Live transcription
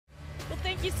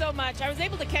Thank you so much. I was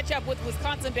able to catch up with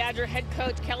Wisconsin Badger head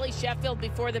coach Kelly Sheffield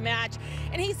before the match,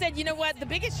 and he said, you know what, the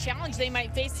biggest challenge they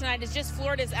might face tonight is just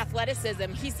Florida's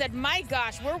athleticism. He said, my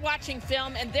gosh, we're watching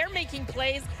film, and they're making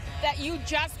plays that you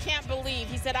just can't believe.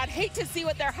 He said, I'd hate to see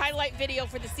what their highlight video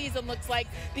for the season looks like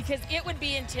because it would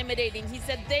be intimidating. He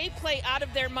said they play out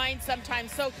of their mind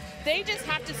sometimes, so they just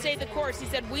have to stay the course. He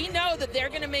said, we know that they're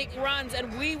going to make runs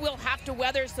and we will have to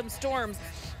weather some storms.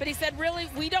 But he said, really,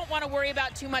 we don't want to worry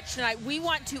about too much tonight. We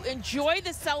want to enjoy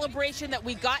the celebration that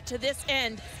we got to this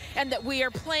end and that we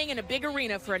are playing in a big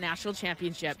arena for a national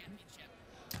championship.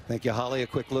 Thank you, Holly. A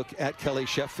quick look at Kelly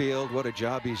Sheffield. What a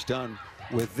job he's done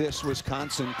with this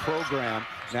Wisconsin program,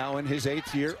 now in his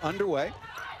 8th year underway.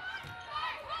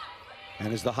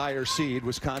 And as the higher seed,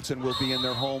 Wisconsin will be in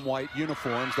their home white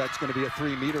uniforms. That's going to be a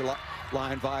 3-meter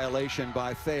line violation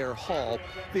by Thayer Hall.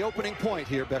 The opening point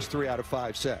here, best 3 out of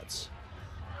 5 sets.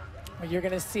 Well, you're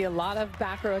going to see a lot of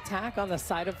back row attack on the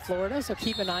side of Florida, so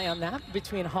keep an eye on that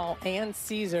between Hall and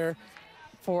Caesar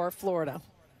for Florida.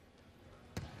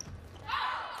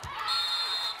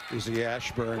 Izzy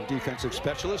Ashburn, defensive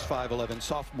specialist, 5'11",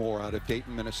 sophomore out of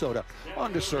Dayton, Minnesota.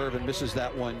 On to serve and misses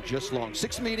that one just long.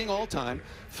 6th meeting all time.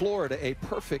 Florida a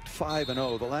perfect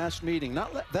 5-0. The last meeting,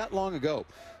 not that long ago,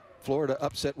 Florida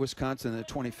upset Wisconsin in the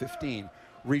 2015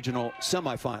 regional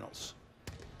semifinals.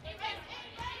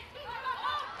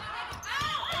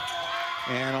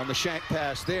 And on the shank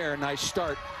pass there, nice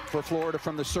start for Florida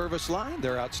from the service line.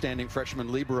 Their outstanding freshman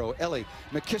libero, Ellie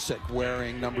McKissick,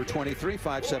 wearing number 23,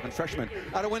 5'7" freshman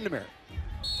out of Windermere.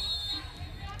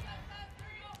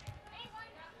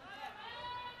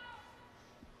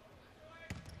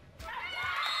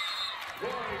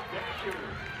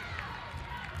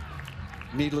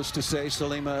 Needless to say,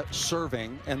 Salima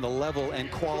serving and the level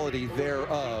and quality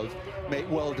thereof may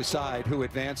well decide who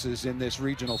advances in this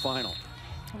regional final.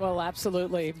 Well,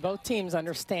 absolutely. Both teams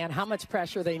understand how much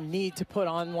pressure they need to put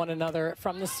on one another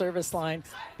from the service line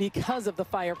because of the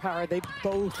firepower they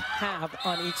both have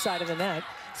on each side of the net.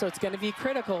 So it's going to be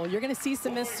critical. You're going to see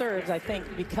some missed serves, I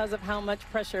think, because of how much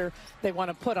pressure they want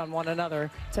to put on one another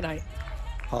tonight.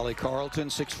 Holly Carlton,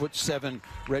 6'7",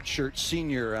 redshirt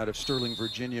senior out of Sterling,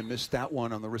 Virginia, missed that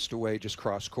one on the wrist away just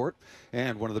cross court.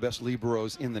 And one of the best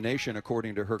liberos in the nation,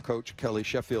 according to her coach, Kelly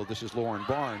Sheffield. This is Lauren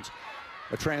Barnes,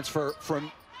 a transfer from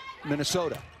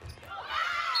Minnesota.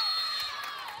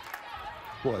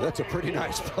 Boy, that's a pretty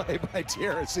nice play by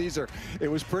Tiara Caesar. It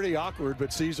was pretty awkward,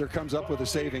 but Caesar comes up with a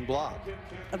saving block.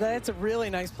 That's a really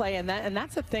nice play, and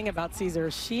that's the thing about Caesar.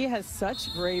 She has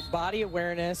such great body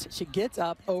awareness. She gets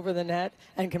up over the net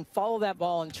and can follow that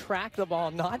ball and track the ball,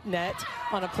 not net,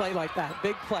 on a play like that.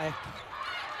 Big play.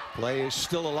 Play is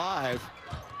still alive.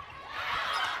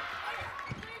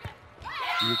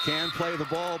 You can play the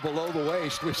ball below the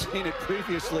waist. We've seen it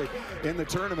previously in the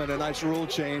tournament, a nice rule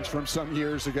change from some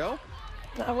years ago.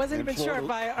 I wasn't even sure if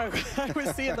I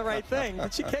was seeing the right thing.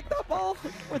 Did she kick that ball?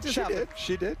 What just happened?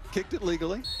 She did. Kicked it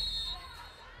legally.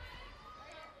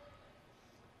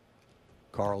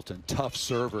 Carlton, tough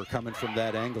server coming from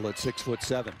that angle at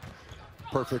 6'7".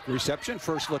 Perfect reception.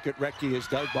 First look at Rettke is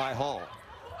dug by Hall.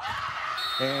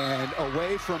 And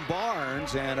away from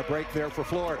Barnes, and a break there for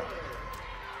Florida.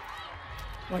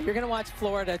 Well, you're going to watch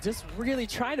Florida just really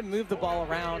try to move the ball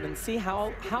around and see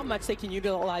how much they can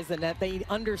utilize the net. They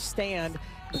understand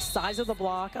the size of the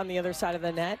block on the other side of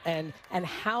the net and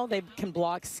how they can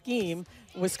block scheme.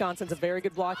 Wisconsin's a very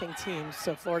good blocking team,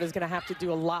 so Florida's going to have to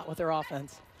do a lot with their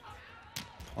offense.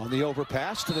 On the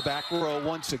overpass to the back row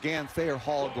once again, Thayer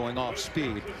Hall going off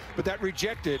speed, but that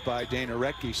rejected by Dana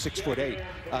Rettke, 6'8",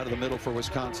 out of the middle for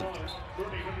Wisconsin.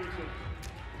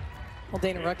 Well,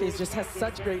 Dana Rettke just has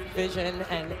such great vision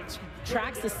and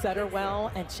tracks the setter well,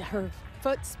 and her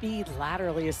foot speed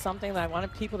laterally is something that I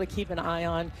wanted people to keep an eye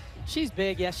on. She's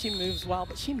big, yes, she moves well,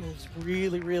 but she moves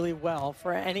really, really well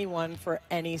for anyone, for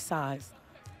any size.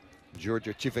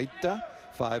 Giorgia Civetta,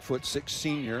 5'6"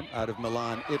 senior out of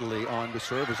Milan, Italy, on to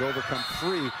serve, has overcome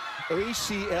 3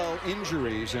 ACL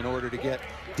injuries in order to get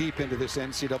deep into this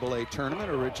NCAA tournament,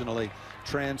 originally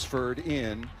transferred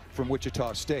in from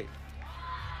Wichita State.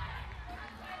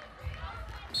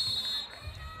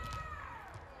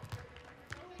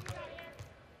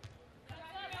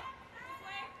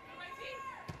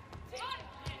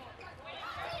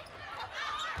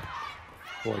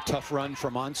 Boy, tough run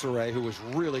from Monserrat, who was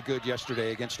really good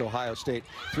yesterday against Ohio State.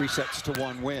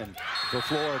 3-1 win for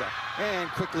Florida. And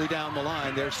quickly down the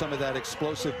line, there's some of that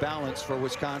explosive balance for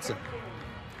Wisconsin.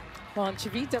 Well, and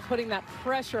Civetta putting that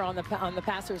pressure on the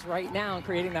passers right now and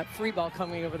creating that free ball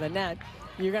coming over the net.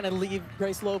 You're going to leave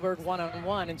Grace Loberg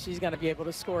one-on-one, and she's going to be able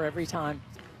to score every time.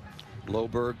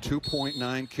 Loberg,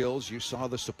 2.9 kills. You saw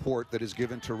the support that is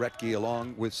given to Rettke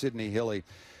along with Sydney Hilly.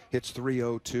 Hits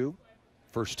 .302.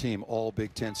 First team all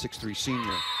Big Ten, 6'3"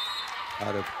 senior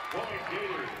out of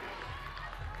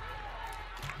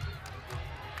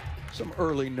some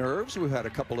early nerves. We've had a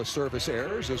couple of service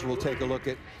errors as we'll take a look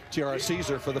at Tiara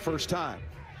Caesar for the first time.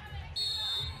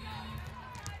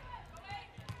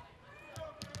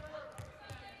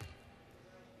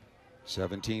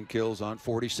 "17 kills on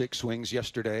 46 swings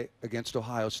yesterday against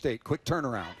Ohio State. Quick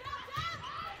turnaround.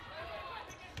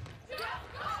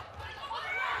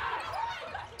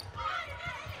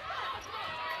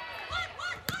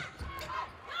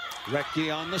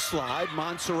 Rettke on the slide.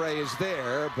 Monserrat is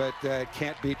there, but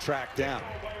can't be tracked down.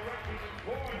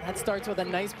 That starts with a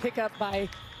nice pickup by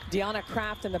Deanna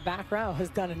Kraft in the back row. Has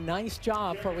done a nice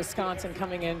job for Wisconsin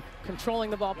coming in, controlling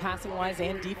the ball passing-wise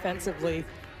and defensively,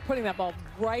 putting that ball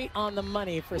right on the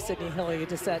money for Sydney Hilly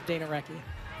to set Dana Rettke.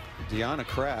 Deanna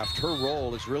Kraft, her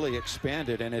role has really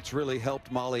expanded, and it's really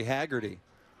helped Molly Haggerty.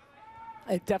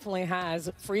 It definitely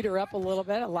has freed her up a little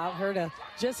bit, allowed her to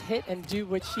just hit and do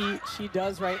what she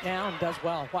does right now and does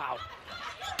well. Wow.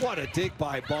 What a dig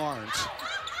by Barnes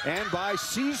and by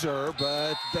Caesar,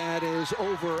 but that is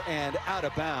over and out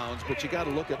of bounds. But you got to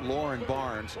look at Lauren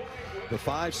Barnes, the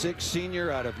 5'6"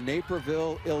 senior out of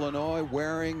Naperville, Illinois,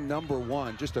 wearing number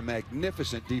 1. Just a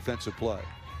magnificent defensive play.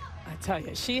 I tell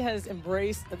you, she has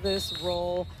embraced this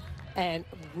role and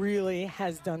really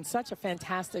has done such a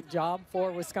fantastic job for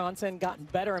Wisconsin, gotten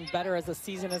better and better as the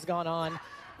season has gone on.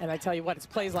 And I tell you what, it's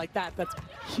plays like that that's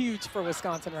huge for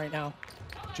Wisconsin right now.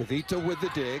 Javita with the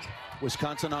dig.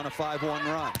 Wisconsin on a 5-1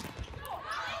 run.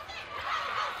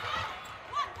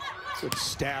 Good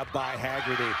stab by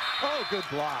Haggerty. Oh, good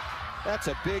block. That's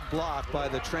a big block by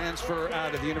the transfer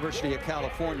out of the University of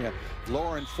California,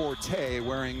 Lauren Forte,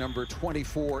 wearing number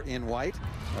 24 in white,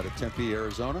 out of Tempe,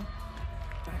 Arizona.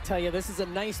 I tell you, this is a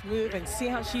nice move, and see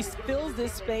how she fills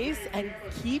this space and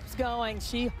keeps going.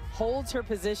 She holds her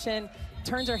position,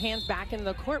 turns her hands back into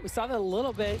the court. We saw that a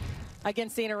little bit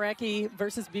against Dana Rettke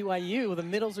versus BYU. The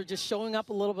middles are just showing up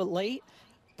a little bit late,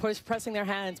 pressing their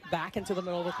hands back into the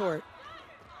middle of the court.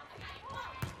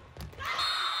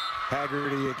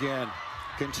 Haggerty again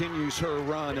continues her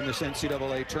run in this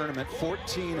NCAA tournament,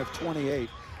 14 of 28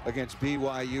 against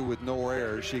BYU with no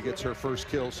errors. She gets her first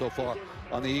kill so far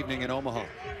on the evening in Omaha.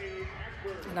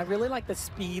 And I really like the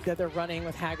speed that they're running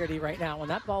with Haggerty right now. When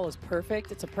that ball is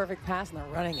perfect, it's a perfect pass, and they're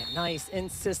running it nice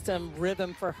in-system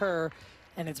rhythm for her,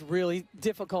 and it's really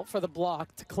difficult for the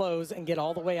block to close and get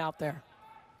all the way out there.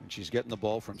 And she's getting the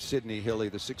ball from Sydney Hilly,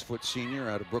 the 6' senior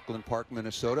out of Brooklyn Park,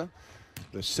 Minnesota,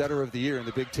 the setter of the year in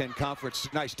the Big Ten Conference.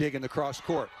 Nice dig in the cross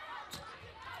court.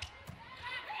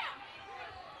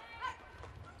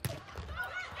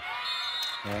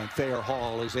 And Thayer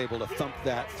Hall is able to thump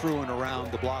that through and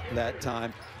around the block that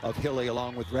time of Hilly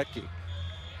along with Rettke.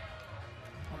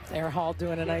 Thayer Hall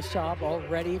doing a nice job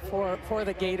already for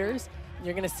the Gators.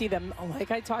 You're going to see them,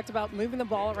 like I talked about, moving the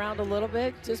ball around a little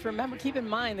bit. Just remember, keep in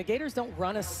mind, the Gators don't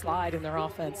run a slide in their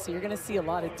offense. So you're going to see a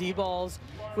lot of D-balls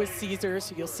with Caesar.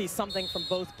 So you'll see something from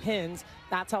both pins.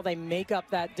 That's how they make up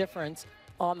that difference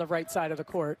on the right side of the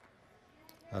court.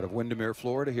 Out of Windermere,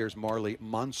 Florida, here's Marley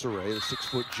Monserrat, the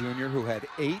 6' junior who had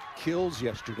 8 kills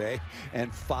yesterday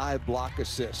and 5 block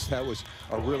assists. That was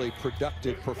a really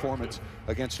productive performance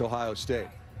against Ohio State.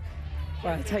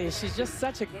 Well, I tell you, she's just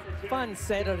such a fun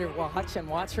setter to watch, and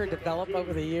watch her develop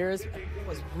over the years.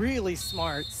 Was really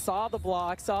smart, saw the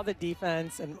block, saw the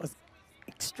defense, and was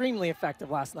extremely effective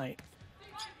last night.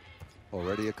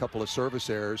 Already a couple of service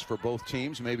errors for both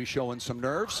teams, maybe showing some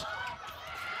nerves.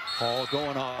 Hall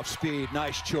going off speed,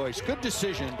 nice choice. Good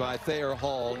decision by Thayer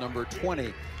Hall, number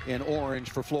 20 in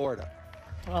orange for Florida.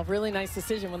 Well, really nice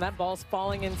decision when that ball's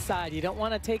falling inside. You don't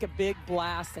want to take a big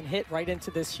blast and hit right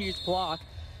into this huge block.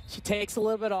 She takes a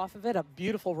little bit off of it, a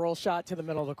beautiful roll shot to the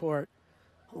middle of the court.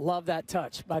 Love that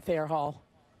touch by Thayer Hall.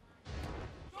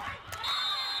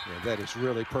 Yeah, that is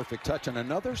really perfect touch, and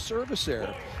another service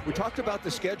error. We talked about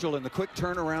the schedule and the quick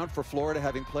turnaround for Florida,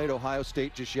 having played Ohio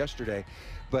State just yesterday,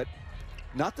 but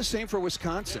not the same for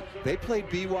Wisconsin. They played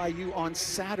BYU on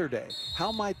Saturday.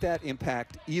 How might that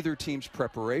impact either team's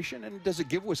preparation, and does it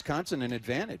give Wisconsin an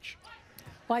advantage?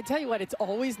 Well, I tell you what, it's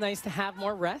always nice to have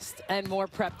more rest and more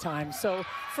prep time. So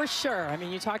for sure, I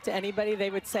mean, you talk to anybody, they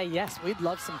would say, yes, we'd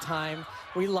love some time.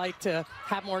 We like to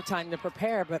have more time to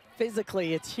prepare, but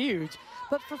physically it's huge.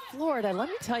 But for Florida, let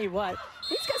me tell you what,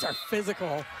 these guys are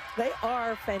physical. They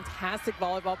are fantastic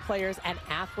volleyball players and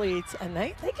athletes, and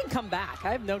they can come back.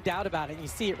 I have no doubt about it. You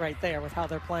see it right there with how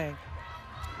they're playing.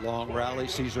 Long rally,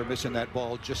 Caesar missing that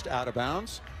ball just out of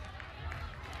bounds.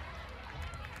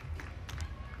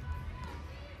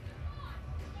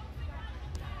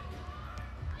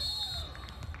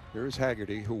 Here's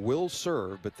Haggerty, who will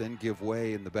serve, but then give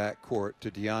way in the back court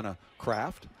to Deanna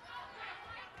Kraft.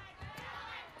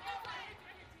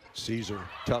 Caesar,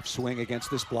 tough swing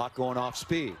against this block, going off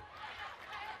speed.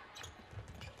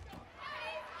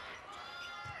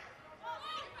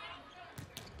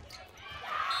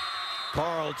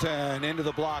 Carlton into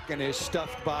the block and is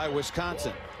stuffed by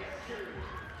Wisconsin.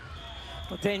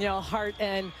 Well, Danielle Hart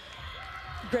and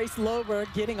Grace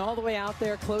Lober getting all the way out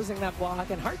there, closing that block,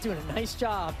 and Hart doing a nice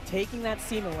job taking that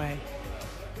seam away.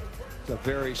 It's a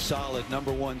very solid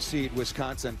 #1 seed,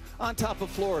 Wisconsin, on top of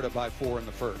Florida by 4 in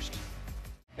the first.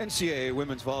 NCAA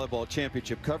Women's Volleyball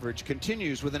Championship coverage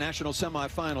continues with the national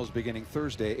semifinals beginning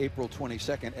Thursday, April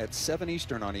 22nd at 7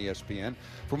 Eastern on ESPN.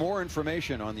 For more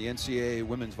information on the NCAA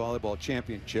Women's Volleyball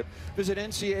Championship, visit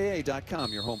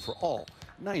ncaa.com, your home for all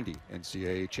 90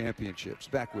 NCAA championships.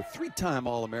 Back with 3-time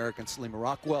All-American Salima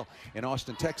Rockwell in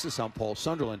Austin, Texas. I'm Paul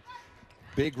Sunderland.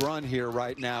 Big run here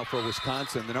right now for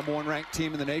Wisconsin, the #1 ranked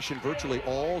team in the nation virtually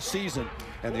all season,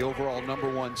 and the overall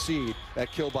 #1 seed.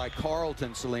 That kill by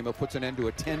Carlton, Salima, puts an end to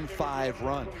a 10-5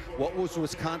 run. What was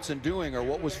Wisconsin doing, or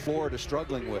what was Florida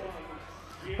struggling with?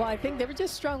 Well, I think they were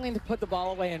just struggling to put the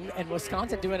ball away, and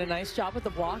Wisconsin doing a nice job with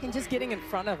the block and just getting in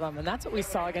front of them. And that's what we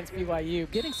saw against BYU,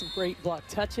 getting some great block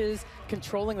touches,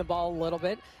 controlling the ball a little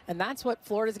bit. And that's what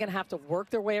Florida's going to have to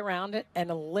work their way around it and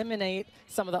eliminate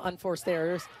some of the unforced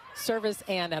errors, service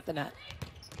and at the net.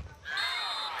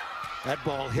 That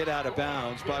ball hit out of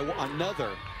bounds by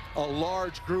a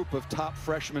large group of top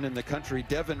freshmen in the country.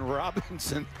 Devin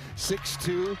Robinson,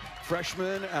 6'2",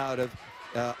 freshman out of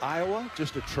Iowa.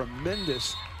 Just a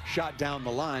tremendous shot down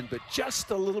the line, but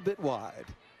just a little bit wide.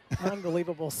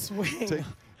 Unbelievable swing.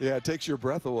 Yeah, it takes your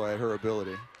breath away, her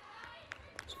ability.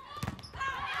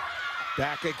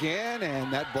 Back again,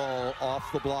 and that ball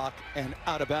off the block and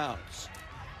out of bounds.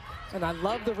 And I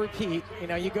love the repeat. You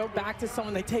know, you go back to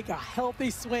someone, they take a healthy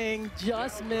swing,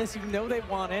 just miss. You know they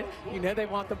want it. You know they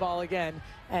want the ball again.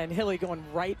 And Hilly going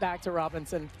right back to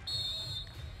Robinson.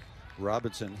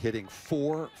 Robinson hitting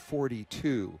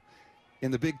 .442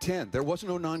 in the Big Ten. There was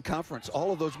no non-conference.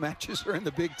 All of those matches are in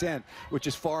the Big Ten, which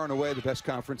is far and away the best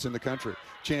conference in the country.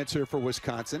 Chance here for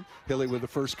Wisconsin. Hilly with the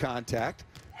first contact.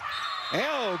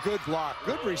 Oh, good block.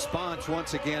 Good response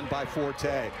once again by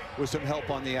Forte with some help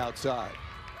on the outside.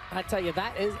 I tell you,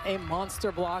 that is a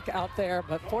monster block out there,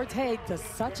 but Forte does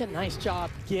such a nice job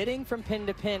getting from pin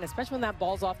to pin, especially when that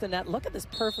ball's off the net. Look at this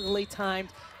perfectly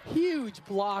timed, huge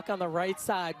block on the right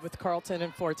side with Carlton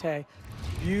and Forte.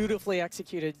 Beautifully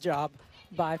executed job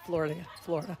by Florida.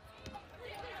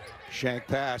 Shank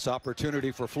pass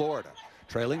opportunity for Florida,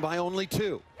 trailing by only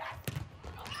 2.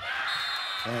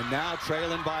 And now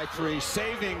trailing by 3,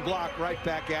 saving block right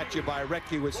back at you by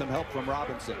Rettke with some help from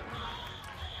Robinson.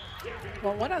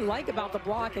 Well, what I like about the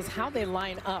block is how they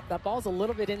line up. That ball's a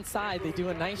little bit inside. They do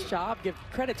a nice job. Give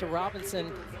credit to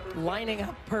Robinson lining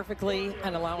up perfectly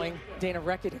and allowing Dana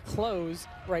Rettke to close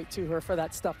right to her for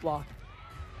that stuff block.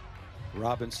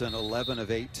 Robinson 11 of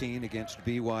 18 against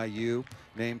BYU,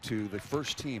 named to the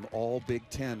first team all Big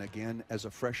Ten again as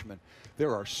a freshman.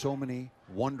 There are so many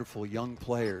wonderful young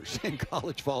players in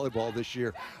college volleyball this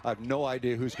year. I have no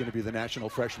idea who's going to be the National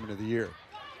Freshman of the Year.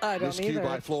 I don't either. Miscue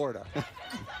by Florida.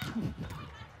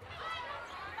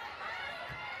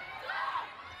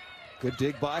 Good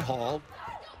dig by Hall.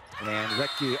 And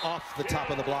Rettke off the top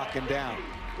of the block and down.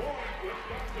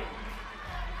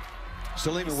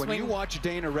 Salima, when you watch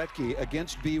Dana Rettke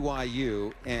against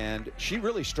BYU, and she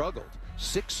really struggled.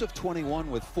 6 of 21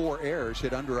 with 4 errors,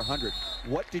 hit under 100.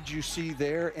 What did you see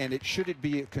there, and should it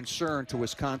be a concern to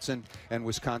Wisconsin and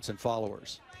Wisconsin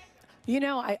followers? You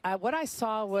know, what I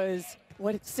saw was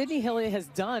what Sydney Hilly has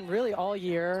done really all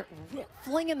year,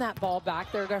 flinging that ball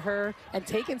back there to her and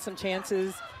taking some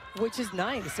chances, which is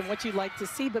nice and what you'd like to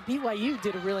see. But BYU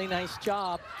did a really nice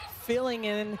job filling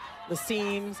in the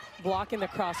seams, blocking the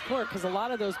cross court, because a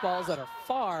lot of those balls that are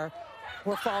far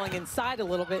were falling inside a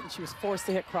little bit, and she was forced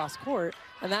to hit cross court,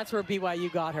 and that's where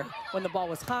BYU got her. When the ball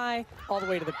was high, all the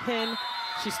way to the pin,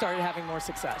 she started having more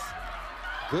success.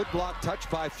 Good block touch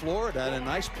by Florida, and a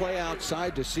nice play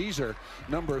outside to Caesar,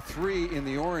 number 3 in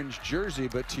the orange jersey.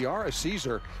 But Tiara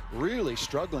Caesar really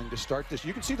struggling to start this.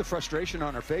 You can see the frustration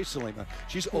on her face, Salima.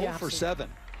 She's 0 for 7.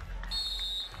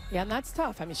 Yeah, and that's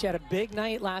tough. I mean, she had a big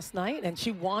night last night, and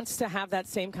she wants to have that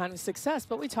same kind of success.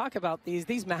 But we talk about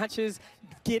these matches.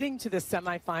 Getting to the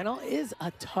semifinal is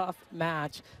a tough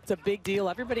match. It's a big deal.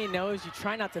 Everybody knows you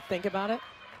try not to think about it,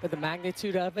 but the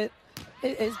magnitude of it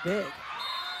is big.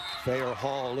 Thayer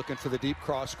Hall looking for the deep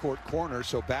cross-court corner,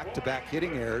 so back-to-back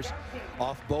hitting errors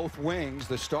off both wings,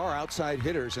 the star outside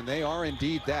hitters, and they are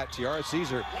indeed that. Tiara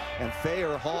Caesar and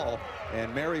Thayer Hall,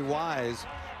 and Mary Wise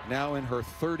now in her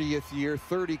 30th year,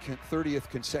 30th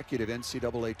consecutive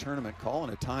NCAA tournament,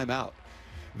 calling a timeout.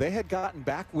 They had gotten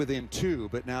back within 2,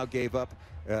 but now gave up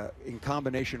in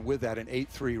combination with that an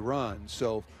 8-3 run.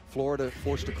 So Florida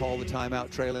forced to call the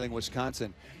timeout, trailing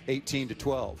Wisconsin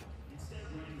 18-12.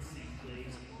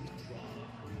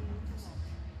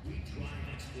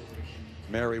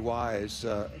 Mary Wise,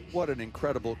 what an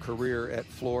incredible career at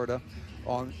Florida.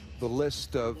 On the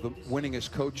list of the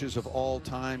winningest coaches of all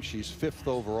time, she's 5th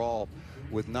overall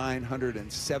with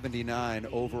 979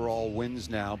 overall wins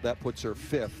now. That puts her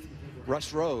 5th.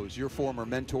 Russ Rose, your former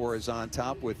mentor, is on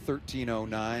top with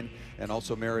 1309, and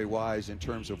also Mary Wise, in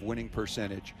terms of winning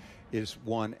percentage, is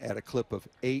won at a clip of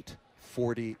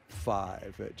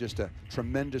 845. Just a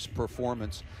tremendous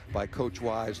performance by Coach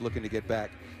Wise, looking to get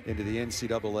back into the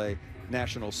NCAA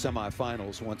national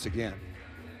semifinals once again.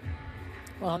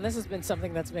 Well, and this has been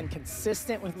something that's been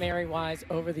consistent with Mary Wise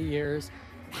over the years,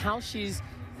 how she's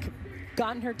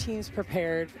gotten her teams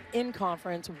prepared in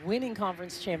conference, winning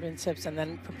conference championships, and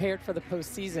then prepared for the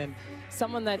postseason.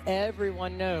 Someone that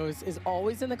everyone knows is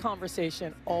always in the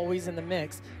conversation, always in the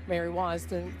mix. Mary Wise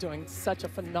doing such a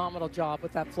phenomenal job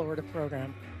with that Florida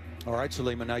program. All right,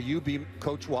 Salima, now you be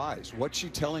Coach Wise. What's she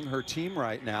telling her team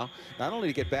right now, not only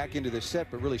to get back into this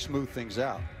set, but really smooth things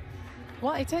out?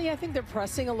 Well, I tell you, I think they're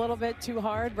pressing a little bit too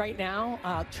hard right now,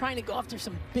 trying to go after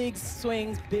some big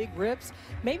swings, big rips.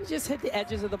 Maybe just hit the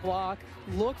edges of the block,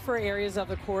 look for areas of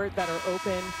the court that are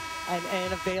open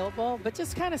and available, but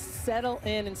just kind of settle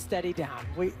in and steady down.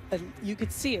 You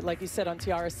could see it, like you said, on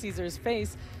Tiara Caesar's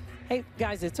face. Hey,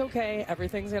 guys, it's okay.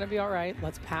 Everything's going to be all right.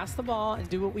 Let's pass the ball and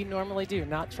do what we normally do,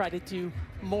 not try to do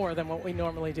more than what we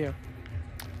normally do.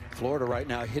 Florida right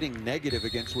now hitting negative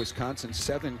against Wisconsin.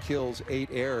 7 kills, 8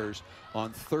 errors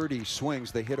on 30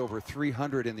 swings. They hit over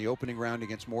 300 in the opening round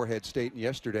against Morehead State, and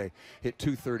yesterday hit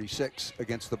 236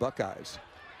 against the Buckeyes.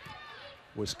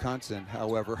 Wisconsin,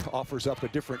 however, offers up a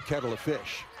different kettle of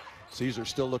fish. Caesar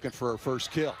still looking for her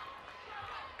first kill.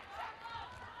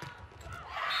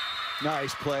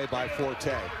 Nice play by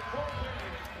Forte.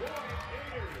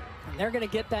 And they're going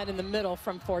to get that in the middle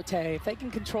from Forte. If they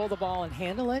can control the ball and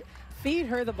handle it, feed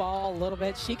her the ball a little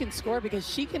bit, she can score, because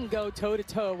she can go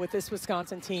toe-to-toe with this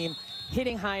Wisconsin team,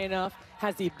 hitting high enough,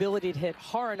 has the ability to hit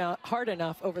hard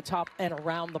enough over top and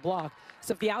around the block.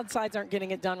 So if the outsides aren't getting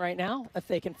it done right now, if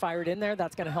they can fire it in there,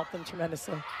 that's going to help them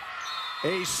tremendously.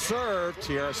 A serve,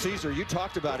 Tiara Caesar. You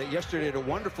talked about it yesterday. Did a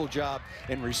wonderful job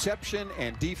in reception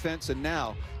and defense, and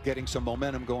now getting some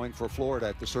momentum going for Florida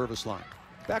at the service line.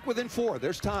 Back within 4.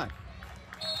 There's time.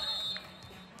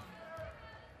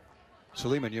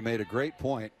 Suleiman, you made a great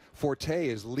point. Forte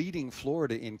is leading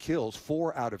Florida in kills,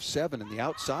 4 out of 7, and the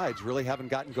outsides really haven't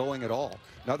gotten going at all.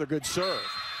 Another good serve.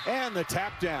 And the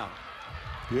tap down.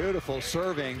 Beautiful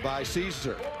serving by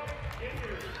Caesar.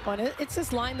 Well, it's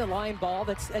this line-to-line ball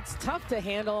it's tough to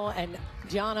handle, and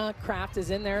Gianna Kraft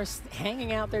is in there,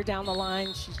 hanging out there down the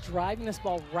line. She's driving this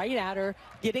ball right at her,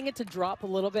 getting it to drop a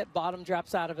little bit. Bottom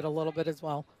drops out of it a little bit as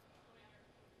well.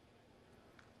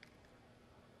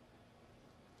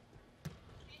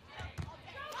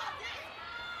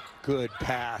 Good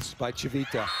pass by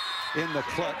Civita in the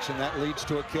clutch, and that leads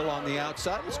to a kill on the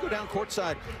outside. Let's go down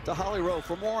courtside to Holly Rowe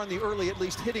for more on the early, at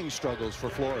least, hitting struggles for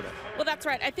Florida. Well, that's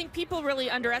right. I think people really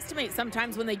underestimate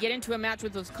sometimes when they get into a match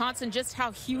with Wisconsin just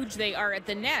how huge they are at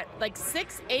the net. Like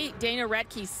 6'8", Dana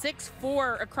Rettke,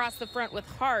 6'4" across the front with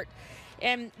Hart.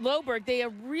 And Loberg, they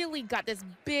have really got this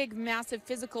big, massive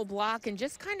physical block, and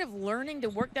just kind of learning to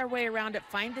work their way around it,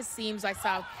 find the seams. I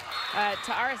saw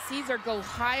Tiara Caesar go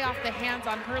high off the hands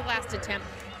on her last attempt.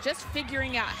 Just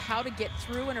figuring out how to get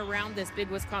through and around this big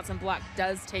Wisconsin block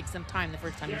does take some time the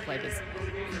first time you play this.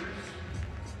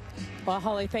 Well,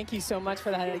 Holly, thank you so much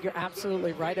for that. You're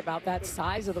absolutely right about that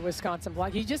size of the Wisconsin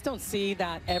block. You just don't see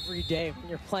that every day when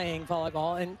you're playing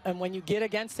volleyball. And when you get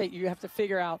against it, you have to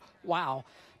figure out, wow,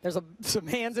 there's some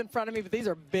hands in front of me, but these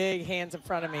are big hands in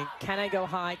front of me. Can I go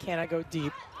high? Can I go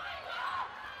deep?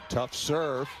 Tough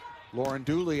serve. Lauren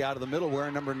Dooley out of the middle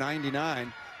wearing number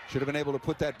 99. Should have been able to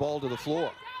put that ball to the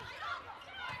floor.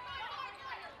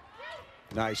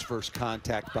 Nice first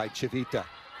contact by Civita.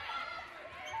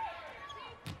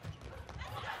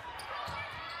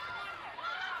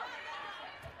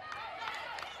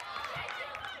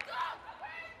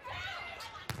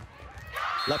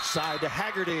 Left side to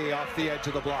Haggerty off the edge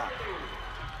of the block.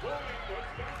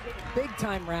 Big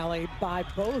time rally by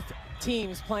both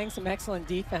teams, playing some excellent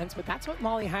defense, but that's what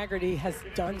Molly Haggerty has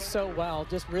done so well,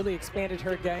 just really expanded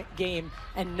her game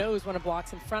and knows when a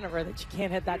block's in front of her that she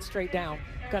can't hit that straight down.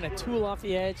 Gonna tool off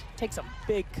the edge, take some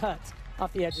big cuts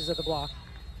off the edges of the block.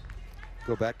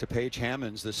 Go back to Paige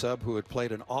Hammonds, the sub who had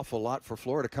played an awful lot for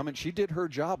Florida. Coming, she did her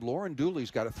job. Lauren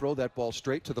Dooley's got to throw that ball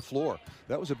straight to the floor.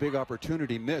 That was a big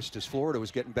opportunity missed as Florida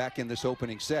was getting back in this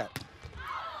opening set.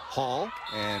 Hall,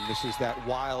 and misses that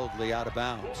wildly out of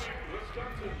bounds.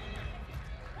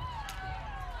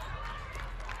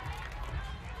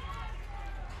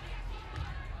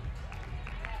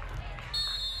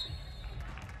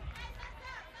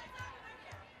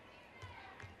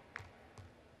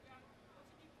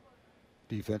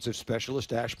 Defensive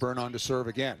specialist Ashburn on to serve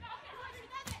again.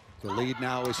 The lead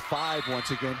now is 5 once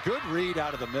again. Good read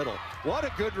out of the middle. What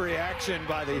a good reaction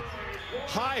by the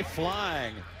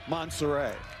high-flying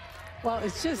Monserrat. Well,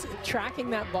 it's just tracking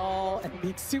that ball and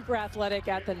being super athletic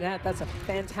at the net. That's a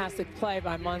fantastic play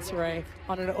by Monserrat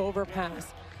on an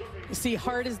overpass. You see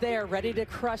Hart is there, ready to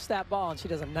crush that ball, and she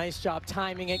does a nice job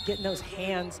timing it, getting those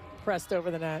hands pressed over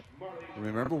the net.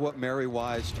 Remember what Mary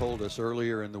Wise told us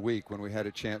earlier in the week when we had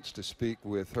a chance to speak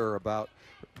with her about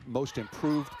most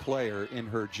improved player in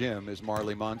her gym is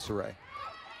Marlee Monserrat.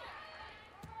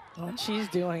 Well, and she's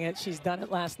doing it. She's done it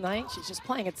last night. She's just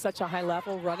playing at such a high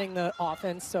level, running the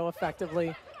offense so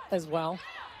effectively as well.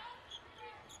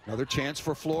 Another chance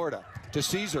for Florida. To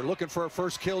Caesar, looking for her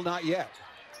first kill, not yet.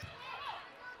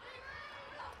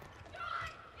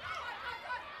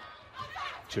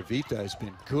 Chavita has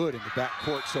been good in the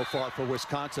backcourt so far for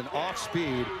Wisconsin. Off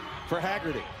speed for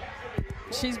Haggerty.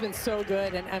 She's been so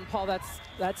good, and Paul,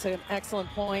 that's an excellent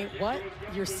point. What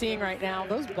you're seeing right now,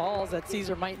 those balls that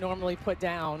Caesar might normally put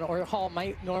down or Hall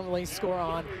might normally score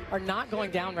on are not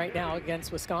going down right now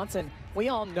against Wisconsin. We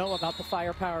all know about the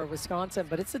firepower of Wisconsin,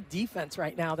 but it's a defense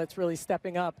right now that's really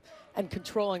stepping up and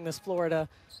controlling this Florida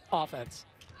offense.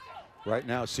 Right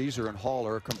now, Caesar and Hall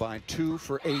are combined 2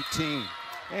 for 18.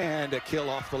 And a kill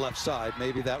off the left side.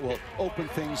 Maybe that will open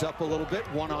things up a little bit.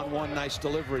 One-on-one, nice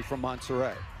delivery from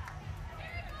Monserrat.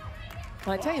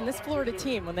 Well, I tell you, in this Florida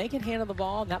team, when they can handle the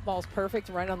ball and that ball's perfect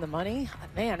and right on the money,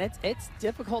 man, it's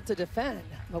difficult to defend.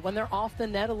 But when they're off the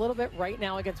net a little bit right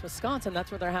now against Wisconsin,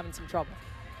 that's where they're having some trouble.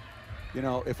 You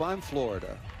know, if I'm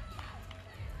Florida,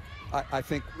 I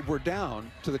think we're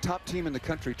down to the top team in the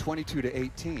country,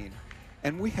 22-18.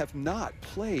 And we have not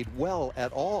played well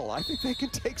at all. I think they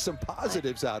can take some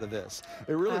positives out of this.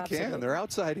 They really can. Their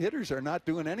outside hitters are not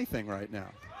doing anything right now.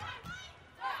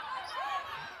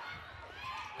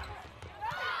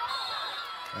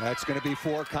 That's going to be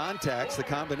 4 contacts. The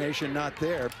combination not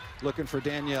there. Looking for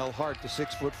Danielle Hart, the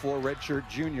 6'4" redshirt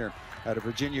junior out of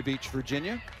Virginia Beach,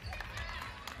 Virginia.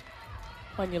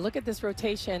 When you look at this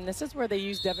rotation, this is where they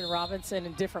use Devin Robinson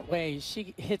in different ways.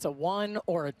 She hits a 1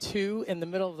 or a 2 in the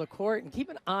middle of the court, and keep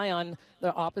an eye on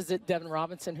the opposite Devin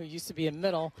Robinson, who used to be in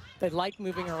middle. They like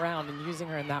moving her around and using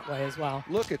her in that way as well.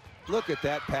 Look at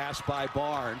that pass by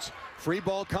Barnes. Free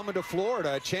ball coming to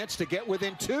Florida, a chance to get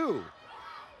within 2.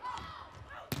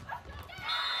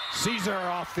 Caesar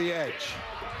off the edge.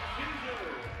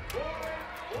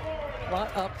 What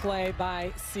a play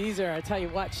by Caesar. I tell you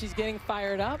what, she's getting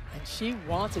fired up and she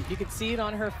wants it. You can see it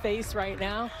on her face right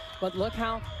now, but look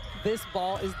how this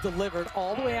ball is delivered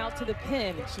all the way out to the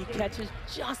pin. And she catches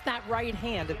just that right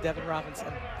hand of Devin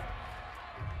Robinson,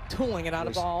 tooling it out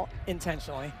of ball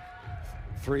intentionally.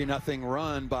 3-0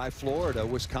 run by Florida.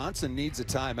 Wisconsin needs a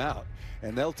timeout,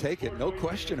 and they'll take it, no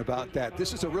question about that.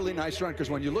 This is a really nice run, because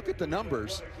when you look at the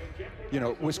numbers, you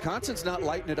know, Wisconsin's not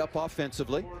lighting it up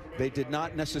offensively. They did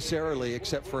not necessarily,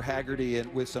 except for Haggerty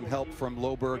and with some help from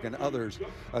Loberg and others,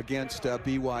 against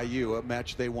BYU, a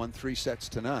match they won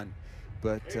 3-0.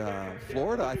 But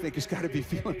Florida, I think, has got to be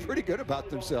feeling pretty good about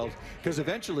themselves, because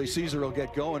eventually Caesar will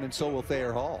get going, and so will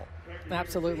Thayer Hall.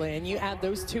 Absolutely, and you add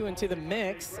those two into the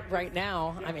mix right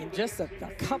now. I mean, just a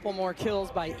couple more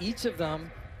kills by each of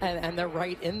them, and they're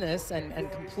right in this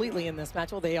and completely in this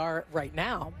match. Well, they are right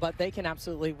now, but they can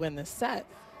absolutely win this set.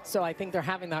 So I think they're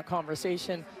having that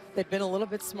conversation. They've been a little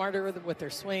bit smarter with their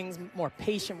swings, more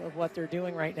patient with what they're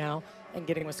doing right now, and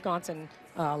getting Wisconsin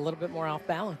a little bit more off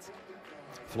balance.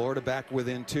 Florida back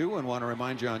within 2, and want to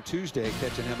remind you on Tuesday,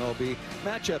 catch an MLB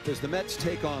matchup as the Mets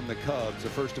take on the Cubs, the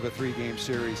first of a 3-game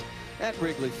series at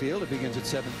Wrigley Field. It begins at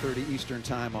 7:30 Eastern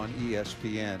Time on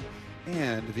ESPN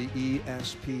and the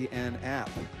ESPN app.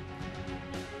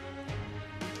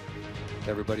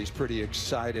 Everybody's pretty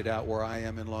excited out where I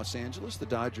am in Los Angeles. The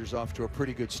Dodgers off to a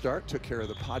pretty good start, took care of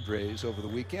the Padres over the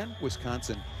weekend.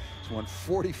 Wisconsin has won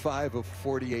 45 of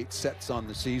 48 sets on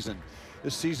the season.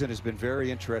 This season has been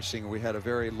very interesting. We had a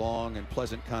very long and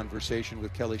pleasant conversation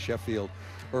with Kelly Sheffield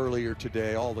earlier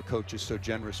today. All the coaches so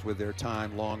generous with their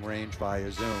time, long range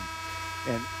via Zoom.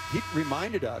 And he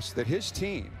reminded us that his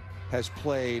team has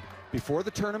played before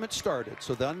the tournament started,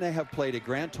 so then they have played a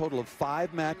grand total of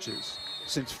 5 matches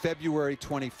since February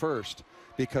 21st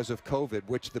because of COVID,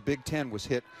 which the Big Ten was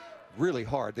hit really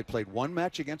hard. They played 1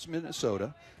 match against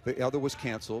Minnesota, the other was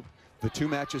canceled. The 2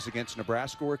 matches against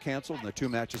Nebraska were canceled, and the 2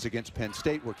 matches against Penn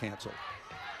State were canceled.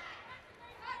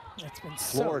 It's been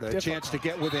so Florida, a difficult. chance to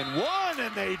get within 1,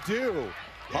 and they do.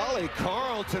 Holly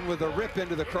Carlton with a rip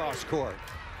into the cross court.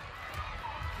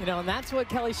 You know, and that's what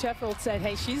Kelly Sheffield said.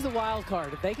 Hey, she's the wild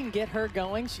card. If they can get her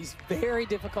going, she's very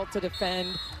difficult to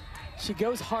defend. She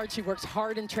goes hard. She works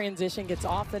hard in transition, gets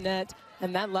off the net,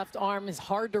 and that left arm is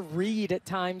hard to read at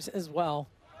times as well.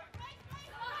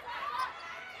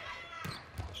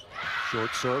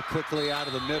 Short serve quickly out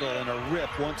of the middle, and a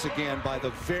rip once again by the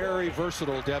very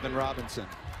versatile Devin Robinson.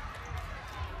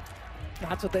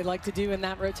 That's what they like to do in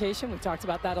that rotation. We talked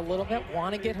about that a little bit.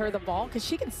 Want to get her the ball because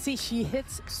she can see she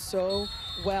hits so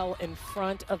well in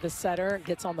front of the setter,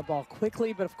 gets on the ball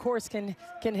quickly, but of course can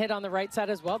hit on the right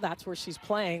side as well. That's where she's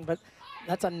playing, but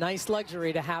that's a nice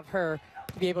luxury to have her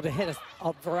be able to hit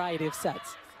a variety of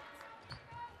sets.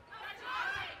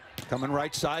 Coming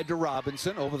right side to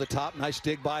Robinson, over the top, nice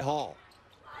dig by Hall.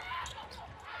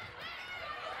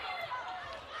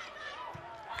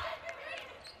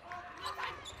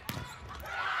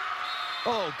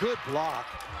 Oh, good block.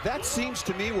 That seems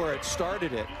to me where it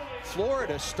started it.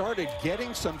 Florida started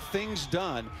getting some things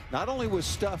done, not only with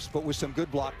stuffs, but with some good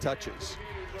block touches.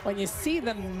 When you see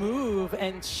them move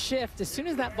and shift, as soon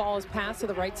as that ball is passed to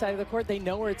the right side of the court, they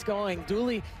know where it's going.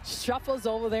 Dooley shuffles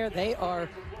over there. They are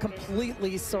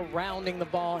completely surrounding the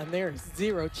ball, and there's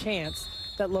zero chance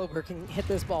that Lober can hit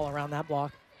this ball around that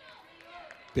block.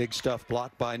 Big stuff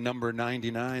blocked by number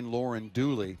 99, Lauren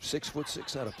Dooley,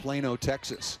 6'6" out of Plano,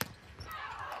 Texas.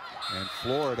 And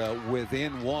Florida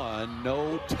within 1,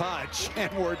 no touch, and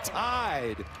we're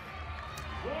tied.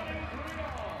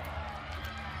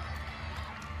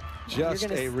 Just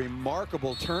a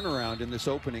remarkable turnaround in this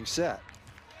opening set.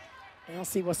 You'll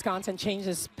see Wisconsin change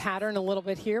his pattern a little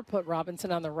bit here, put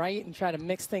Robinson on the right and try to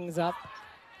mix things up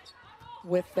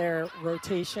with their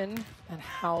rotation and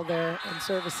how they're in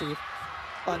serve receive.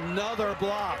 Another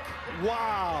block.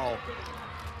 Wow.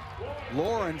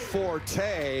 Lauren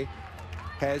Forte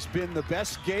has been the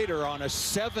best Gator on a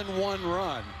 7-1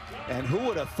 run. And who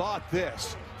would have thought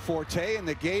this? Forte and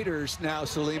the Gators now,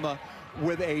 Salima,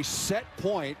 with a set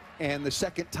point and the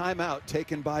second timeout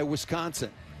taken by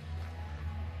Wisconsin.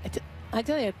 I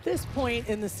tell you, at this point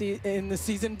in the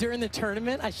season, during the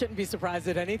tournament, I shouldn't be surprised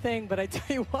at anything, but I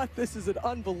tell you what, this is an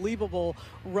unbelievable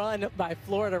run by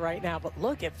Florida right now. But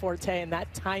look at Forte and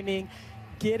that timing,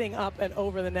 getting up and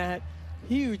over the net.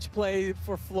 Huge play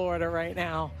for Florida right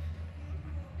now.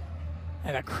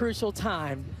 At a crucial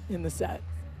time in the set.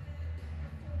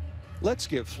 Let's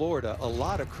give Florida a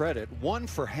lot of credit. 1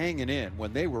 for hanging in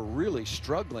when they were really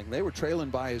struggling. They were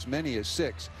trailing by as many as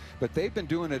 6, but they've been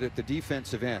doing it at the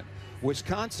defensive end.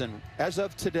 Wisconsin, as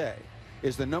of today,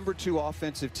 is the #2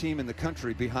 offensive team in the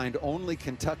country behind only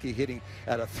Kentucky, hitting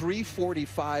at a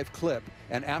 345 clip.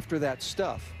 And after that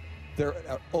stuff, they're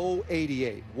at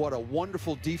 088. What a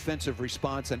wonderful defensive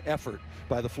response and effort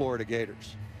by the Florida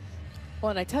Gators. Well,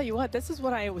 and I tell you what, this is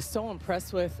what I was so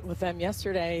impressed with them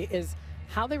yesterday, is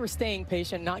how they were staying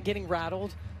patient, not getting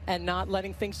rattled, and not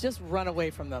letting things just run away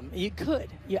from them. You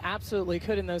absolutely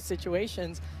could in those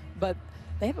situations, but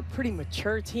they have a pretty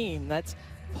mature team that's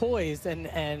poised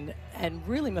and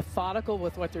really methodical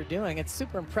with what they're doing. It's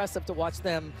super impressive to watch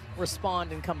them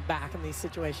respond and come back in these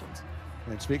situations.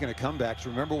 And speaking of comebacks,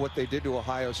 remember what they did to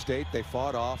Ohio State? They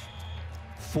fought off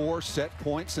 4 set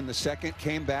points in the second,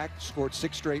 came back, scored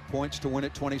 6 straight points to win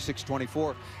it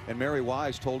 26-24. And Mary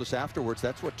Wise told us afterwards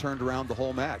that's what turned around the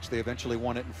whole match. They eventually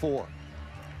won it in 4.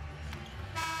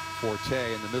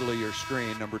 Forte in the middle of your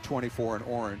screen, number 24 in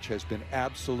orange, has been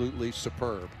absolutely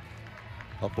superb.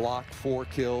 A block, 4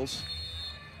 kills.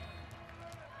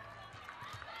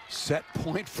 Set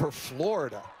point for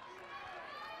Florida.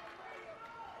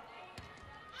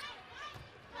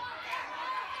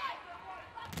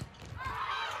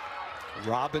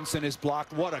 Robinson is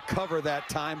blocked. What a cover that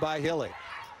time by Hilly.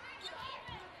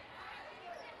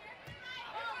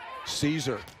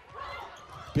 Caesar,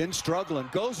 been struggling,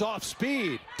 goes off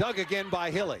speed, dug again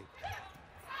by Hilly.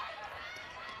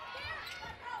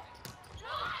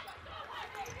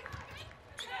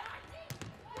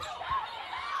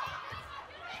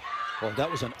 Well,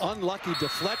 that was an unlucky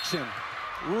deflection.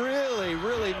 Really,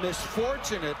 really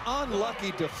misfortunate, unlucky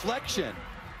deflection.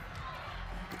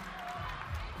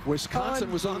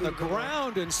 Wisconsin was on the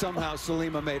ground and somehow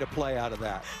Salima made a play out of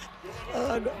that.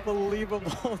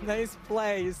 Unbelievable. Nice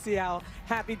play. You see how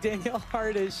happy Danielle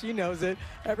Hart is. She knows it.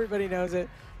 Everybody knows it.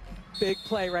 Big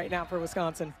play right now for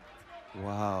Wisconsin.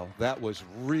 Wow, that was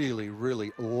really,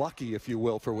 really lucky, if you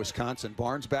will, for Wisconsin.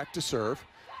 Barnes back to serve.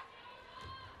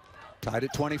 Tied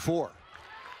at 24.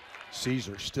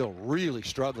 Caesar still really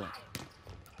struggling.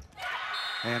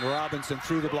 And Robinson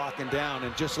through the block and down,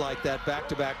 and just like that,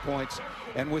 back-to-back points,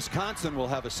 and Wisconsin will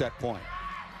have a set point.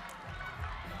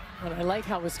 And I like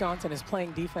how Wisconsin is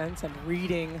playing defense and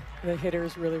reading the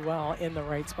hitters really well in the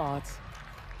right spots.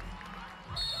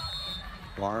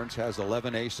 Barnes has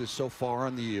 11 aces so far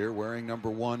on the year, wearing number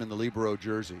 1 in the libero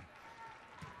jersey.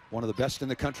 One of the best in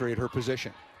the country at her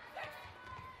position.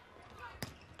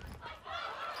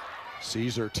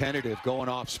 Caesar tentative, going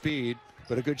off speed,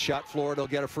 but a good shot. Florida will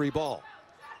get a free ball.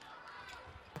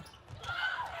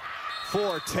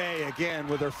 Forte again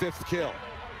with her 5th kill.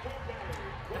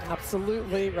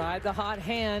 Absolutely, ride the hot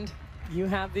hand. You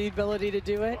have the ability to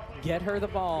do it. Get her the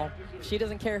ball. She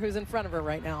doesn't care who's in front of her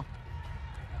right now.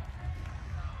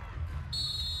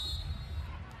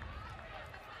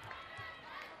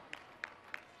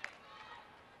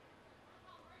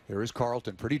 Here is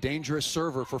Carlton, pretty dangerous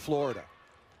server for Florida.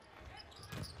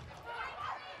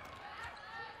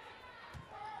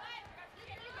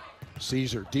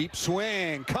 Caesar, deep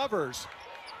swing, covers.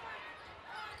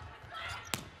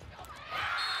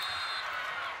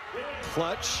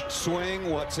 Clutch swing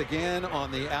once again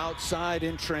on the outside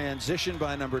in transition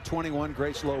by number 21,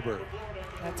 Grace Loberg.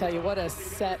 I tell you what, a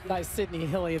set by Sydney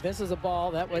Hilly. This is a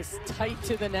ball that was tight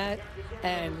to the net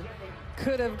and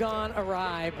could have gone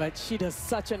awry, but she does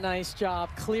such a nice job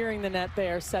clearing the net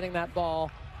there, setting that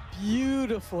ball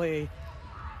beautifully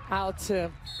out to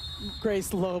Grace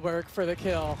Loberg for the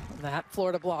kill. That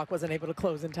Florida block wasn't able to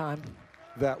close in time.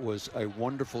 That was a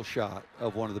wonderful shot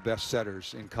of one of the best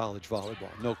setters in college volleyball.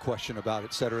 No question about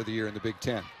it. Setter of the year in the Big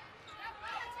Ten.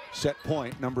 Set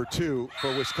point number 2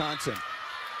 for Wisconsin.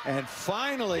 And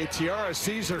finally, Tiara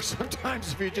Caesar.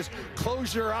 Sometimes if you just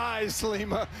close your eyes,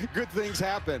 Salima, good things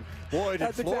happen. Boy,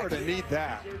 did Florida need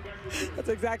that. That's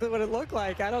exactly what it looked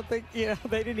like. I don't think, they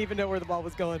didn't even know where the ball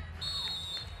was going.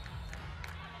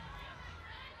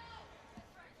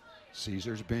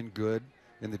 Caesar's been good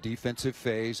in the defensive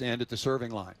phase and at the serving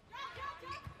line.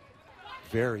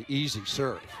 Very easy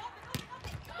serve.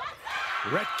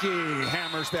 Rettke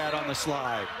hammers that on the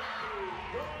slide.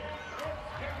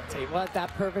 Tell you what, that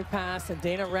perfect pass, and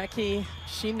Dana Rettke,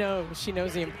 she knows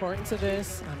the importance of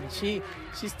this. I mean,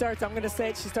 she starts, I'm going to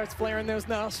say it, she starts flaring those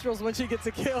nostrils when she gets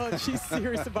a kill, and she's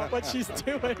serious about what she's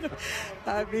doing.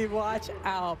 I mean, watch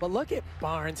out. But look at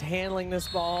Barnes handling this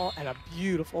ball, and a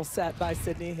beautiful set by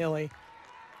Sydney Hilly.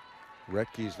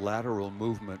 Rettke's lateral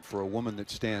movement for a woman that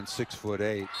stands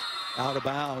 6'8", out of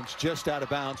bounds, just out of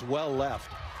bounds, well left.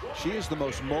 She is the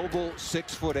most mobile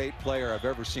 6'8" player I've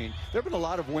ever seen. There have been a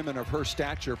lot of women of her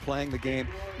stature playing the game,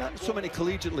 not so many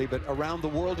collegiately, but around the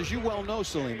world, as you well know,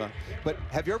 Salima. But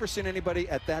have you ever seen anybody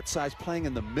at that size playing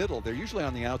in the middle? They're usually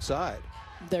on the outside.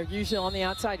 They're usually on the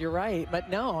outside, you're right, but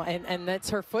no, and that's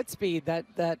her foot speed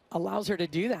that allows her to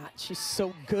do that. She's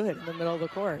so good in the middle of the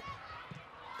court.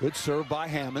 Good serve by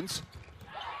Hammonds.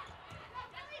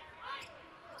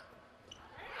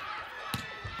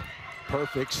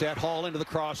 Perfect set, Hall into the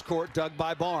cross court, dug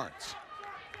by Barnes.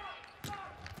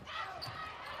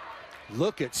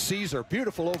 Look at Caesar,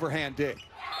 beautiful overhand dig.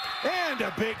 And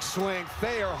a big swing,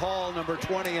 Thayer Hall, number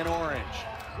 20 in orange.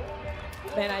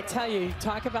 And I tell you,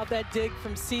 talk about that dig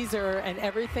from Caesar and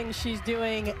everything she's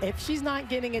doing. If she's not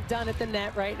getting it done at the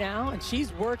net right now, and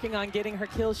she's working on getting her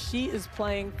kills, she is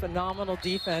playing phenomenal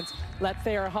defense. Let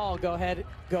Thayer Hall go ahead,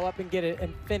 go up and get it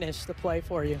and finish the play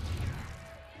for you.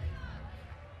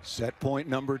 Set point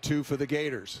number 2 for the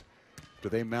Gators.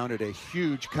 They mounted a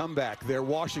huge comeback. Their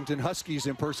Washington Huskies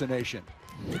impersonation.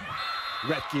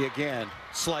 Rettke again,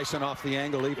 slicing off the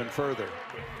angle even further.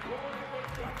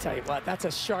 I'll tell you what, that's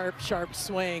a sharp, sharp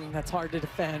swing. That's hard to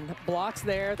defend. Blocks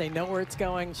there, they know where it's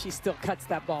going. She still cuts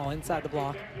that ball inside the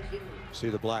block. See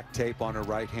the black tape on her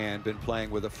right hand, been playing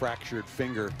with a fractured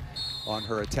finger on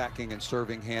her attacking and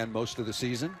serving hand most of the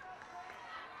season.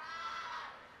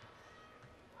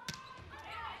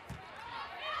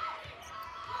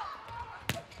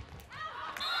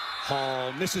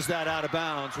 Hall misses that out of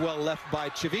bounds, well left by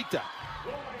Civita.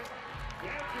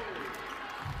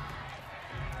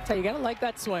 So you gotta like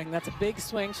that swing. That's a big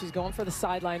swing. She's going for the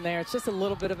sideline there. It's just a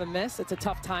little bit of a miss. It's a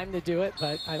tough time to do it,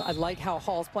 but I like how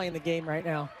Hall's playing the game right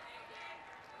now.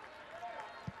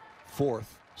 4th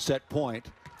set point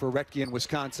for Rettke in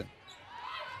Wisconsin.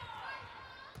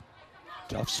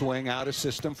 Tough swing out of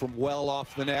system from well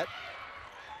off the net.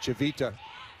 Civita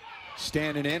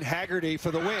standing in, Haggerty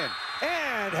for the win,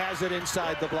 and has it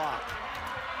inside the block.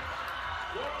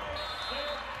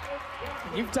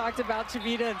 You've talked about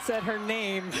Chavita and said her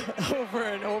name over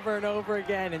and over and over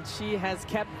again, and she has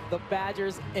kept the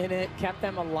Badgers in it, kept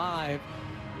them alive.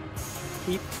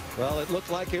 Well, it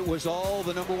looked like it was all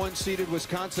the #1 seeded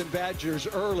Wisconsin Badgers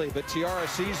early, but Tiara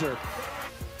Caesar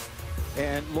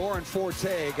and Lauren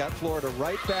Forte got Florida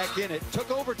right back in it.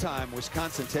 Took overtime.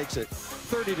 Wisconsin takes it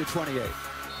 30-28.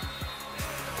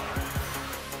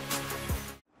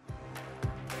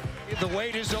 The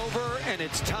wait is over, and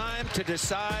it's time to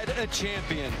decide a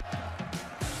champion.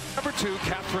 Number 2,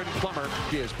 Catherine Plummer.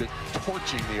 She has been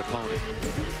torching the opponent.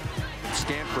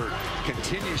 Stanford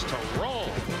continues to roll.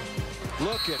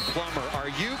 Look at Plummer. Are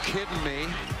you kidding me?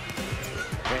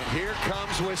 And here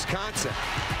comes Wisconsin.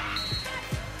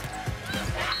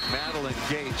 Madeline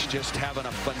Gage just having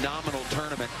a phenomenal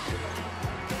tournament.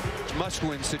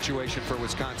 Must-win situation for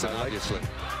Wisconsin, obviously.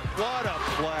 What a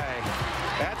play.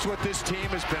 That's what this team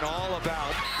has been all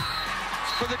about.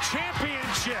 For the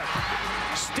championship,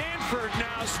 Stanford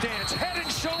now stands head and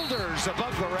shoulders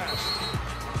above the rest.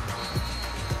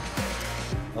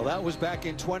 Well, that was back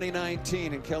in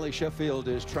 2019, and Kelly Sheffield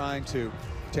is trying to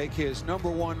take his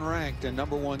 #1 ranked and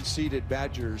 #1 seeded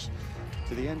Badgers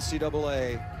to the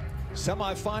NCAA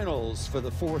semifinals for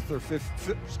the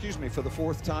for the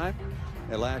fourth time.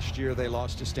 And last year they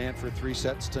lost to Stanford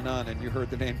 3-0, and you heard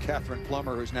the name Catherine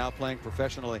Plummer, who's now playing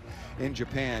professionally in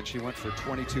Japan. She went for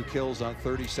 22 kills on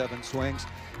 37 swings,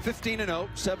 15-0,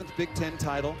 7th Big Ten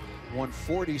title, won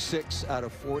 46 out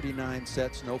of 49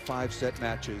 sets, no 5-set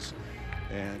matches.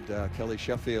 And Kelly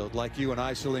Sheffield, like you and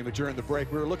I, Salima, during the break,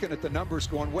 we were looking at the numbers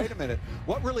going, wait a minute,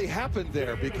 what really happened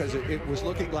there? Because it was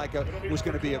looking like it was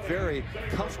going to be a very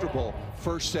comfortable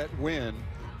first set win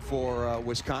for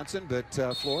Wisconsin, but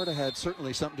Florida had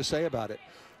certainly something to say about it.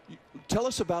 Tell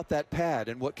us about that pad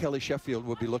and what Kelly Sheffield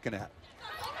will be looking at.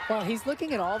 Well, he's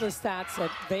looking at all the stats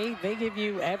that they give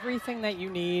you everything that you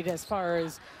need as far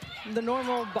as the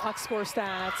normal box score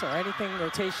stats or anything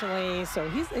rotationally. So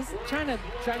he's trying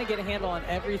to get a handle on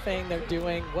everything they're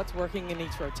doing, what's working in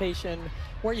each rotation,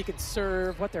 where you can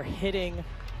serve, what they're hitting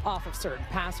off of certain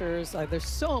passers. There's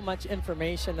so much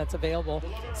information that's available.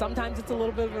 Sometimes it's a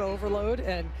little bit of an overload,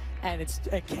 and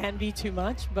it can be too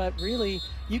much, but really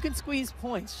you can squeeze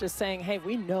points just saying, hey,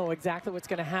 we know exactly what's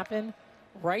going to happen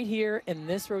right here in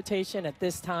this rotation at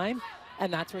this time,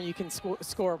 and that's when you can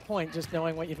score a point just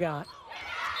knowing what you've got.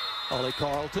 Holly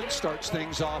Carlton starts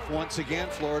things off once again.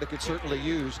 Florida could certainly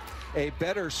use a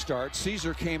better start.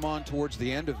 Caesar came on towards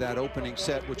the end of that opening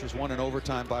set, which was won in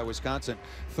overtime by Wisconsin,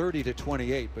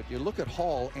 30-28. But you look at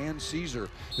Hall and Caesar,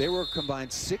 they were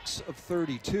combined 6 of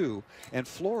 32, and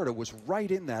Florida was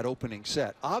right in that opening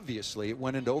set. Obviously, it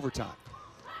went into overtime.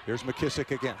 Here's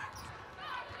McKissick again.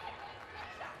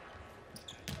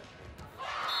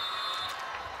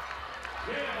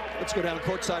 Let's go down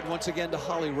courtside once again to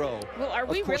Holly Rowe. Well, are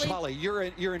we really? Holly, you're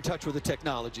in touch with the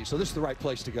technology, so this is the right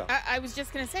place to go. I was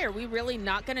just going to say, are we really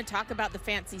not going to talk about the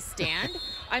fancy stand?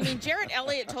 I mean, Jarrett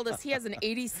Elliott told us he has an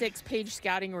 86-page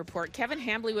scouting report. Kevin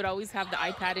Hambley would always have the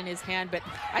iPad in his hand, but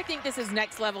I think this is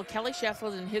next level. Kelly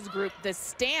Sheffield and his group, the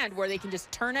stand where they can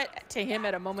just turn it to him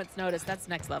at a moment's notice, that's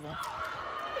next level.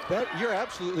 You're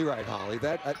absolutely right, Holly.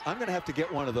 I'm going to have to get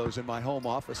one of those in my home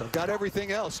office. I've got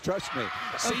everything else, trust me.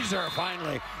 Caesar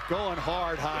finally going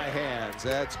hard, high hands.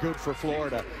 That's good for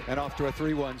Florida, and off to a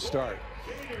 3-1 start.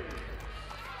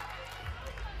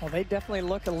 Well, they definitely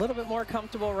look a little bit more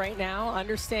comfortable right now,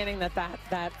 understanding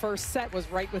that first set was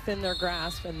right within their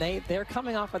grasp, and they're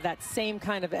coming off of that same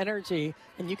kind of energy,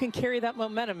 and you can carry that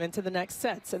momentum into the next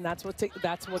sets, and that's what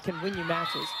can win you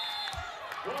matches.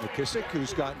 McKissick,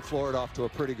 who's gotten Florida off to a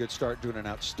pretty good start, doing an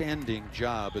outstanding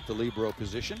job at the libero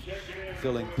position,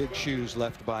 filling big shoes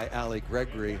left by Allie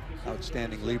Gregory,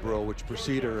 outstanding libero, who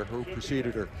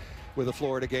preceded her with the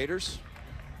Florida Gators.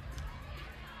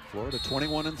 Florida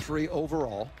 21-3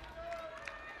 overall.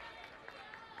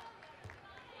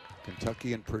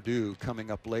 Kentucky and Purdue coming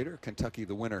up later. Kentucky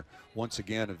the winner once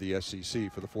again of the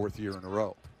SEC for the 4th year in a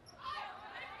row.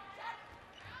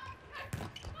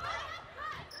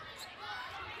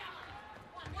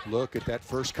 Look at that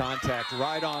first contact,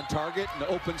 right on target, and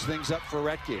opens things up for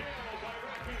Rettke.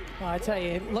 Well, I tell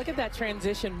you, look at that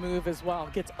transition move as well.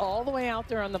 Gets all the way out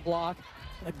there on the block,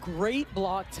 a great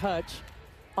block touch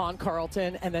on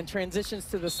Carlton, and then transitions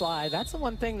to the slide. That's the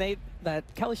one thing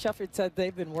that Kelly Sheffield said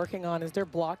they've been working on is their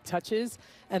block touches,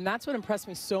 and that's what impressed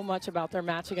me so much about their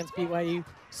match against BYU.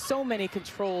 So many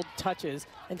controlled touches,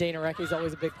 and Dana Rettke is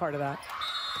always a big part of that.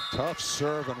 Tough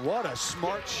serve, and what a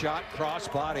smart shot,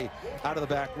 crossbody out of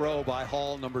the back row by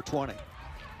Hall, number 20.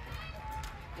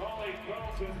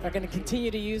 They're going to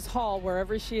continue to use Hall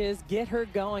wherever she is, get her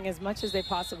going as much as they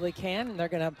possibly can, and they're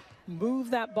going to move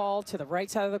that ball to the right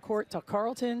side of the court to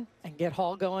Carlton and get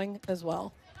Hall going as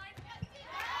well.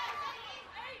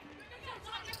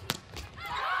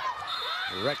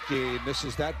 Rettke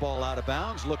misses that ball out of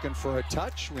bounds, looking for a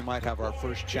touch. We might have our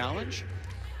first challenge.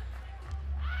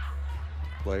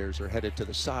 Players are headed to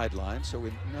the sideline, so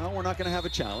no, we're not going to have a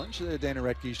challenge. Dana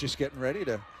Rettke's just getting ready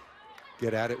to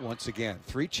get at it once again.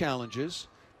 3 challenges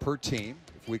per team.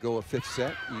 If we go a 5th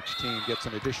set, each team gets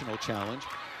an additional challenge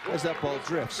as that ball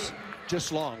drifts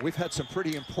just long. We've had some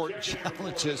pretty important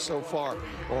challenges so far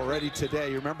already today.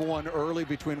 You remember one early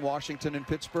between Washington and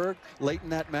Pittsburgh, late in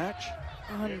that match?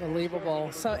 Unbelievable.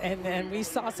 So and we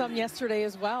saw some yesterday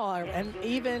as well, and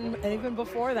even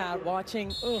before that,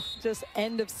 watching just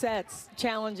end of sets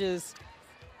challenges.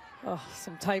 Oh,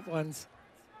 some tight ones.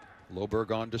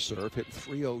 Loberg on to serve, hit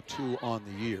 302 on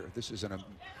the year. This is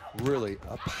really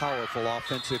a powerful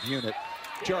offensive unit.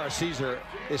 Jara Caesar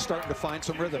is starting to find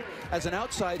some rhythm. As an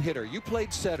outside hitter, you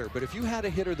played setter, but if you had a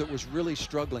hitter that was really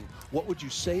struggling, what would you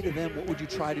say to them? What would you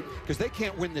try to, because they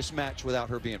can't win this match without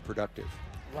her being productive.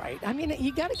 Right. I mean,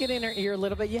 you got to get in her ear a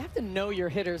little bit. You have to know your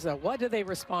hitters, though. What do they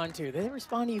respond to? Do they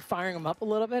respond to you firing them up a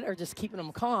little bit or just keeping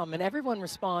them calm? And everyone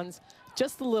responds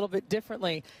just a little bit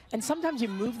differently. And sometimes you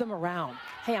move them around.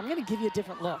 Hey, I'm going to give you a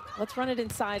different look. Let's run it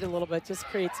inside a little bit, just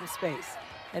create some space.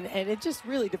 And it just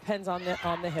really depends on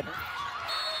the hitter.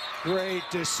 Great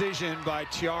decision by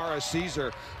Tiara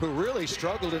Caesar, who really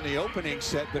struggled in the opening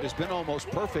set, but has been almost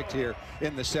perfect here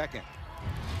in the second.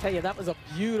 Tell you, that was a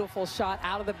beautiful shot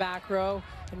out of the back row.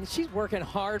 And she's working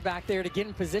hard back there to get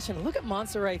in position. Look at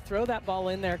Monserrat throw that ball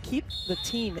in there, keep the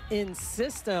team in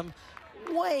system,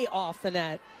 way off the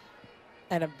net.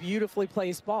 And a beautifully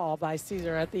placed ball by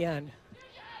Caesar at the end.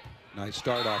 Nice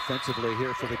start offensively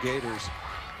here for the Gators.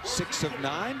 6 of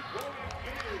 9.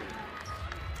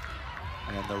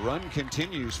 And the run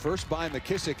continues, first by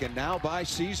McKissick and now by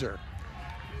Caesar.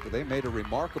 They made a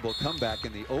remarkable comeback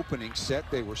in the opening set.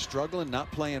 They were struggling,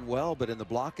 not playing well, but in the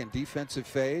block and defensive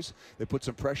phase, they put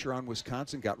some pressure on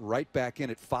Wisconsin, got right back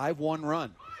in at 5-1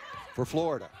 run for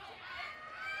Florida.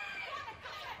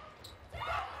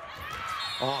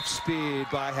 Off speed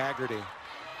by Haggerty.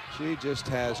 She just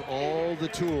has all the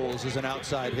tools as an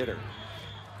outside hitter.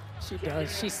 She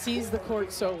does. She sees the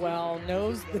court so well,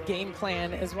 knows the game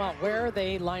plan as well. Where are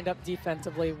they lined up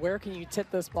defensively? Where can you tip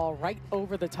this ball right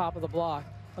over the top of the block?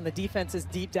 When the defense is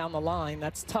deep down the line,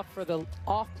 that's tough for the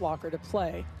off blocker to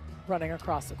play running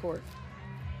across the court.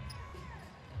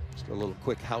 Just a little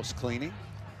quick house cleaning.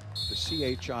 The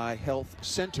CHI Health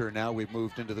Center, now we've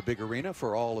moved into the big arena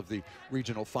for all of the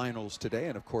regional finals today,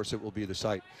 and of course it will be the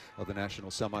site of the national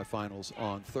semifinals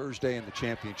on Thursday and the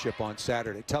championship on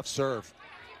Saturday. Tough serve.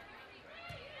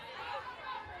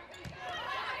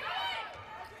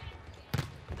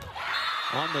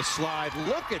 On the slide,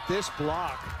 look at this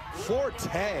block.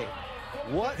 Forte,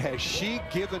 what has she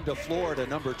given to Florida,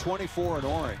 number 24 in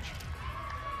orange?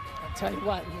 I'll tell you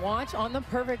what, watch on the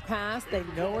perfect pass. They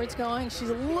know where it's going. She's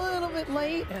a little bit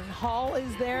late, and Hall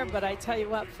is there, but I tell you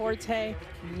what, Forte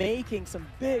making some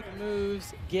big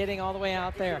moves, getting all the way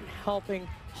out there and helping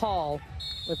Hall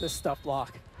with this stuff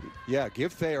block. Yeah,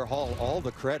 give Thayer Hall all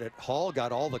the credit. Hall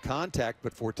got all the contact,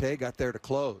 but Forte got there to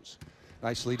close.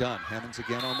 Nicely done. Hemmons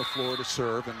again on the floor to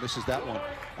serve and misses that one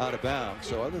out of bounds.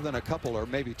 So other than a couple or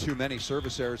maybe too many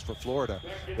service errors for Florida,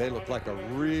 they look like a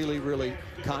really, really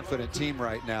confident team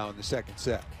right now in the second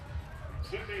set.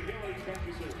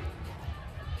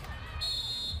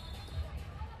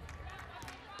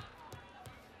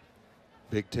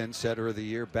 Big Ten setter of the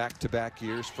year, back-to-back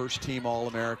years, first team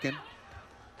All-American.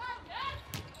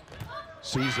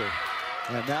 Caesar,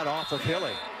 and that off of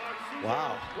Hilly.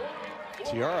 Wow.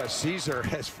 Tiara Caesar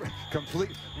has complete,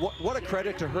 what a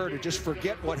credit to her to just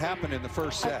forget what happened in the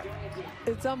first set.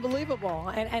 It's unbelievable.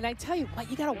 And I tell you what,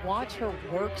 you got to watch her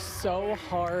work so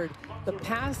hard. The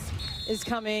pass is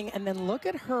coming, and then look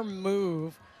at her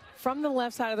move from the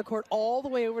left side of the court all the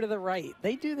way over to the right.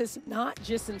 They do this not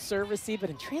just in serve receive,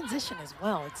 but in transition as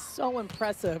well. It's so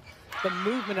impressive, the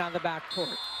movement on the back court.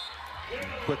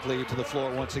 Quickly to the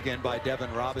floor once again by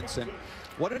Devin Robinson.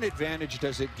 What an advantage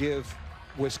does it give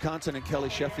Wisconsin and Kelly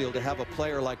Sheffield to have a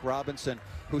player like Robinson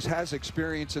who has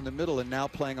experience in the middle and now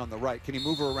playing on the right? Can he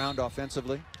move her around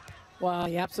offensively? Well,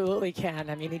 he absolutely can.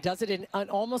 I mean, he does it in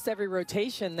almost every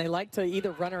rotation. They like to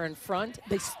either run her in front.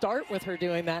 They start with her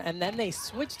doing that, and then they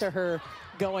switch to her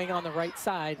going on the right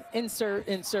side in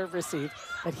serve receive.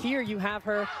 But here you have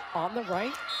her on the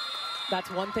right.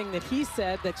 That's one thing that he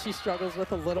said that she struggles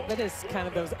with a little bit is kind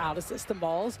of those out-of-system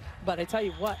balls. But I tell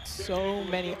you what, so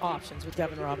many options with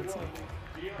Devin Robinson.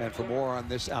 And for more on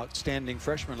this outstanding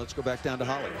freshman, let's go back down to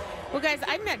Holly. Well, guys,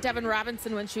 I met Devin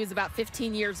Robinson when she was about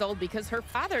 15 years old because her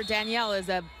father, Danielle, is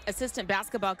an assistant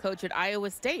basketball coach at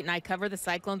Iowa State, and I cover the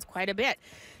Cyclones quite a bit.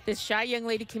 This shy young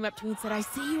lady came up to me and said, I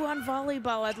see you on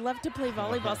volleyball. I'd love to play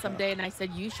volleyball someday. And I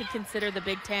said, you should consider the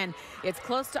Big Ten. It's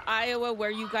close to Iowa where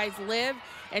you guys live.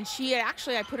 And she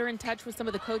actually, I put her in touch with some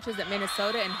of the coaches at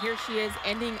Minnesota, and here she is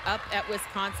ending up at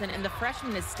Wisconsin. And the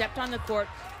freshman has stepped on the court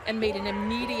and made an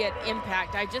immediate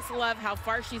impact. I just love how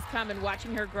far she's come and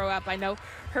watching her grow up. I know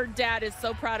her dad is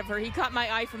so proud of her. He caught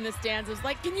my eye from the stands. It was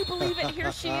like, can you believe it?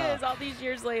 Here she is all these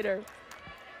years later.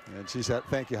 And she's had,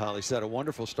 thank you, Holly. She's had a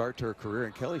wonderful start to her career.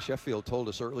 And Kelly Sheffield told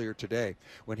us earlier today,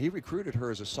 when he recruited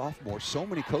her as a sophomore, so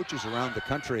many coaches around the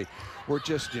country were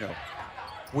just, you know,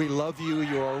 we love you,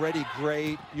 you're already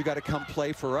great, you got to come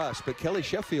play for us. But Kelly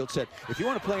Sheffield said, if you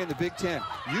want to play in the Big Ten,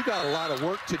 you got a lot of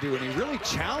work to do. And he really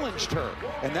challenged her.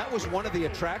 And that was one of the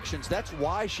attractions. That's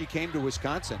why she came to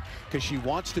Wisconsin, because she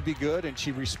wants to be good and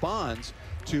she responds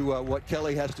to what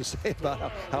Kelly has to say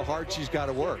about how hard she's got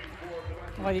to work.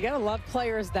 Well, you got to love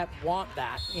players that want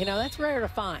that. You know, that's rare to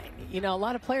find. You know, a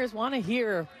lot of players want to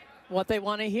hear what they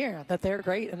want to hear, that they're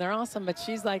great and they're awesome. But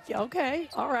she's like, okay,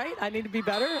 all right, I need to be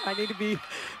better. I need to be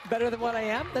better than what I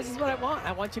am. This is what I want.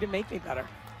 I want you to make me better.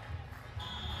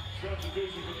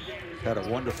 Had a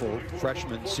wonderful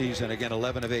freshman season. Again,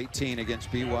 11 of 18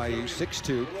 against BYU,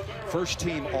 6'2", first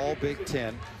team all Big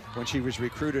Ten. When she was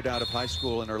recruited out of high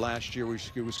school in her last year,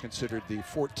 she was considered the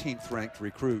 14th ranked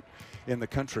recruit in the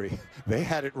country. They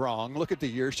had it wrong. Look at the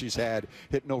year she's had,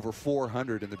 hitting over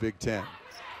 400 in the Big Ten.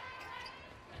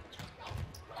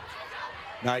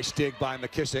 Nice dig by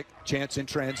McKissick. Chance in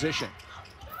transition.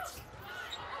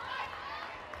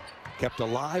 Kept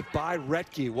alive by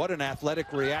Rettke. What an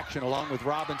athletic reaction along with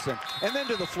Robinson. And then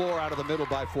to the floor out of the middle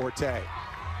by Forte.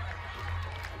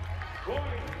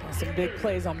 Some big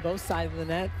plays on both sides of the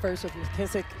net. First with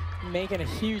McKissick making a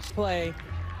huge play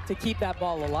to keep that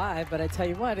ball alive. But I tell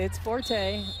you what, it's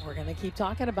Forte. We're going to keep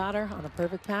talking about her on a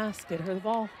perfect pass. Get her the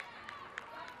ball.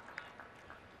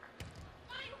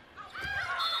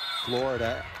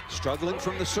 Florida struggling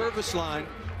from the service line.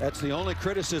 That's the only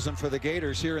criticism for the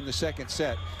Gators here in the second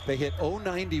set. They hit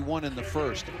 091 in the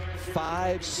first,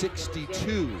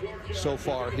 562 so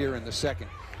far here in the second.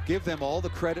 Give them all the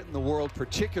credit in the world,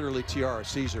 particularly Tiara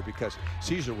Caesar, because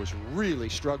Caesar was really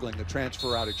struggling to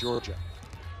transfer out of Georgia.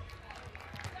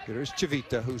 There's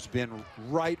Chavita, who's been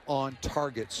right on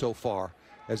target so far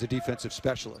as a defensive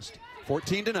specialist.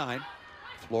 14-9.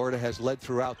 Florida has led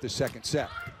throughout the second set.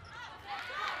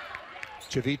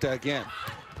 Chavita again.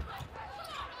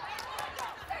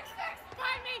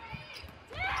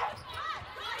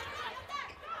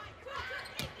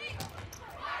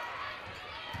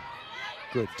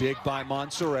 Good dig by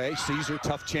Monserrat. Caesar,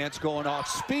 tough chance going off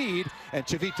speed, and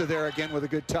Chavita there again with a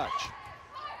good touch.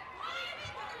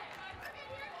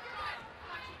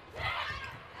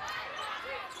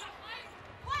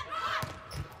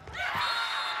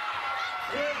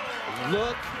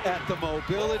 Look at the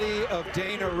mobility of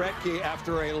Dana Rettke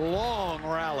after a long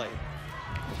rally.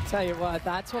 Tell you what,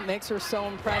 that's what makes her so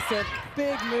impressive.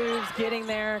 Big moves, getting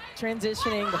there,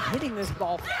 transitioning, but hitting this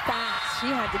ball fast. She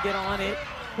had to get on it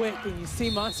quick, and you see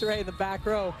Monserrat in the back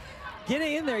row.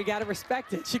 Getting in there, you got to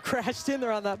respect it. She crashed in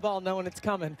there on that ball knowing it's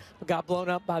coming, but got blown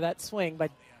up by that swing by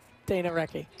Dana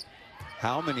Rettke.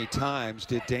 How many times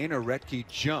did Dana Rettke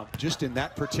jump just in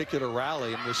that particular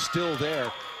rally and was still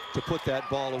there to put that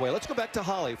ball away? Let's go back to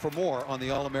Holly for more on the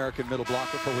All-American middle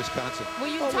blocker for Wisconsin.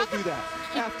 Well, we'll do that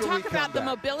after we come about the back.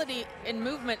 mobility and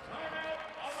movement.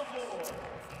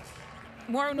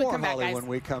 More when we come back, Holly guys. When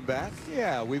we come back.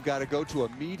 Yeah, we've got to go to a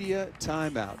media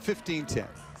timeout. 15-10.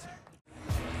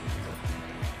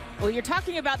 Well, you're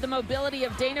talking about the mobility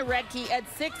of Dana Rettke at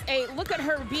 6'8". Look at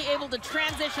her be able to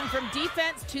transition from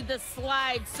defense to the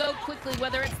slide so quickly,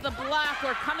 whether it's the block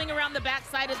or coming around the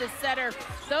backside of the setter.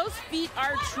 Those feet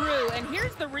are true. And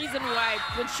here's the reason why.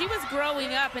 When she was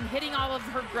growing up and hitting all of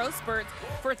her growth spurts,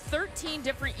 for 13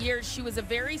 different years, she was a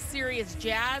very serious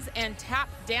jazz and tap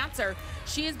dancer.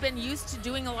 She has been used to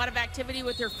doing a lot of activity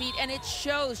with her feet, and it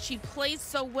shows. She plays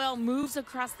so well, moves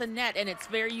across the net, and it's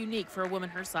very unique for a woman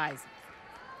her size.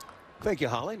 Thank you,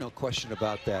 Holly. No question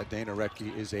about that. Dana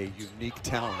Rettke is a unique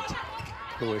talent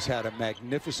who has had a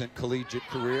magnificent collegiate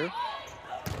career.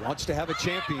 Wants to have a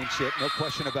championship, no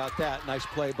question about that. Nice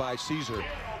play by Caesar.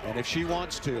 And if she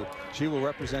wants to, she will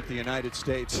represent the United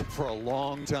States for a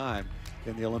long time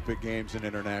in the Olympic Games and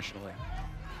internationally.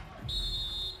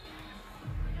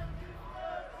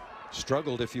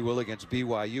 Struggled, if you will, against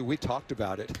BYU. We talked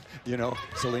about it. You know,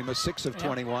 Salima, 6 of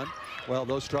 21. Well,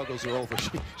 those struggles are over.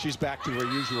 She's back to her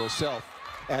usual self.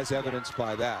 as evidenced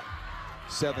by that.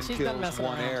 7 kills,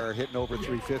 1 error, hitting over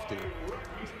 350.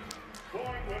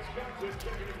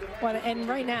 Well, and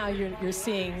right now you're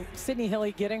seeing Sydney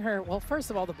Hilly getting her, well,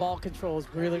 first of all, the ball control is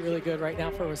really, really good right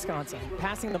now for Wisconsin.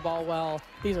 Passing the ball well.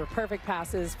 These are perfect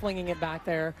passes, flinging it back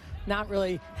there, not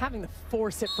really having to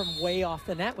force it from way off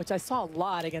the net, which I saw a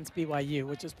lot against BYU,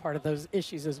 which is part of those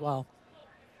issues as well.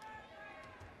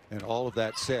 And all of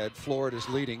that said, Florida's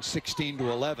leading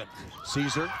 16-11.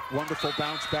 Caesar, wonderful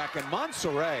bounce back, and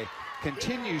Monserrat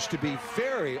continues to be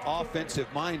very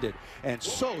offensive-minded and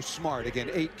so smart.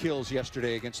 Again, 8 kills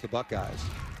yesterday against the Buckeyes.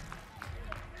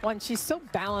 Well, she's so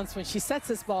balanced when she sets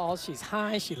this ball. She's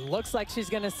high. She looks like she's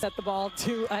going to set the ball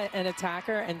to an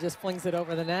attacker and just flings it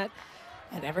over the net.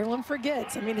 And everyone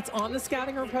forgets. I mean, it's on the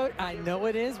scouting report. I know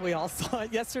it is. We all saw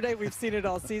it yesterday. We've seen it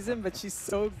all season, but she's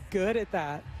so good at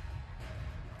that.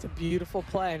 It's a beautiful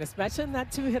play, and especially in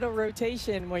that 2-hitter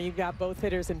rotation where you've got both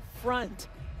hitters in front.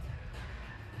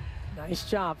 Nice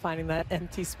job finding that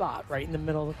empty spot right in the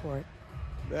middle of the court.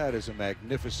 That is a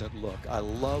magnificent look. I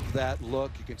love that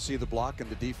look. You can see the block and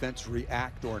the defense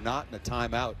react or not, and a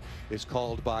timeout is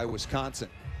called by Wisconsin.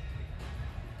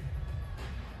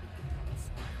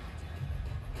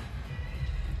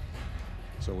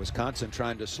 So Wisconsin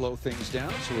trying to slow things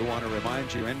down. So we want to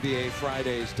remind you, NBA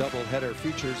Friday's doubleheader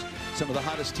features some of the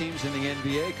hottest teams in the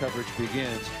NBA. Coverage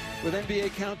begins with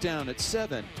NBA Countdown at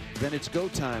 7. Then it's Go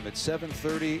Time at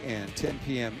 7:30 and 10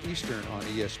 p.m. Eastern on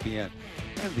ESPN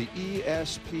and the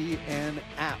ESPN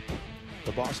app.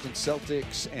 The Boston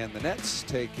Celtics and the Nets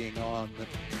taking on,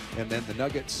 and then the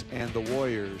Nuggets and the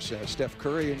Warriors. Steph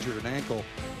Curry injured an ankle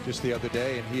just the other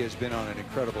day, and he has been on an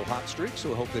incredible hot streak, so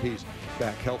we hope that he's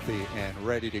back healthy and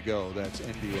ready to go. That's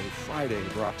NBA Friday,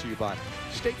 brought to you by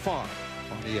State Farm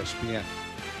on ESPN.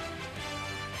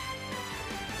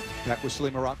 Back with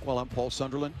Salima Rockwell, I'm Paul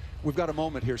Sunderland. We've got a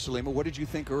moment here, Salima. What did you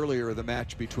think earlier of the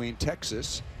match between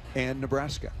Texas and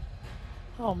Nebraska?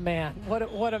 Oh man,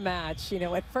 what a match! You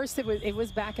know, at first it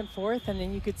was back and forth, and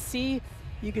then you could see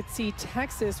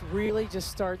Texas really just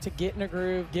start to get in a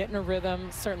groove, get in a rhythm.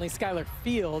 Certainly, Skylar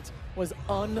Fields was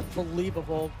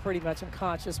unbelievable, pretty much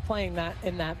unconscious playing that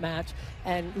in that match,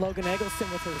 and Logan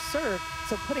Eggleston with her serve,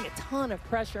 so putting a ton of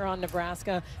pressure on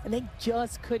Nebraska, and they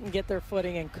just couldn't get their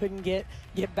footing and couldn't get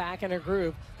back in a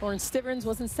groove. Lauren Stivrins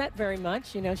wasn't set very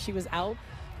much. You know, she was out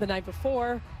the night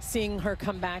before. Seeing her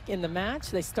come back in the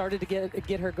match, they started to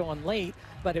get her going late,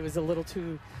 but it was a little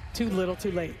too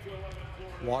late.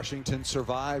 Washington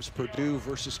survives Purdue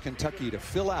versus Kentucky to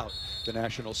fill out the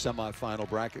national semifinal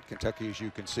bracket. Kentucky, as you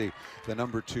can see, the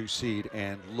 #2 seed,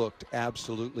 and looked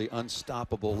absolutely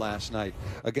unstoppable last night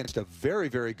against a very,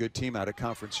 very good team out of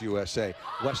Conference USA,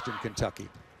 Western Kentucky.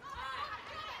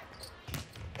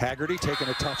 Haggerty taking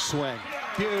a tough swing.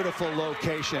 Beautiful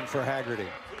location for Haggerty.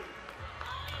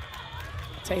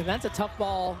 That's a tough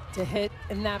ball to hit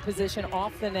in that position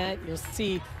off the net. You'll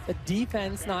see the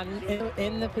defense not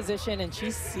in the position, and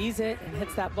she sees it and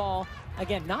hits that ball.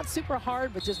 Again, not super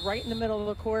hard, but just right in the middle of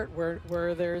the court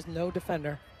where there's no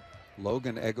defender.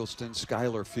 Logan Eggleston,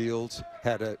 Skylar Fields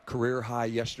had a career high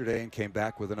yesterday and came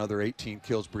back with another 18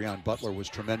 kills. Breon Butler was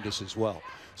tremendous as well.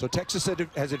 So Texas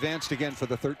has advanced again for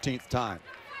the 13th time.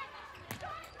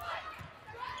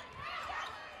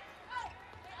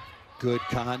 Good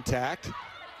contact.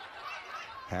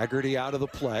 Haggerty out of the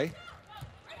play.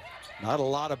 Not a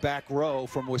lot of back row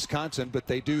from Wisconsin, but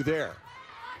they do there.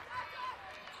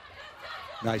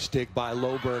 Nice dig by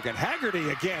Loberg, and Haggerty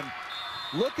again.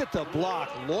 Look at the block.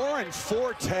 Lauren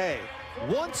Forte,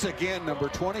 once again, number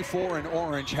 24 in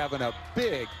orange, having a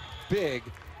big, big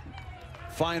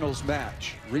finals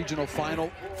match. Regional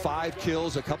final, 5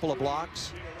 kills, a couple of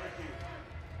blocks.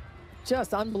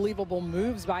 Just unbelievable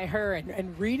moves by her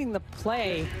and reading the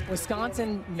play.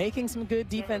 Wisconsin making some good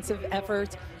defensive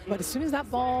efforts, but as soon as that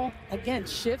ball, again,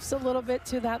 shifts a little bit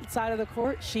to that side of the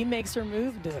court, she makes her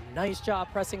move and does a nice job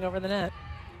pressing over the net.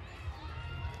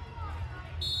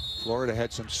 Florida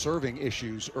had some serving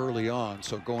issues early on,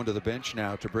 so going to the bench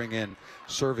now to bring in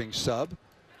serving sub.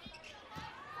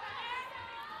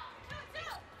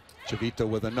 Chavita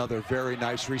with another very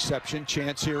nice reception.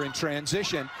 Chance here in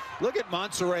transition. Look at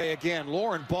Monserrat again.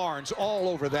 Lauren Barnes all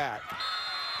over that.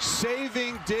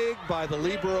 Saving dig by the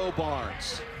libero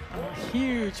Barnes. A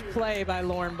huge play by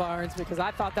Lauren Barnes, because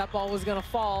I thought that ball was going to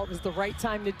fall. It was the right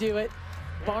time to do it.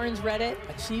 Barnes read it,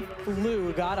 but she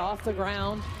flew, got off the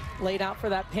ground, laid out for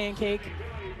that pancake.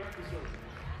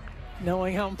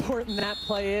 Knowing how important that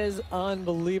play is,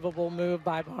 unbelievable move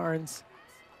by Barnes.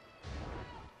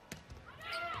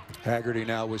 Haggerty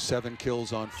now with 7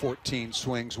 kills on 14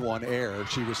 swings, 1 error.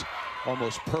 She was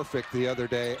almost perfect the other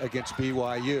day against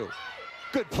BYU.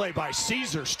 Good play by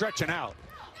Caesar, stretching out.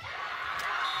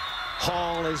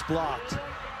 Hall is blocked.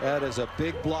 That is a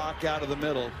big block out of the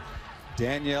middle.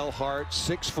 Danielle Hart,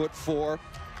 6'4",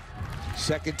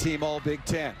 second team All Big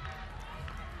Ten.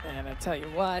 And I tell you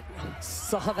what,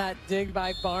 saw that dig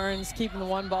by Barnes, keeping the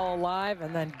one ball alive,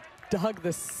 and then dug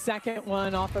the second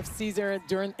one off of Caesar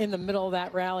in the middle of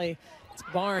that rally. It's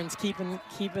Barnes keeping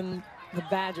the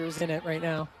Badgers in it right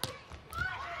now.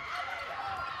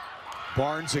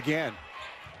 Barnes again.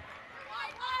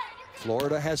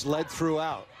 Florida has led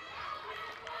throughout.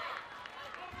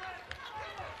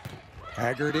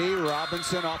 Haggerty,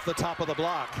 Robinson off the top of the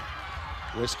block.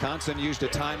 Wisconsin used a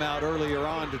timeout earlier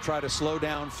on to try to slow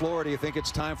down Florida. You think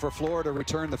it's time for Florida to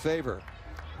return the favor?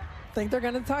 I think they're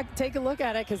going to take a look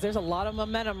at it because there's a lot of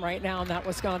momentum right now on that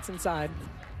Wisconsin side.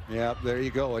 Yep, there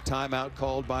you go. A timeout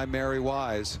called by Mary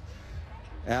Wise,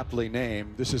 aptly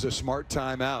named. This is a smart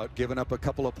timeout, giving up a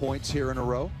couple of points here in a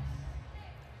row.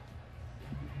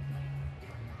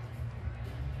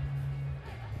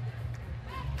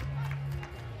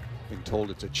 Being told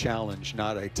it's a challenge,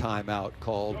 not a timeout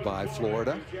called by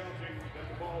Florida.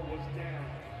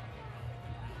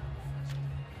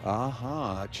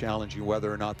 Challenging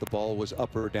whether or not the ball was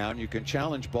up or down. You can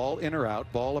challenge ball in or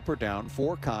out, ball up or down,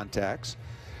 4 contacts.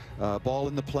 Ball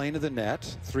in the plane of the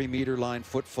net, 3-meter line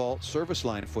foot fault, service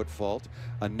line foot fault,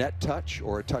 a net touch,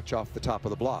 or a touch off the top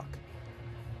of the block.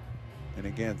 And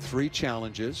again, 3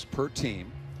 challenges per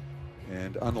team.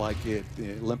 And unlike the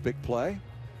Olympic play,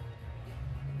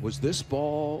 was this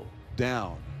ball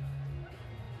down?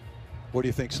 What do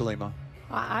you think, Salima?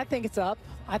 I think it's up.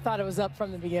 I thought it was up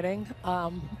from the beginning.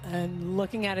 And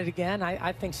looking at it again,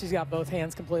 I think she's got both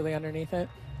hands completely underneath it.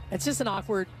 It's just an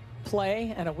awkward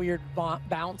play and a weird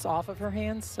bounce off of her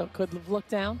hands, so it could have looked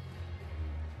down.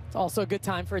 It's also a good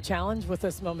time for a challenge with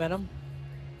this momentum.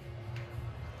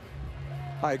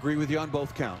 I agree with you on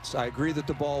both counts. I agree that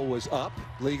the ball was up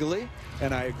legally,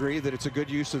 and I agree that it's a good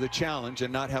use of the challenge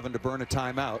and not having to burn a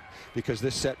timeout, because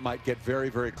this set might get very,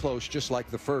 very close, just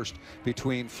like the first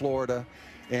between Florida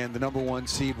and the #1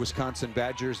 seed Wisconsin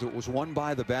Badgers that was won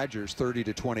by the Badgers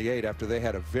 30-28 after they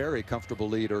had a very comfortable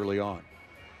lead early on.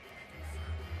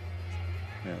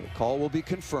 Now, the call will be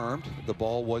confirmed. The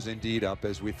ball was indeed up,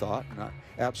 as we thought. Not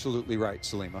absolutely right,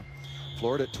 Salima.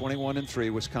 Florida at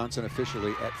 21-3, Wisconsin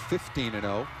officially at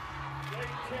 15-0.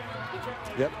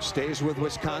 Yep, stays with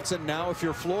Wisconsin. Now, if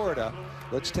you're Florida,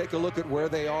 let's take a look at where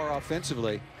they are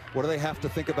offensively. What do they have to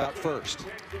think about first?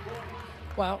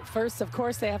 Well, first, of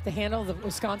course, they have to handle the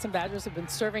Wisconsin Badgers have been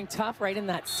serving tough right in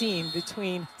that seam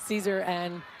between Caesar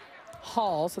and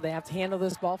Hall, so they have to handle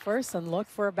this ball first and look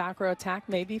for a back row attack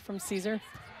maybe from Caesar.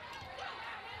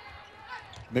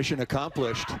 Mission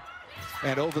accomplished.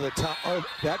 And over the top, oh,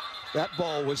 that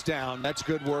ball was down. That's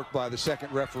good work by the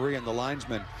second referee and the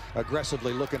linesman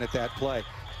aggressively looking at that play.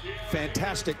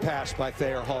 Fantastic pass by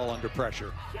Thayer Hall under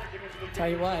pressure. Tell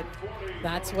you what,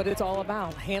 that's what it's all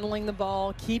about. Handling the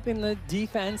ball, keeping the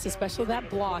defense, especially that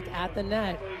block at the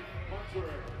net.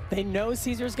 They know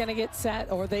Caesar's going to get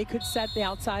set, or they could set the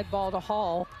outside ball to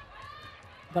Hall.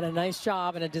 But a nice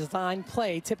job and a design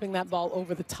play tipping that ball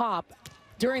over the top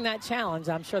during that challenge.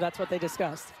 I'm sure that's what they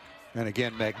discussed. And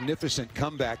again, magnificent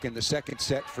comeback in the second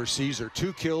set for Caesar.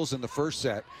 2 kills in the first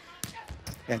set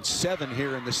and 7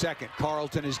 here in the second.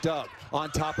 Carlton is dug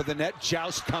on top of the net.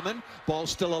 Joust coming. Ball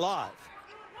still alive.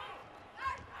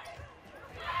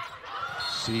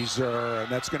 Caesar, and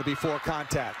that's going to be 4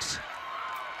 contacts.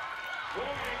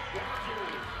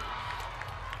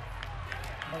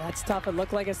 Well, that's tough. It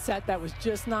looked like a set that was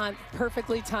just not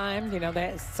perfectly timed. You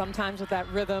know, sometimes with that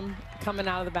rhythm coming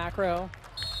out of the back row.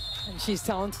 And she's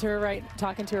talking to her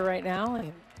right now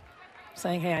and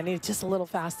saying, hey, I need it just a little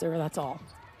faster, that's all.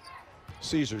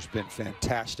 Caesar's been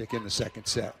fantastic in the second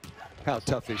set. How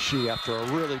tough is she after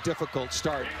a really difficult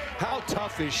start? How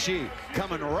tough is she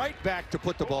coming right back to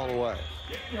put the ball away?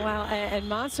 Well, and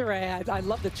Montserrat, I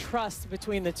love the trust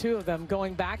between the two of them,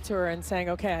 going back to her and saying,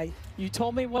 okay, you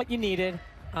told me what you needed.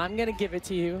 I'm going to give it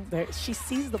to you. She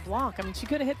sees the block. I mean, she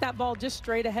could have hit that ball just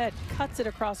straight ahead, cuts it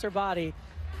across her body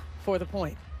for the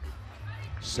point.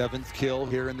 7th kill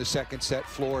here in the second set.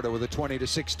 Florida with a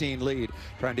 20-16 lead,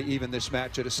 trying to even this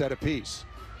match at a set apiece.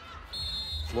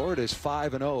 Florida is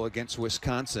 5-0 against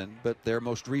Wisconsin, but their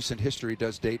most recent history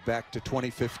does date back to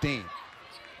 2015.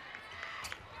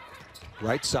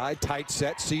 Right side, tight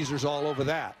set. Caesar's all over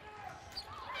that.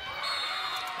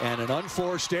 And an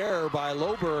unforced error by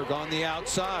Loberg on the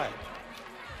outside.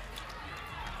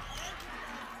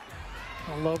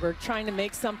 Well, Loberg trying to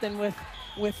make something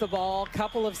with the ball.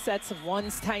 Couple of sets of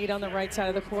ones tight on the right side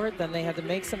of the court. Then they had to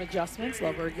make some adjustments.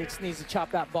 Loberg just needs to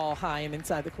chop that ball high and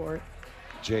inside the court.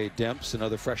 Jay Demps,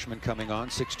 another freshman coming on,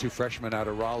 6'2" freshman out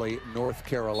of Raleigh, North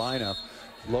Carolina.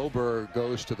 Loberg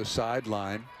goes to the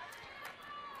sideline.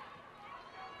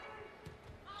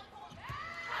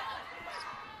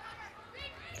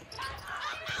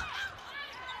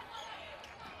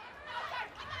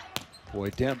 Boy,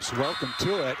 Demps, welcome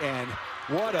to it, and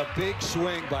what a big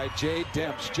swing by Jay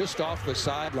Demps just off the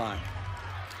sideline.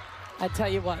 I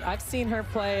tell you what, I've seen her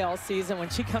play all season. When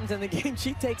she comes in the game,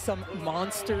 she takes some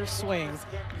monster swings,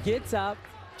 gets up,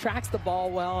 tracks the ball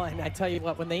well, and I tell you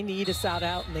what, when they need a side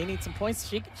out and they need some points,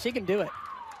 she can do it.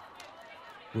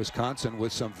 Wisconsin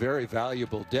with some very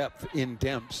valuable depth in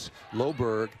Demps.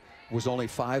 Loberg was only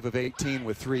 5 of 18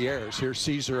 with 3 errors. Here's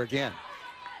Caesar again.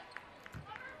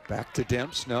 Back to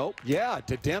Demps, no, yeah,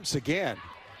 to Demps again.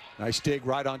 Nice dig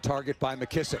right on target by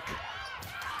McKissick.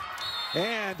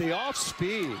 And the off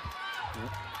speed.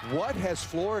 What has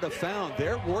Florida found?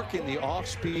 They're working the off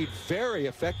speed very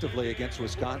effectively against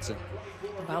Wisconsin.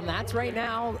 Well, that's right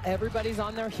now. Everybody's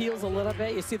on their heels a little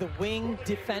bit. You see the wing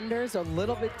defenders a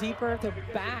little bit deeper. They're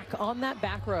back on that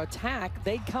back row attack.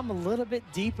 They come a little bit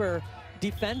deeper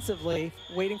defensively,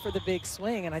 waiting for the big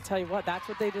swing. And I tell you what, that's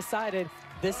what they decided.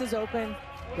 This is open.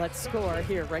 Let's score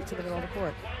here, right to the middle of the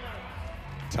court.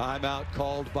 Timeout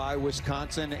called by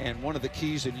Wisconsin, and one of the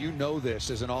keys, and you know this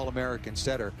as an All-American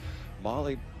setter,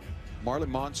 Marley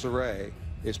Monserrat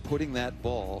is putting that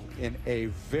ball in a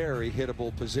very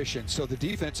hittable position. So the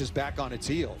defense is back on its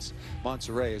heels.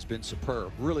 Monserrat has been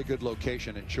superb. Really good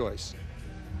location and choice.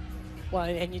 Well,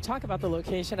 and you talk about the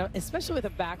location, especially with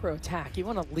a back row attack. You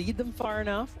want to lead them far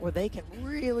enough where they can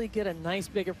really get a nice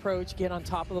big approach, get on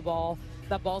top of the ball.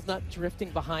 That ball's not drifting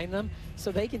behind them,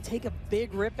 so they can take a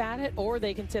big rip at it, or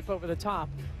they can tip over the top.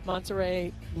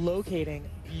 Monserrat locating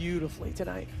beautifully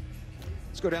tonight.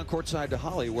 Let's go down courtside to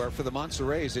Holly, where for the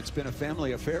Monserrats, it's been a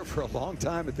family affair for a long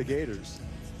time at the Gators.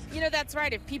 You know, that's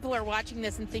right. If people are watching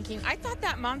this and thinking, I thought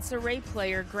that Monserrat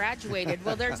player graduated,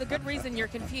 well, there's a good reason you're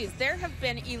confused. There have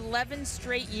been 11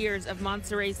 straight years of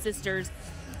Monserrat sisters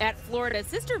at Florida.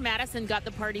 Sister Madison got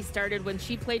the party started when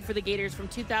she played for the Gators from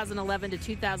 2011 to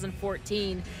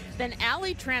 2014. Then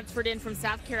Allie transferred in from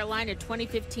South Carolina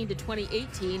 2015 to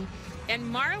 2018. And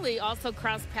Marley also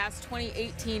crossed past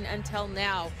 2018 until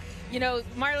now. You know,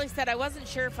 Marley said, I wasn't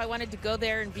sure if I wanted to go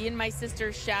there and be in my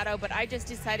sister's shadow, but I just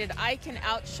decided I can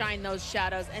outshine those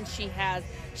shadows, and she has.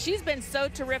 She's been so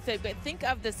terrific, but think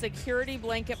of the security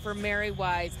blanket for Mary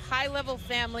Wise. High-level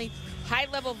family,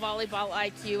 high-level volleyball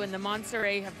IQ, and the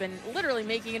Monserrat have been literally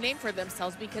making a name for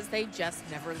themselves because they just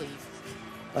never leave.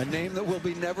 A name that will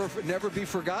be never be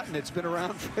forgotten. It's been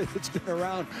around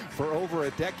for over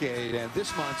a decade, and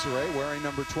this Monserrat, wearing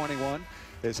number 21,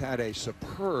 has had a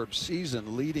superb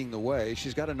season leading the way.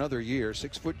 She's got another year,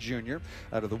 6-foot junior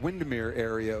out of the Windermere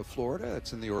area of Florida.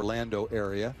 It's in the Orlando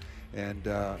area. And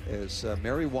as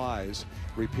Mary Wise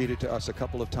repeated to us a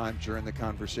couple of times during the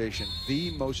conversation,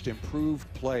 the most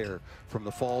improved player from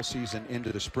the fall season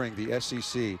into the spring. The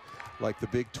SEC, like the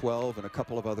Big 12 and a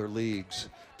couple of other leagues,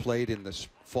 played in the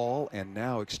fall and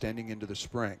now extending into the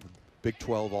spring. Big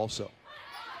 12 also.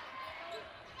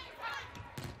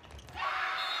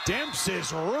 Demps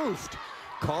is roofed.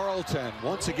 Carlton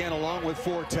once again along with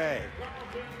Forte.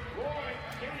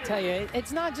 I tell you,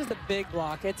 it's not just a big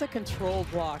block, it's a controlled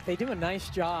block. They do a nice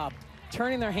job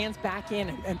turning their hands back in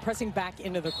and pressing back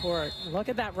into the court. Look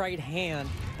at that right hand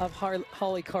of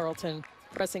Holly Carlton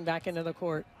pressing back into the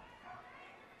court.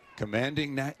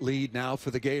 Commanding that lead now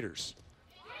for the Gators.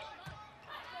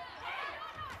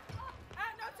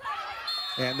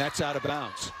 And that's out of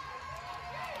bounds.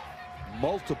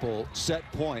 Multiple set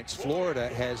points. Florida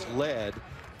has led.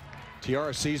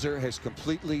 Tiara Caesar has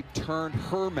completely turned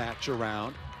her match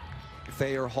around.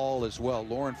 Thayer Hall as well.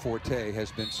 Lauren Forte has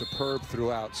been superb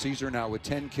throughout. Caesar now with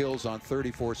 10 kills on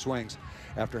 34 swings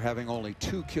after having only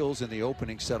 2 kills in the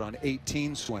opening set on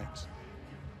 18 swings.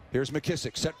 Here's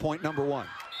McKissick, set point number 1,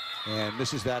 and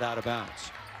misses that out of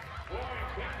bounds.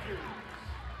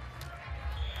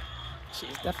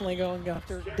 She's definitely going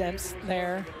after Demps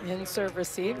there in serve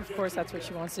receive. Of course, that's what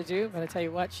she wants to do. But I tell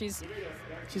you what, she's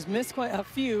missed quite a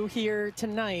few here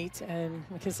tonight, and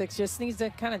McKissick just needs to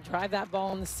kind of drive that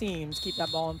ball in the seams, keep that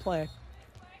ball in play.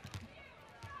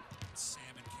 Sam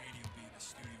and Katie will be in the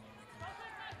studio when we come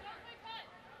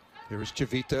back. Here's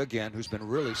Chavita again, who's been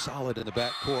really solid in the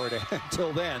backcourt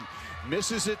until then.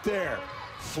 Misses it there.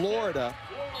 Florida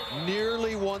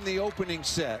nearly won the opening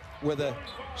set with a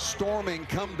storming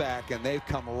comeback, and they've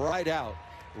come right out,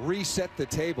 reset the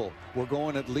table. We're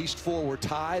going at least 4. We're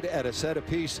tied at a set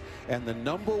apiece, and the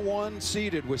number 1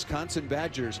 seeded Wisconsin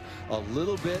Badgers a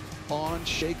little bit on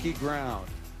shaky ground.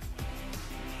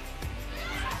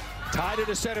 Tied at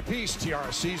a set apiece.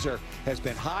 Tiara Caesar has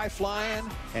been high flying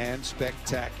and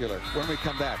spectacular. When we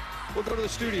come back, we'll go to the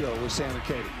studio with Sam and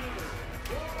Katie.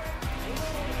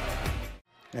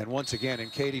 And once again,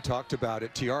 and Katie talked about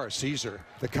it, Tiara Caesar,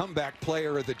 the comeback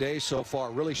player of the day so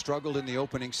far, really struggled in the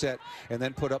opening set and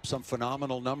then put up some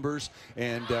phenomenal numbers.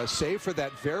 And save for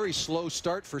that very slow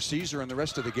start for Caesar and the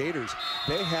rest of the Gators,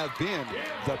 they have been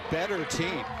the better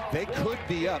team. They could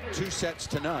be up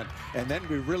 2-0. And then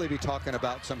we really be talking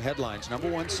about some headlines.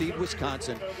 #1 seed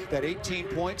Wisconsin, that 18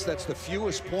 points, that's the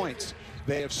fewest points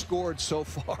they have scored so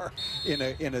far in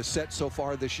a set so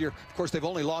far this year. Of course, they've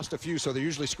only lost a few, so they're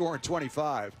usually scoring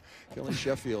 25. Kelly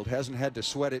Sheffield hasn't had to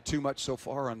sweat it too much so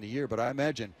far on the year, but I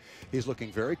imagine he's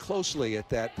looking very closely at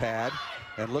that pad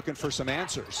and looking for some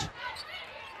answers.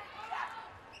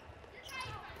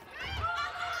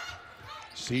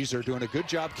 Caesar doing a good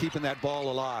job keeping that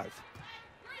ball alive.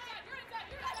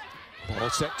 Ball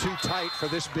set too tight for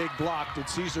this big block. Did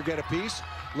Caesar get a piece?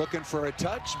 Looking for a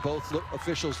touch. Both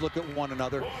officials look at one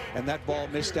another, and that ball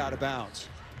missed out of bounds.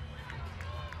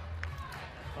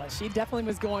 Well, she definitely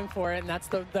was going for it, and that's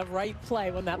the right play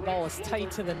when that ball is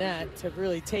tight to the net, to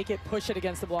really take it, push it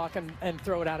against the block, and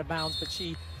throw it out of bounds. But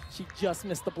she just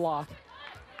missed the block.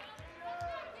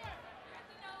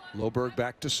 Loberg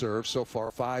back to serve. So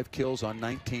far, 5 kills on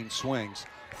 19 swings.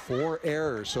 4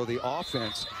 errors, so the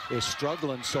offense is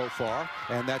struggling so far,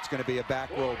 and that's going to be a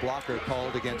back row blocker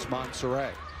called against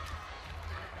Monserrat.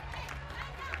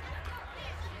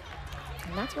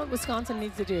 And that's what Wisconsin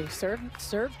needs to do. Serve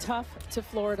tough to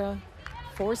Florida,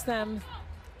 force them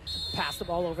to pass the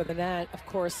ball over the net, of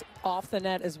course, off the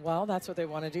net as well. That's what they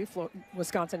want to do.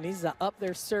 Wisconsin needs to up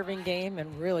their serving game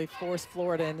and really force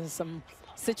Florida into some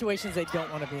situations they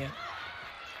don't want to be in.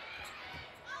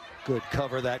 Good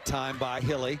cover that time by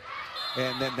Hilly,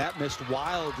 and then that missed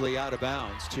wildly out of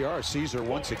bounds. Tiara Caesar,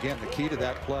 once again, the key to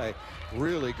that play.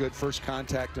 Really good first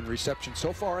contact and reception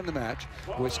so far in the match.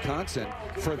 Wisconsin,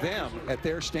 for them, at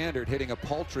their standard, hitting a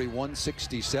paltry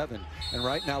 167. And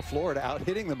right now, Florida out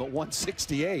hitting them at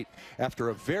 168 after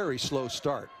a very slow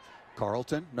start.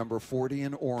 Carlton, number 40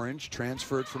 in orange,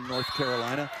 transferred from North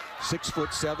Carolina,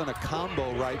 6'7", a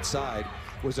combo right side,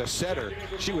 was a setter.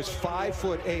 She was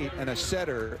 5'8" and a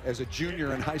setter as a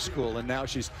junior in high school, and now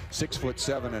she's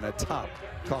 6'7" and a top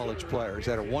college player. She's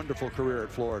had a wonderful career at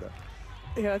Florida.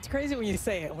 Yeah, it's crazy when you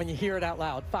say it, when you hear it out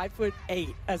loud.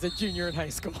 5'8" as a junior in high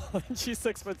school, and she's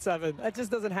 6'7". That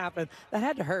just doesn't happen. That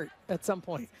had to hurt at some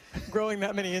point, growing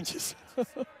that many inches.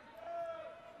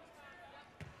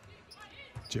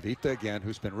 Javita again,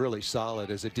 who's been really solid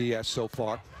as a DS so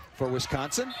far for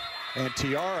Wisconsin. And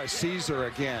Tiara Caesar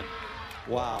again.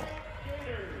 Wow.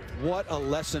 What a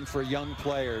lesson for young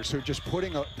players who are just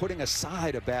putting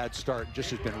aside a bad start and just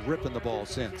has been ripping the ball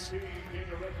since.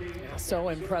 Yeah, so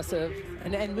impressive.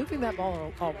 And moving that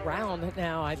ball around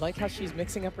now. I like how she's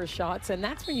mixing up her shots. And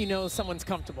that's when you know someone's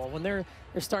comfortable. When they're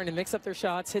starting to mix up their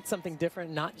shots, hit something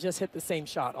different, not just hit the same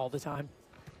shot all the time.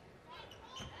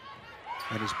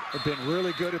 And has been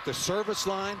really good at the service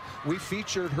line. We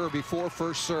featured her before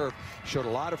first serve. Showed a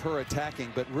lot of her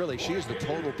attacking, but really she is the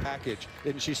total package,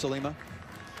 isn't she, Salima?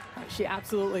 She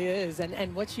absolutely is.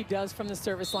 And what she does from the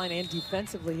service line and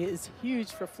defensively is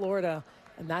huge for Florida.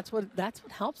 And that's what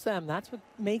helps them. That's what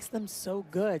makes them so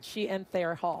good. She and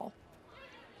Thayer Hall.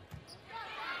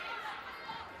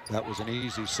 That was an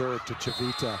easy serve to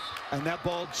Chavita. And that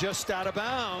ball just out of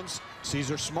bounds.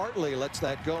 Caesar smartly lets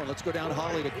that go. And let's go down to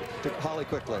Holly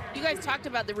quickly. You guys talked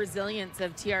about the resilience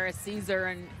of Tiara Caesar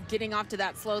and getting off to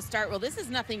that slow start. Well, this is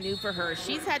nothing new for her.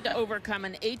 She's had to overcome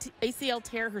an ACL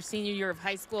tear her senior year of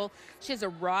high school. She has a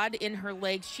rod in her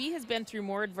leg. She has been through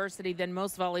more adversity than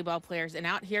most volleyball players. And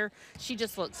out here, she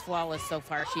just looks flawless so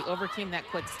far. She overcame that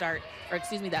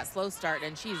that slow start,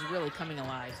 and she's really coming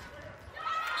alive.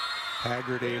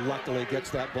 Haggerty luckily gets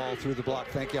that ball through the block.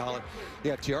 Thank you, Holly.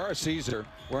 Yeah, Tiara Caesar,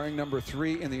 wearing number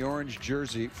 3 in the orange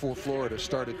jersey for Florida,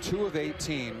 started 2 of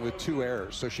 18 with 2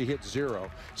 errors, so she hit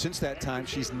 0. Since that time,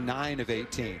 she's 9 of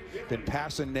 18. Been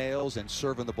passing nails and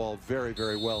serving the ball very,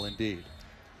 very well indeed.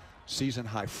 Season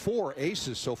high 4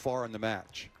 aces so far in the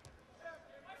match.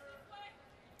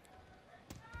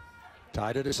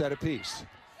 Tied at a set apiece.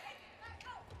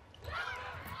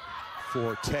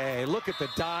 Forte, look at the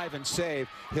dive and save.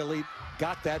 Hilly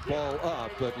got that ball up,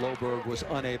 but Loberg was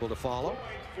unable to follow.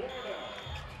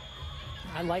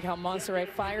 I like how Monserrat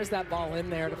fires that ball in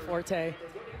there to Forte.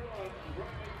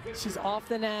 She's off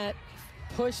the net,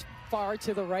 pushed far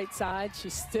to the right side. She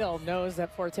still knows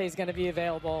that Forte is going to be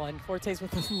available, and Forte's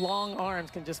with his long arms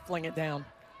can just fling it down.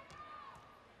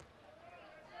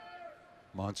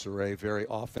 Monserrat very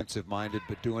offensive minded,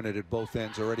 but doing it at both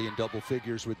ends, already in double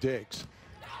figures with Diggs.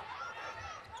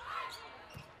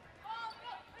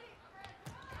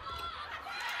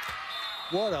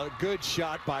 What a good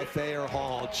shot by Thayer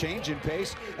Hall. Change in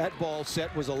pace. That ball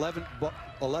set was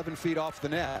 11 feet off the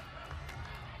net.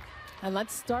 And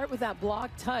let's start with that block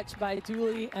touch by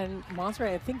Dooley and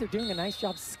Monterey. I think they're doing a nice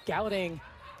job scouting,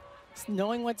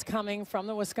 knowing what's coming from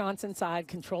the Wisconsin side,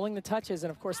 controlling the touches, and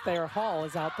of course Thayer Hall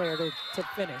is out there to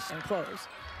finish and close.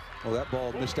 Well, that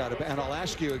ball missed out of, and I'll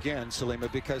ask you again,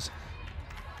 Salima, because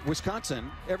Wisconsin,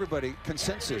 everybody,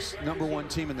 consensus #1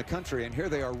 team in the country, and here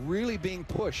they are really being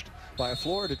pushed by a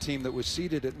Florida team that was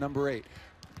seeded at number 8.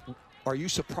 Are you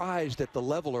surprised at the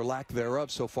level or lack thereof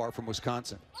so far from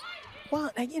Wisconsin? Well,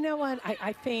 you know what?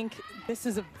 I think this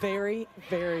is a very,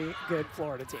 very good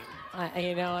Florida team.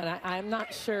 You know, and I'm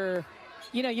not sure,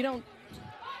 you know, you don't,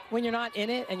 when you're not in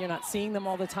it and you're not seeing them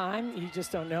all the time, you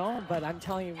just don't know. But I'm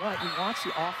telling you what, you watch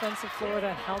the offense of Florida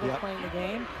and how they're playing the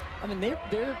game. I mean,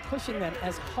 they're pushing them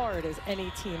as hard as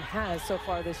any team has so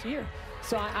far this year.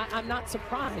 So I'm not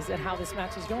surprised at how this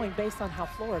match is going based on how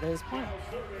Florida is playing.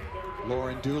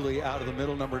 Lauren Dooley out of the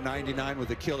middle, number 99 with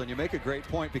the kill. And you make a great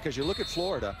point, because you look at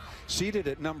Florida, seated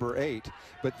at number 8,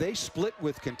 but they split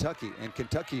with Kentucky, and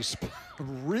Kentucky's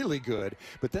really good.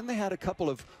 But then they had a couple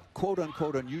of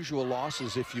quote-unquote unusual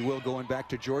losses, if you will, going back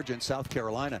to Georgia and South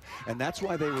Carolina. And that's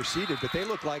why they were seeded. But they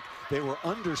look like they were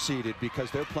underseeded because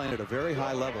they're playing at a very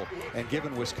high level and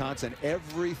giving Wisconsin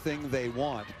everything they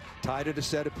want. Tied at a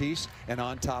set apiece and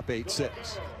on top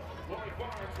 8-6.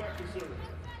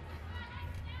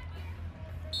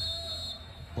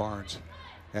 Barnes,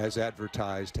 as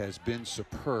advertised, has been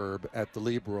superb at the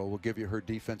libero. We'll give you her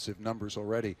defensive numbers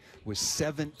already, with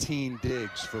 17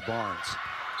 digs for Barnes.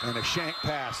 And a shank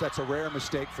pass. That's a rare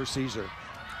mistake for Caesar.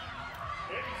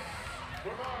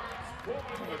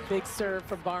 Big serve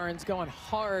for Barnes, going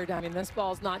hard. I mean, this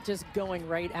ball's not just going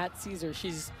right at Caesar.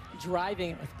 She's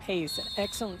driving it with pace. An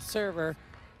excellent server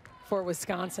for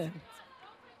Wisconsin.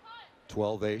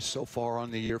 12 ace so far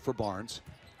on the year for Barnes.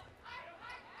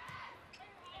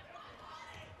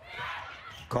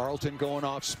 Carlton going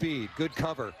off speed. Good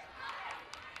cover.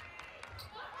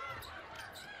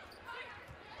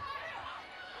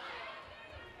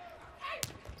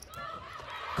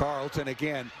 Carlton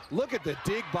again. Look at the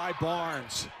dig by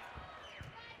Barnes.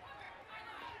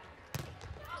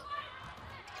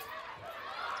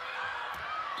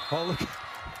 Oh, look.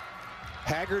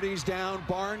 Haggerty's down.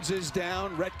 Barnes is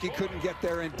down. Rettke couldn't get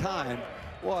there in time.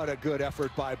 What a good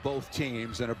effort by both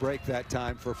teams, and a break that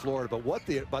time for Florida. But what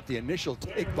about the initial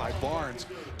dig by Barnes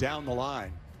down the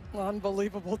line? Well,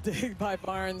 unbelievable dig by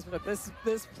Barnes, but this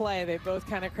play, they both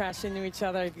kind of crashed into each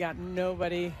other. You've got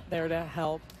nobody there to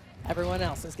help. Everyone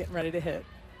else is getting ready to hit.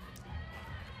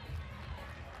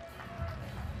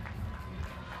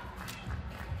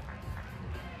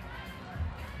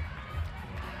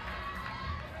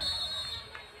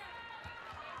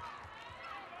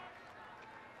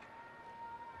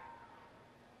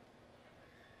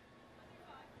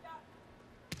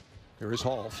 There is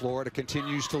Hall. Florida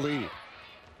continues to lead.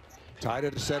 Tied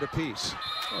at a set apiece.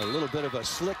 A little bit of a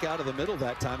slick out of the middle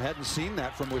that time. Hadn't seen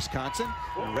that from Wisconsin.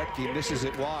 And Rettke misses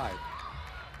it wide.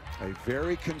 A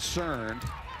very concerned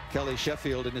Kelly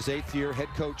Sheffield in his 8th year, head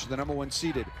coach of the #1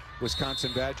 seeded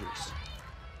Wisconsin Badgers.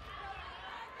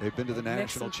 They've been to the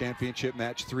national championship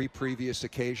match 3 previous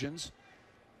occasions.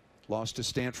 Lost to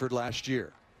Stanford last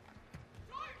year.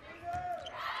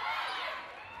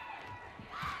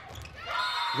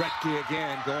 Rettke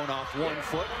again going off 1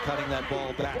 foot, cutting that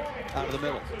ball back out of the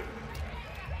middle.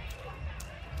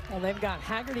 Well, they've got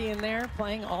Haggerty in there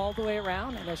playing all the way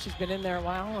around. I know she's been in there a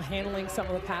while, handling some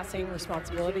of the passing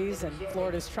responsibilities, and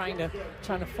Florida's trying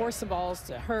to force the balls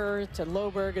to her, to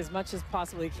Loberg as much as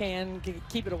possibly can,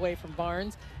 keep it away from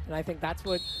Barnes. And I think that's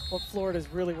what Florida's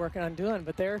really working on doing.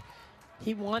 But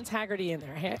he wants Haggerty in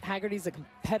there. Haggerty's a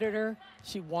competitor.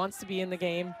 She wants to be in the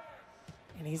game,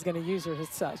 and he's going to use her as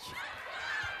such.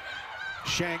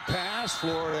 Shank pass.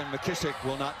 Florida and McKissick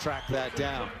will not track that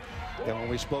down. And when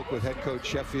we spoke with head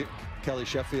coach Kelly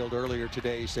Sheffield earlier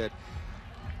today, he said,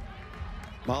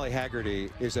 Molly Haggerty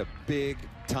is a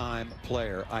big-time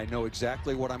player. I know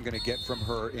exactly what I'm going to get from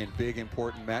her in big,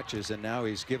 important matches. And now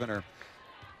he's given her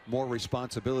more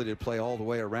responsibility to play all the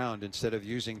way around instead of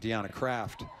using Deanna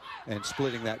Kraft and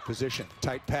splitting that position.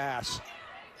 Tight pass.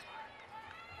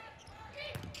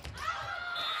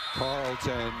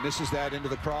 Carlton misses that into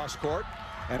the cross court,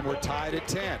 and we're tied at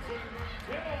 10.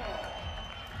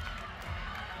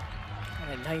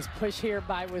 And a nice push here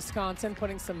by Wisconsin,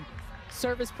 putting some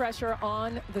service pressure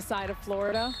on the side of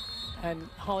Florida. And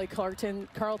Holly Carlton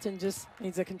just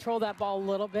needs to control that ball a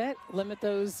little bit, limit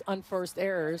those unforced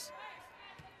errors.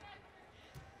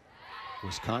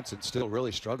 Wisconsin still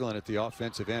really struggling at the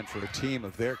offensive end for a team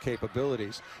of their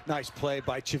capabilities. Nice play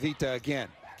by Civita again,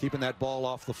 keeping that ball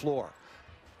off the floor.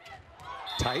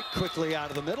 Tight, quickly out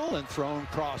of the middle and thrown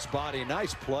cross body.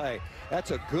 Nice play.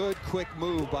 That's a good quick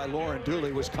move by Lauren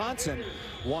Dooley. Wisconsin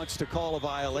wants to call a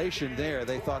violation there.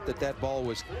 They thought that that ball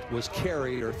was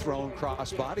carried or thrown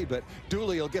cross body, but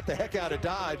Dooley will get the heck out of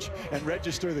Dodge and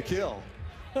register the kill.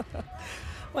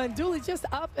 Well, and Dooley just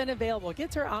up and available,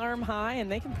 gets her arm high,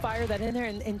 and they can fire that in there,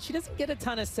 and she doesn't get a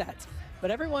ton of sets. But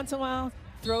every once in a while,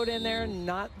 throw it in there,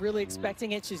 not really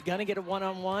expecting it. She's going to get a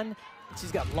one-on-one.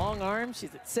 She's got long arms.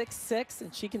 She's at 6'6",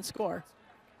 and she can score.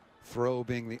 Throw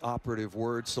being the operative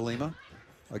word, Salima.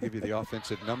 I'll give you the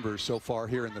offensive numbers so far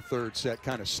here in the third set.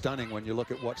 Kind of stunning when you look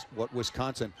at what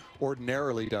Wisconsin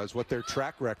ordinarily does, what their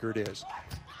track record is.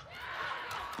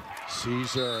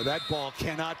 Caesar, that ball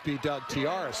cannot be dug.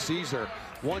 Tiara Caesar,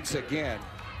 once again,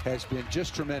 has been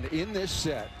just tremendous in this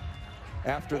set.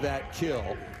 After that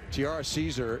kill, Tiara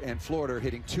Caesar and Florida are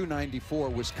hitting 294.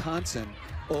 Wisconsin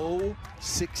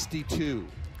 062.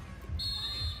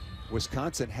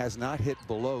 Wisconsin has not hit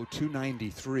below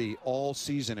 293 all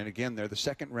season, and again, they're the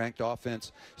second-ranked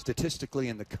offense statistically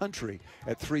in the country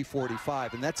at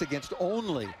 345, and that's against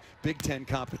only Big Ten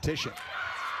competition.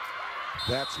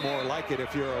 That's more like it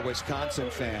if you're a Wisconsin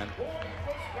fan.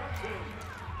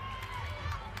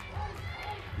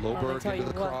 Loberg into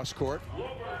the cross court.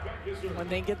 When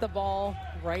they get the ball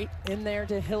right in there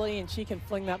to Hilly, and she can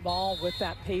fling that ball with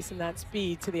that pace and that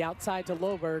speed to the outside to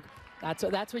Loberg,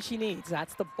 that's what she needs.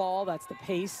 That's the ball, that's the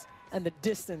pace, and the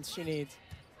distance she needs.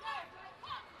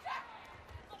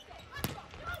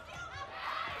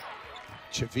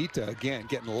 Civita again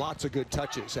getting lots of good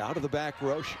touches out of the back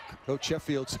row. Coach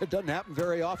Sheffield said it doesn't happen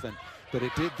very often, but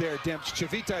it did there. Demps.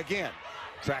 Civita again,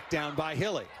 tracked down by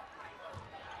Hilly.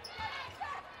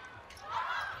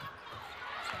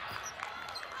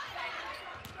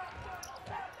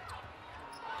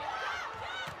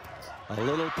 A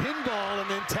little pinball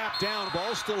and then tapped down.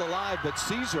 Ball still alive, but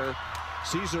Caesar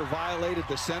violated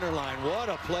the center line. What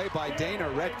a play by Dana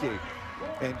Rettke.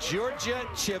 And Georgia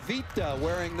Civita,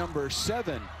 wearing number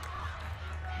 7,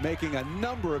 making a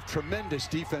number of tremendous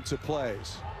defensive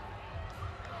plays.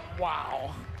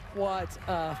 Wow, what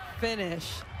a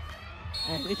finish.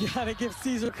 And you gotta give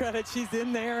Caesar credit. She's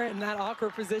in there in that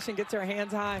awkward position, gets her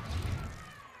hands high,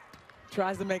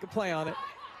 tries to make a play on it.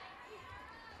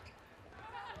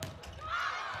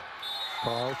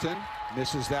 Carlton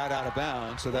misses that out of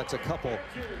bounds, so that's a couple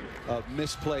of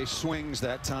misplaced swings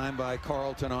that time by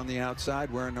Carlton on the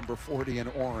outside, wearing number 40 in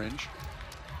orange.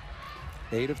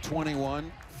 8 of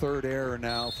 21, third error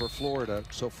now for Florida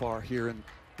so far here in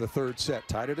the third set.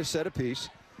 Tied at a set apiece.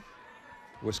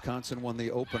 Wisconsin won the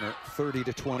opener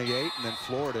 30-28, and then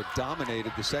Florida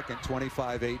dominated the second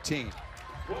 25-18.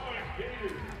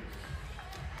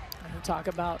 Talk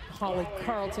about Holly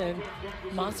Carlton.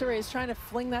 Monterey is trying to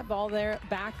fling that ball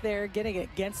back there, getting it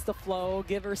against the flow,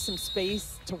 give her some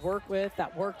space to work with.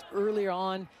 That worked earlier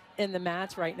on in the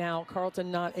match. Right now, Carlton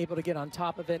not able to get on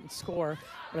top of it and score,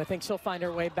 but I think she'll find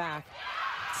her way back.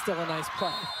 Still a nice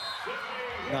play.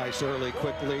 Nice early,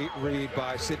 quickly read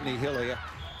by Sydney Hilly.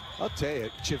 I'll tell you,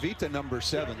 Civita, number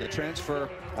 7, the transfer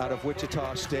out of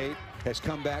Wichita State, has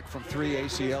come back from 3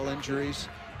 ACL injuries.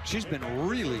 She's been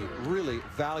really, really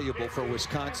valuable for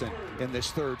Wisconsin in this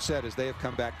third set as they have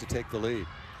come back to take the lead.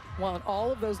 Well, in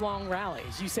all of those long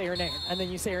rallies, you say her name, and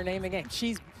then you say her name again.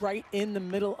 She's right in the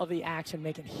middle of the action,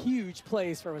 making huge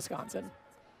plays for Wisconsin.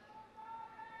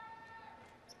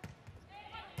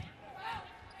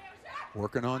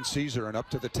 Working on Caesar and up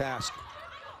to the task.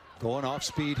 Going off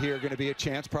speed here, going to be a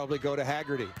chance, probably go to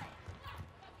Haggerty.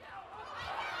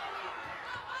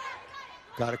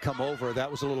 Got to come over. That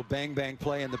was a little bang-bang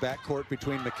play in the backcourt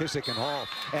between McKissick and Hall,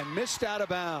 and missed out of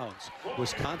bounds.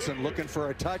 Wisconsin looking for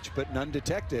a touch, but none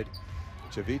detected.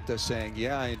 Civita saying,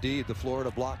 yeah, indeed, the Florida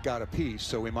block got a piece,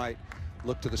 so we might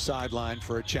look to the sideline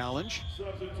for a challenge.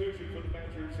 Looks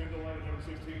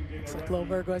like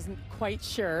Loberg wasn't quite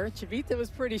sure. Civita was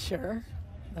pretty sure.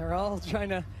 They're all trying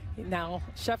to. Now,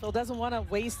 Sheffield doesn't want to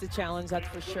waste the challenge, that's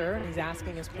for sure, and he's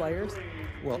asking his players.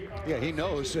 Well, yeah, he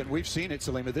knows, and we've seen it,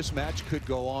 Salima. This match could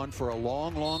go on for a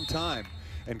long, long time.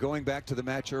 And going back to the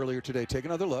match earlier today, take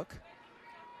another look.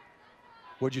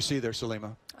 What'd you see there,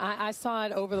 Salima? I saw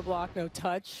it over the block, no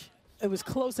touch. It was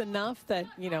close enough that,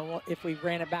 you know, if we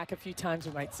ran it back a few times,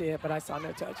 we might see it, but I saw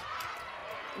no touch.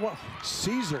 Whoa.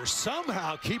 Caesar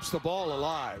somehow keeps the ball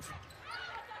alive.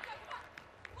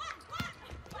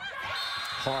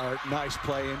 Hart, nice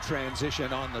play in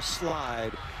transition on the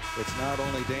slide. It's not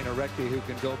only Dana Rettke who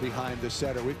can go behind the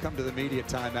setter. We've come to the media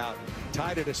timeout,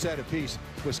 tied at a set apiece.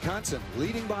 Wisconsin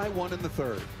leading by 1 in the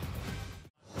third.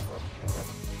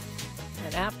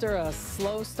 And after a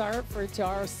slow start for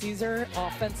Jar Caesar,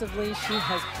 offensively, she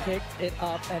has picked it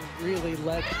up and really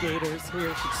led the Gators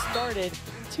here. She started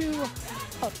 2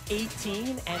 of 18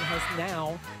 and has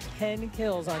now 10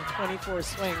 kills on 24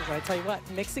 swings. But I tell you what,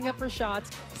 mixing up her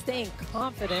shots, staying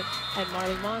confident, and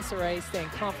Marley Monserrat staying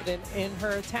confident in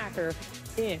her attacker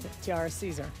in Jar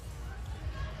Caesar.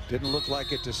 Didn't look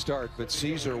like it to start, but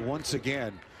Caesar once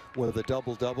again with a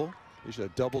double-double. She's a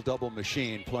double-double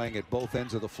machine playing at both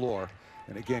ends of the floor.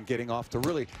 And again, getting off to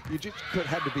really, you just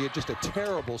had to be just a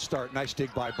terrible start. Nice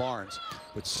dig by Barnes,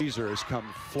 but Caesar has come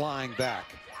flying back.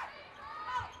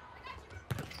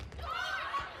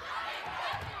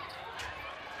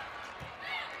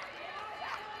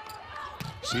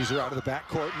 Caesar out of the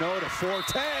backcourt, no to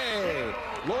Forte.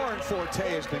 Lauren Forte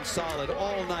has been solid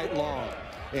all night long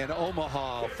in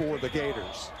Omaha for the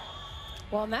Gators.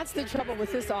 Well, and that's the trouble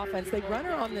with this offense. They run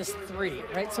her on this 3,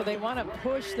 right? So they want to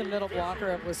push the middle blocker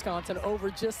of Wisconsin over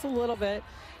just a little bit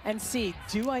and see,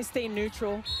 do I stay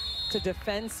neutral to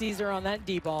defend Caesar on that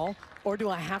D ball, or do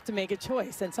I have to make a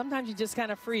choice? And sometimes you just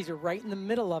kind of freeze her right in the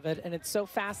middle of it, and it's so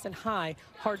fast and high,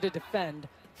 hard to defend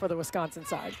for the Wisconsin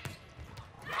side.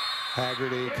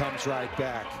 Haggerty comes right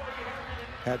back.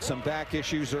 Had some back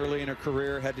issues early in her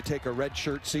career, had to take a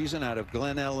redshirt season out of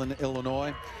Glen Ellen,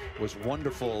 Illinois. Was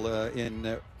wonderful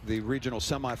in the regional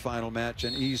semifinal match,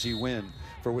 an easy win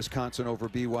for Wisconsin over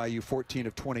BYU, 14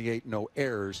 of 28, no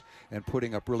errors, and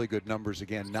putting up really good numbers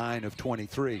again, 9 of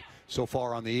 23 so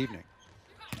far on the evening.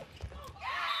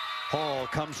 Hall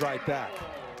comes right back.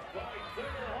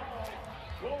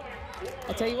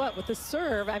 I tell you what, with the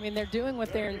serve, I mean, they're doing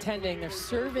what they're intending. They're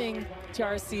serving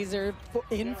Jar Caesar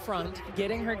in front,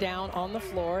 getting her down on the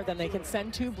floor. Then they can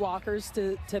send 2 blockers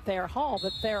to Thayer Hall,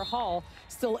 but Thayer Hall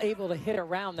still able to hit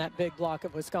around that big block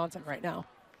of Wisconsin right now.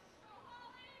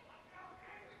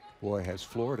 Boy, has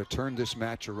Florida turned this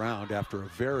match around after a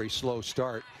very slow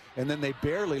start, and then they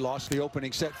barely lost the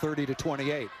opening set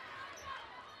 30-28.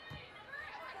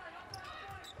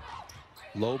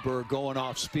 Loberg going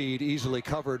off speed, easily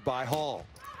covered by Hall.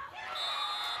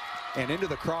 And into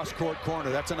the cross-court corner.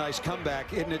 That's a nice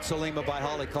comeback, isn't it, Salima, by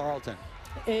Holly Carlton?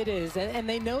 It is, and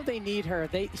they know they need her.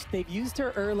 They've used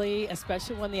her early,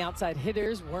 especially when the outside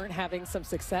hitters weren't having some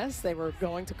success. They were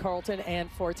going to Carlton and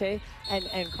Forte,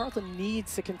 and Carlton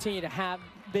needs to continue to have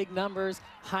big numbers,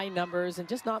 high numbers, and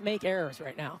just not make errors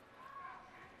right now.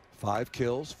 5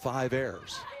 kills, 5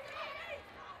 errors.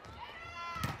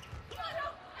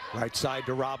 Right side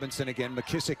to Robinson again.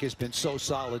 McKissick has been so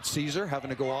solid. Caesar having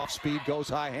to go off speed, goes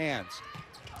high hands.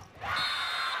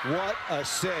 What a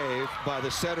save by the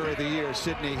setter of the year,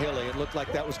 Sydney Hilly. It looked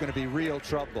like that was going to be real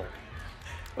trouble.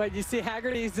 But you see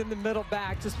Haggerty's in the middle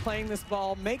back, just playing this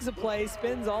ball, makes a play,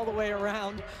 spins all the way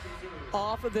around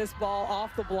off of this ball,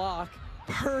 off the block.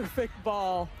 Perfect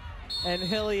ball. And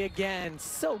Hilly again,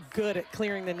 so good at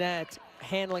clearing the net,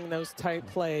 handling those tight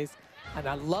plays. And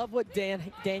I love what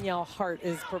Danielle Hart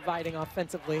is providing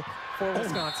offensively for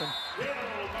Wisconsin.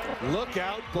 Look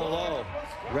out below.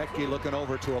 Rettke looking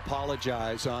over to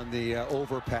apologize on the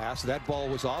overpass. That ball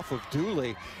was off of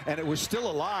Dooley, and it was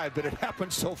still alive, but it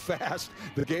happened so fast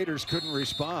the Gators couldn't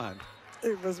respond.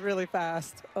 It was really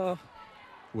fast. Oh.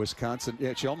 Wisconsin,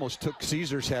 yeah, she almost took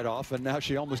Caesar's head off, and now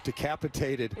she almost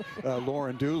decapitated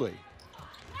Lauren Dooley.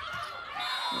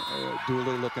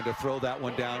 Dooley looking to throw that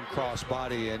one down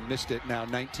cross-body and missed it. Now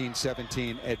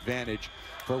 19-17 advantage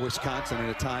for Wisconsin, and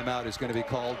a timeout is going to be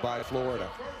called by Florida.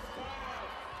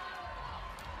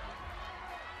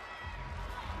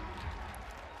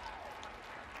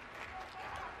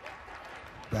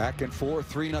 Back and forth,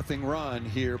 3-0 run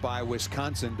here by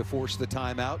Wisconsin to force the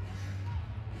timeout.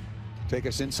 Take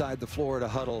us inside the Florida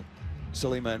huddle,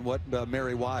 Salima, and what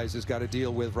Mary Wise has got to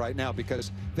deal with right now,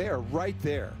 because they are right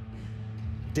there.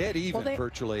 Dead even, well,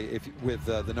 virtually, with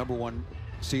the #1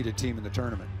 seeded team in the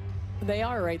tournament. They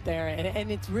are right there, and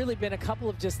it's really been a couple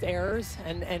of just errors,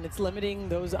 and it's limiting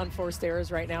those unforced errors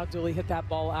right now. Dooley hit that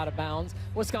ball out of bounds.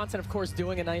 Wisconsin, of course,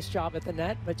 doing a nice job at the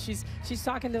net, but she's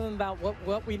talking to them about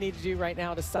what we need to do right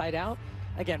now to side out.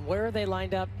 Again, where are they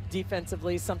lined up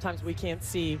defensively? Sometimes we can't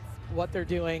see what they're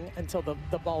doing until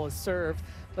the ball is served,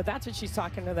 but that's what she's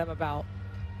talking to them about.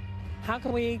 How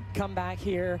can we come back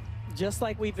here just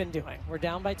like we've been doing? We're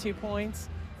down by 2 points.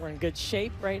 We're in good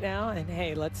shape right now, and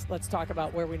hey, let's talk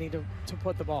about where we need to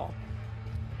put the ball.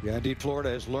 Yeah, indeed,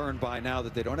 Florida has learned by now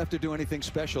that they don't have to do anything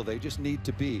special. They just need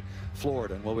to be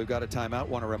Florida. And well, we've got a timeout.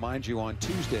 Want to remind you on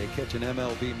Tuesday, catch an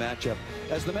MLB matchup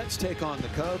as the Mets take on the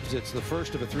Cubs. It's the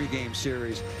first of a 3-game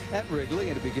series at Wrigley,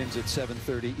 and it begins at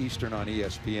 7:30 Eastern on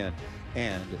ESPN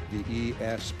and the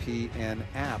ESPN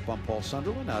app. I'm Paul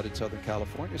Sunderland out in Southern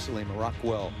California. Selima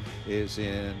Rockwell is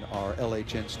in our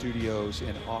LHN studios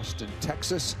in Austin,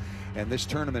 Texas. And this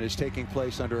tournament is taking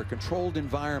place under a controlled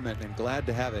environment, and glad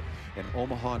to have it in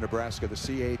Omaha, Nebraska, the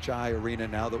CHI Arena,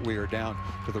 now that we are down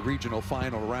to the regional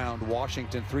final round.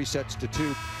 Washington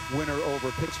 3-2 winner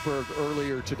over Pittsburgh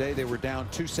earlier today. They were down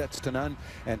 2-0,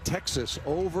 and Texas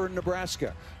over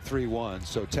Nebraska 3-1.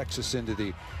 So Texas into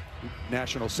the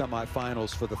national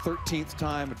semifinals for the 13th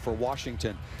time, and for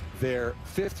Washington their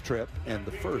 5th trip and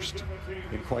the first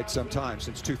in quite some time,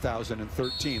 since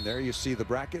 2013. There you see the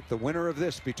bracket. The winner of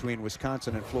this between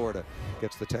Wisconsin and Florida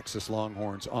gets the Texas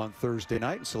Longhorns on Thursday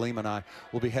night. And Salim and I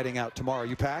will be heading out tomorrow. Are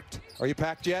you packed? Are you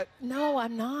packed yet? No,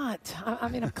 I'm not. I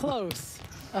mean, I'm close.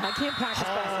 I can't pack as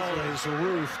fast as is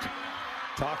roofed.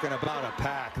 Talking about a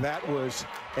pack. That was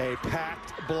a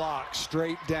packed block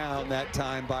straight down that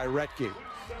time by Rettke.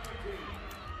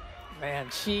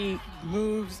 Man, she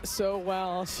moves so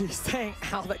well. She's saying,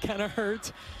 how that kind of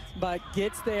hurt, but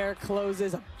gets there,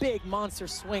 closes. A big monster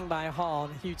swing by Hall,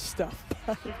 and huge stuff.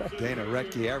 Dana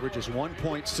Rettke averages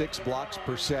 1.6 blocks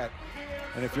per set.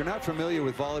 And if you're not familiar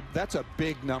with volleyball, that's a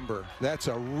big number. That's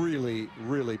a really,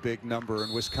 really big number.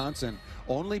 In Wisconsin,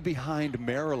 only behind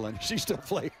Maryland. She's still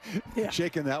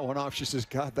shaking that one off. She says,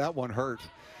 God, that one hurt.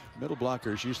 Middle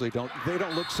blockers usually don't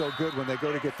look so good when they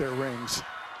go to get their rings.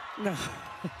 No.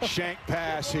 Shank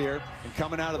pass here, and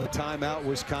coming out of the timeout,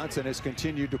 Wisconsin has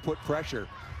continued to put pressure.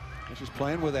 And she's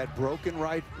playing with that broken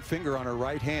right finger on her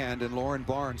right hand, and Lauren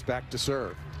Barnes back to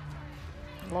serve.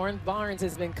 Lauren Barnes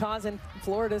has been causing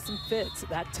Florida some fits.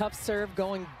 That tough serve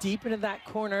going deep into that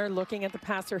corner, looking at the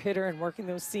passer hitter and working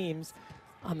those seams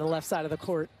on the left side of the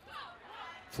court.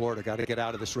 Florida got to get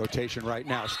out of this rotation right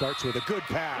now. Starts with a good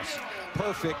pass.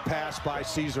 Perfect pass by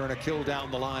Caesar, and a kill down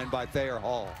the line by Thayer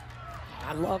Hall.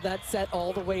 I love that set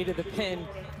all the way to the pin.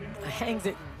 Hangs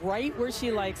it right where she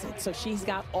likes it. So she's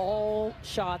got all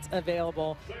shots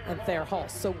available. And Thayer Hall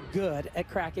so good at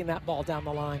cracking that ball down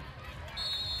the line.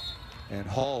 And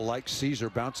Hall, like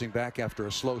Caesar, bouncing back after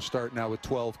a slow start now with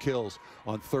 12 kills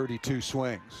on 32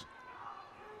 swings.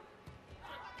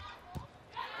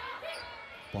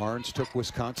 Barnes took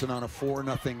Wisconsin on a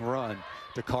 4-0 run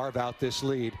to carve out this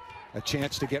lead. A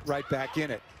chance to get right back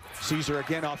in it. Caesar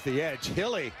again off the edge.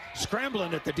 Hilly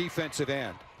scrambling at the defensive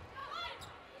end.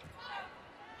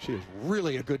 She is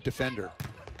really a good defender.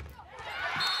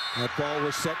 That ball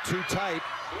was set too tight.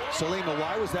 Selima,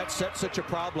 why was that set such a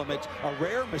problem? It's a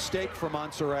rare mistake for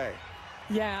Monserrat.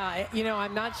 Yeah, you know,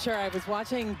 I'm not sure. I was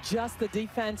watching just the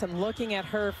defense. I'm looking at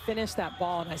her finish that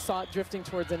ball, and I saw it drifting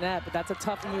towards the net. But that's a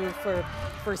tough move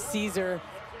for Caesar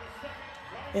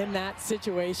in that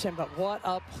situation. But what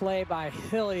a play by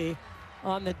Hilly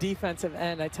on the defensive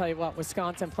end. I tell you what,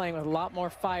 Wisconsin playing with a lot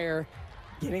more fire,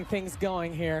 getting things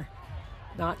going here.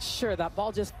 Not sure. That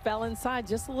ball just fell inside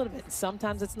just a little bit.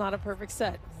 Sometimes it's not a perfect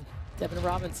set. Devin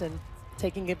Robinson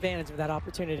taking advantage of that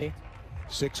opportunity.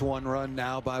 6-1 run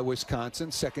now by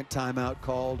Wisconsin. Second timeout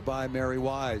called by Mary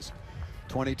Wise.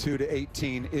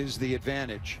 22-18 is the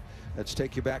advantage. Let's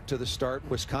take you back to the start.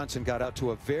 Wisconsin got out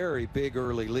to a very big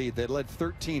early lead. They led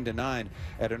 13-9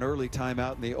 at an early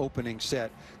timeout in the opening set.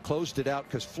 Closed it out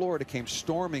because Florida came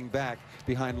storming back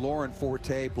behind Lauren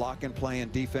Forte, block and play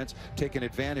and defense, taking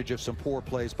advantage of some poor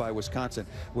plays by Wisconsin.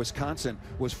 Wisconsin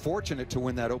was fortunate to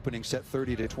win that opening set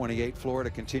 30-28. Florida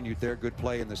continued their good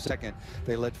play in the second.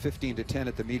 They led 15-10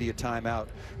 at the media timeout.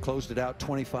 Closed it out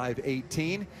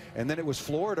 25-18. And then it was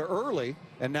Florida early,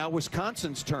 and now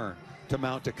Wisconsin's turn to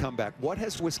mount a comeback. What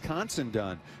has Wisconsin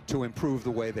done to improve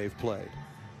the way they've played?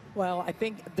 Well, I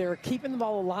think they're keeping the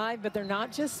ball alive, but they're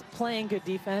not just playing good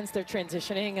defense. They're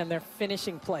transitioning and they're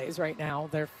finishing plays right now.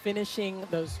 They're finishing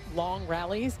those long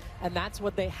rallies, and that's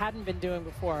what they hadn't been doing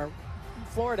before.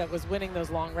 Florida was winning those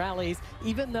long rallies.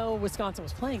 Even though Wisconsin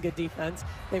was playing good defense,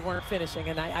 they weren't finishing,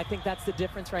 and I think that's the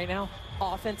difference right now.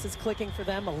 Offense is clicking for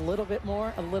them a little bit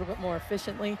more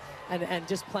efficiently, and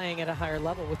just playing at a higher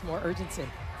level with more urgency.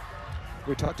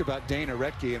 We talked about Dana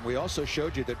Rettke, and we also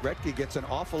showed you that Rettke gets an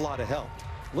awful lot of help.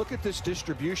 Look at this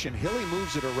distribution. Hilly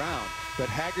moves it around, but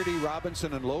Haggerty,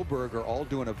 Robinson, and Loberg are all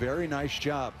doing a very nice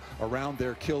job around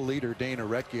their kill leader, Dana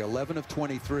Rettke. 11 of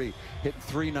 23, hitting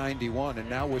 .391, and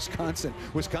now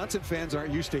Wisconsin fans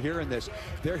aren't used to hearing this.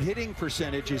 Their hitting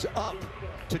percentage is up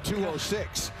to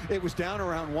 .206. It was down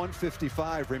around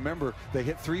 155. Remember, they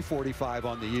hit .345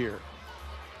 on the year.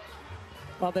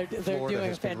 Well, they're Florida doing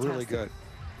has been fantastic. really good.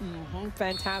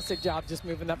 Fantastic job just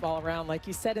moving that ball around, like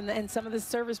you said, and some of the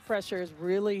service pressure has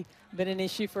really been an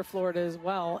issue for Florida as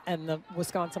well, and the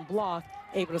Wisconsin block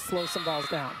able to slow some balls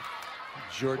down.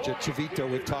 Georgia Chavito,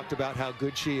 we've talked about how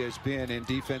good she has been in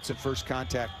defense and first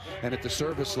contact and at the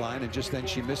service line, and just then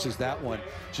she misses that one.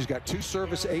 She's got 2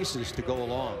 service aces to go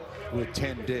along with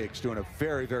 10 digs, doing a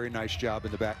very, very nice job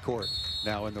in the back court.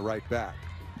 Now in the right back.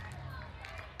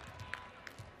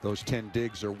 Those 10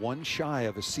 digs are 1 shy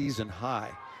of a season high.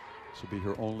 This will be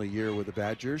her only year with the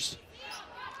Badgers.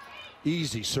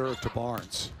 Easy serve to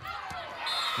Barnes.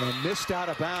 And missed out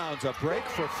of bounds. A break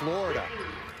for Florida.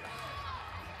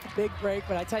 Big break,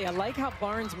 but I tell you, I like how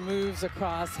Barnes moves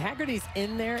across. Haggerty's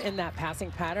in there in that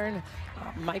passing pattern.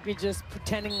 Might be just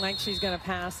pretending like she's going to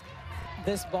pass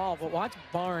this ball, but watch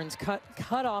Barnes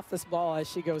cut off this ball as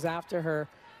she goes after her.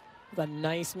 A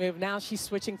nice move. Now she's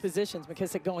switching positions.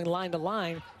 McKissick going line to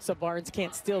line, so Barnes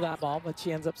can't steal that ball, but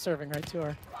she ends up serving right to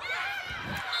her.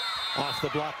 Off the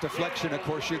block deflection, of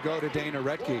course, you go to Dana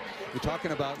Rettke. You're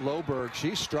talking about Loberg.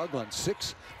 She's struggling,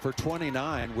 6 for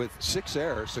 29 with 6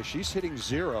 errors, so she's hitting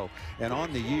 0. And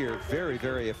on the year, very,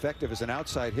 very effective as an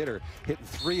outside hitter, hitting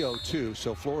 .302.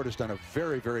 So Florida's done a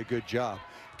very, very good job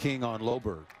keying on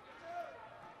Loberg.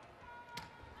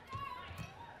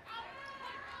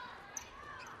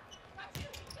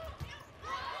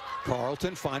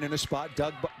 Carlton finding a spot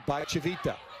dug by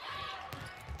Chavita.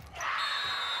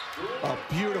 A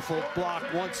beautiful block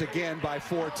once again by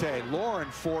Forte. Lauren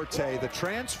Forte, the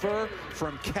transfer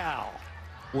from Cal,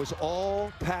 was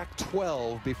all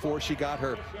Pac-12 before she got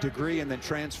her degree and then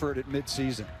transferred at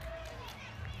midseason.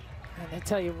 And I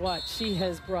tell you what, she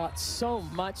has brought so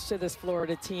much to this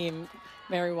Florida team.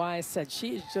 Mary Wise said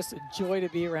she is just a joy to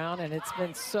be around, and it's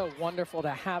been so wonderful to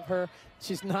have her.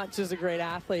 She's not just a great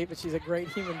athlete, but she's a great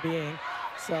human being.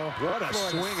 So what a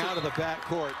swing out of the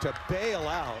backcourt to bail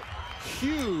out.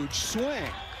 Huge swing.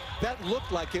 That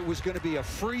looked like it was going to be a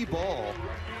free ball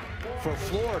for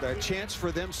Florida. A chance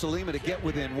for them, Salima, to get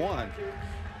within 1.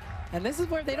 And this is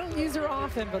where they don't use her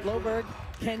often, but Loberg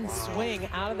can swing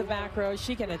out of the back row.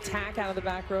 She can attack out of the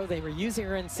back row. They were using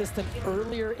her in system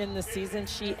earlier in the season,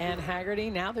 she and Haggerty.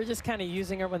 Now they're just kind of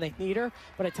using her when they need her.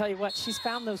 But I tell you what, she's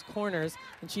found those corners,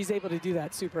 and she's able to do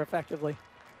that super effectively.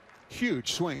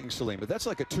 Huge swing, Salima. That's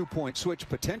like a 2-point switch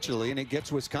potentially, and it gets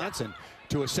Wisconsin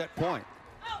to a set point.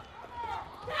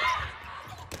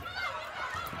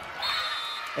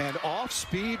 And off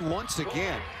speed once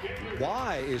again.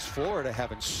 Why is Florida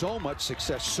having so much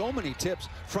success? So many tips,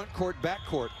 front court, back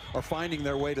court, are finding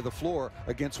their way to the floor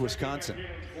against Wisconsin.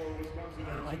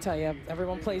 I tell you,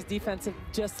 everyone plays defensive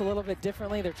just a little bit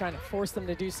differently. They're trying to force them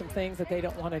to do some things that they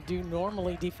don't want to do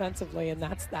normally defensively, and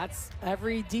that's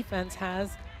every defense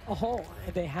has a hole.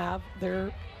 They have their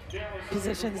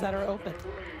positions that are open.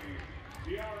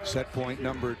 Set point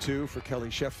number 2 for Kelly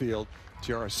Sheffield.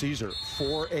 Tiara Caesar,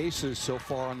 4 aces so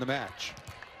far on the match.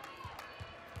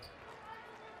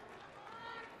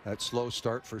 That slow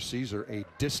start for Caesar, a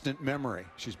distant memory.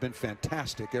 She's been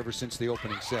fantastic ever since the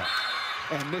opening set.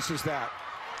 And misses that.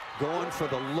 Going for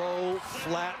the low,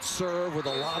 flat serve with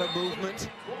a lot of movement.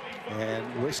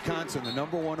 And Wisconsin, the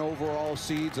 #1 overall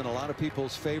seeds and a lot of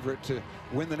people's favorite to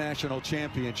win the national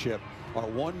championship, are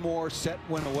 1 more set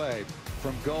win away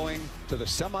from going to the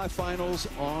semifinals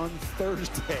on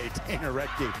Thursday. Dana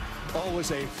Rettke,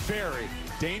 always a very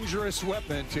dangerous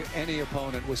weapon to any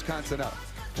opponent. Wisconsin up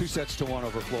 2-1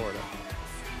 over Florida.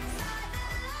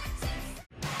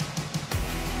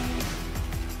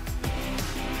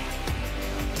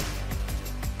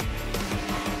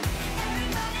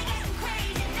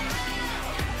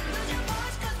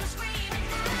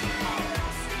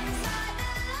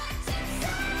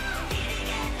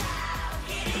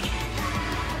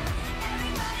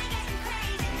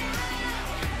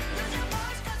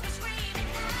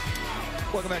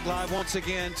 Welcome back live once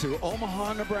again to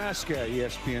Omaha, Nebraska.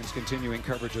 ESPN's continuing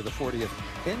coverage of the 40th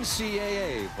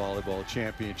NCAA Volleyball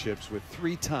Championships with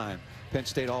 3-time Penn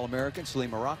State All-American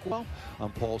Salima Rockwell.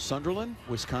 I'm Paul Sunderland.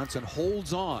 Wisconsin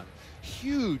holds on.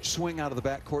 Huge swing out of the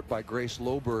backcourt by Grace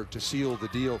Loberg to seal the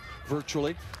deal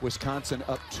virtually. Wisconsin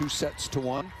up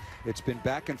 2-1. It's been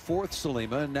back and forth,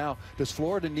 Salima, and now does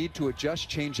Florida need to adjust,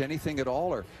 change anything at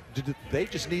all, or do they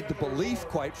just need the belief,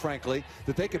 quite frankly,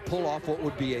 that they could pull off what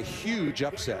would be a huge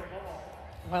upset?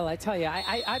 Well, I tell you,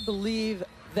 I believe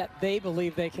that they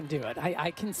believe they can do it. I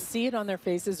can see it on their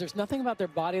faces. There's nothing about their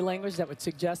body language that would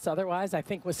suggest otherwise. I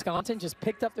think Wisconsin just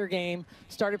picked up their game,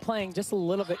 started playing just a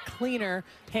little bit cleaner,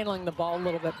 handling the ball a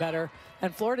little bit better,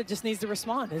 and Florida just needs to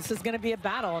respond. This is going to be a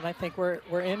battle, and I think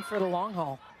we're in for the long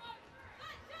haul.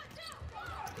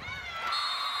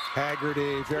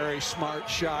 Haggerty, very smart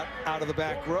shot out of the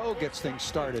back row, gets things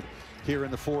started here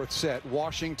in the fourth set.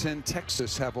 Washington,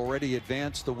 Texas have already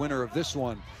advanced. The winner of this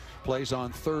one plays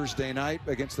on Thursday night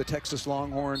against the Texas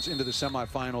Longhorns into the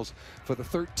semifinals for the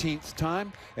 13th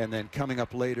time. And then coming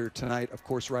up later tonight, of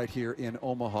course, right here in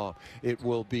Omaha, it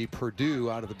will be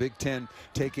Purdue out of the Big Ten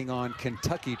taking on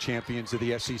Kentucky, champions of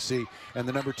the SEC and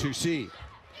the #2 seed.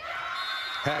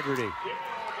 Haggerty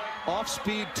off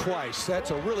speed twice.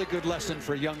 That's a really good lesson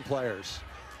for young players.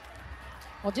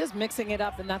 Well, just mixing it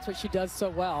up, and that's what she does so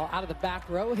well. Out of the back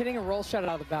row, hitting a roll shot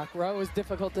out of the back row is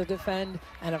difficult to defend.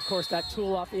 And of course, that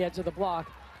tool off the edge of the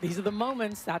block. These are the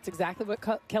moments. That's exactly what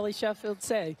Kelly Sheffield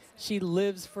say. She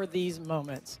lives for these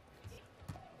moments.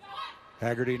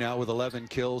 Haggerty now with 11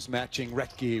 kills, matching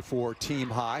Rettke for team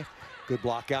high. Good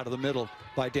block out of the middle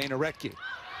by Dana Rettke.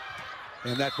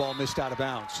 And that ball missed out of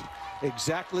bounds.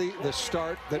 Exactly the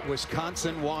start that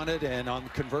Wisconsin wanted, and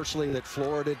conversely that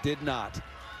Florida did not.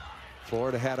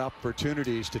 Florida had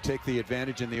opportunities to take the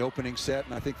advantage in the opening set,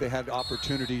 and I think they had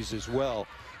opportunities as well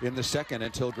in the second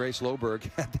until Grace Loberg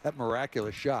had that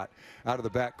miraculous shot out of the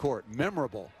back court.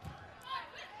 Memorable.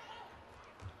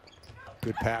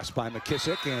 Good pass by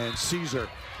McKissick, and Caesar.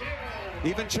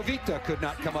 Even Chavita could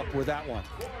not come up with that one.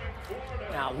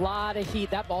 Now, a lot of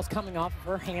heat. That ball's coming off of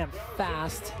her hand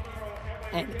fast.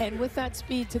 And with that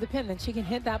speed to the pin, then she can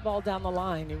hit that ball down the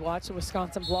line. You watch the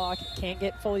Wisconsin block, can't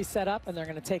get fully set up, and they're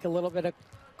going to take a little bit of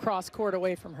cross court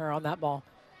away from her on that ball.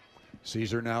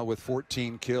 Caesar now with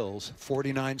 14 kills,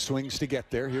 49 swings to get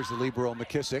there. Here's the libero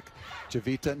McKissick.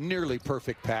 Chavita, nearly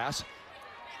perfect pass.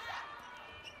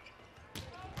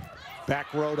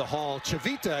 Back row to Hall.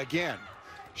 Chavita again.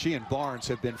 She and Barnes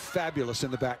have been fabulous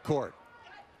in the back court.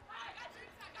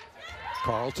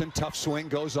 Carlton, tough swing,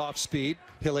 goes off speed.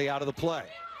 Hilly out of the play.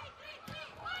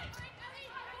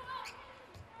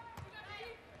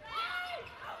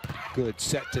 Good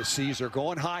set to Caesar,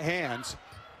 going high hands.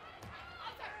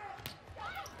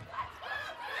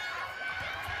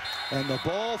 And the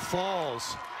ball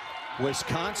falls.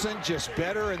 Wisconsin just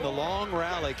better in the long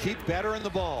rally. Keep better in the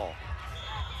ball.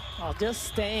 Oh, just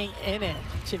staying in it.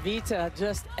 Chavita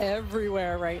just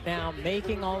everywhere right now,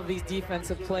 making all of these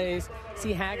defensive plays.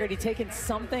 See Haggerty taking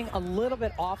something a little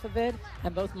bit off of it,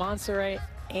 and both Monserrat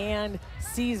and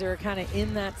Caesar kind of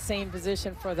in that same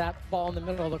position for that ball in the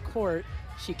middle of the court.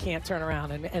 She can't turn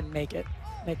around and make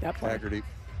that play. Haggerty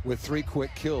with 3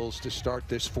 quick kills to start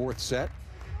this fourth set.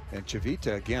 And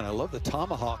Chavita, again, I love the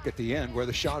tomahawk at the end where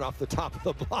the shot off the top of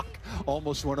the block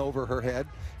almost went over her head.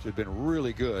 She's been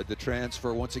really good. The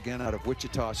transfer, once again, out of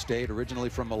Wichita State, originally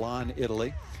from Milan,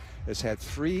 Italy, has had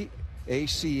 3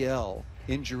 ACL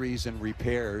injuries and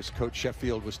repairs, Coach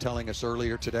Sheffield was telling us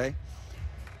earlier today.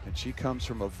 And she comes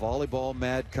from a volleyball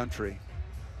mad country.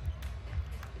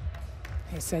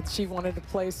 He said she wanted to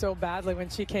play so badly when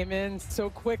she came in so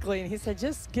quickly, and he said,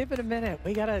 just give it a minute.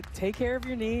 We got to take care of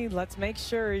your knee. Let's make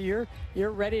sure you're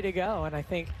ready to go. And I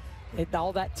think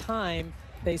all that time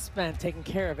they spent taking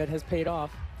care of it has paid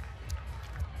off.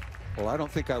 Well, I don't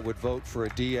think I would vote for a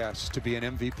DS to be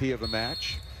an MVP of a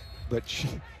match, but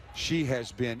she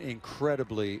has been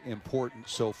incredibly important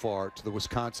so far to the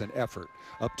Wisconsin effort.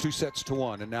 Up 2 sets to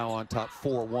 1, and now on top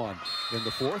 4-1 in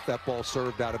the fourth. That ball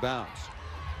served out of bounds.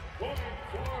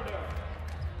 Florida.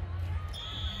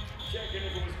 Checking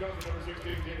in for Wisconsin, number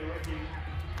 16, Dana Rettke.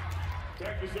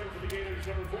 Back to serve for the Gators,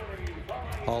 number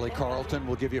 40. Holly Carlton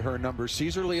will give you her numbers.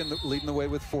 Caesar leading the way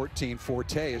with 14.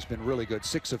 Forte has been really good,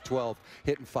 6 of 12,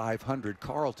 hitting 500.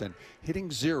 Carlton hitting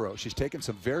 0. She's taken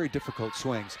some very difficult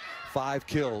swings. 5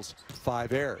 kills,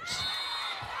 5 errors.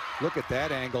 Look at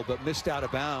that angle, but missed out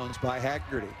of bounds by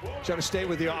Haggerty. Trying to stay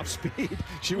with the off speed.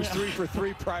 She was 3 for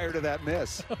 3 prior to that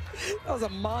miss. That was a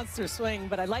monster swing,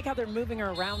 but I like how they're moving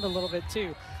her around a little bit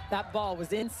too. That ball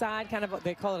was inside, kind of what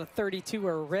they call it a 32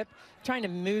 or a rip, trying to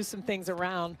move some things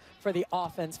around for the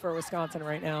offense for Wisconsin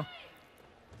right now.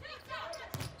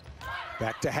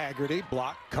 Back to Haggerty,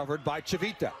 block covered by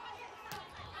Chavita.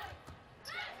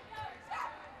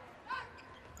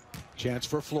 Chance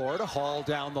for Florida, Hall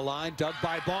down the line, dug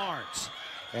by Barnes.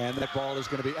 And that ball is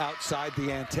going to be outside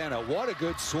the antenna. What a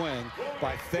good swing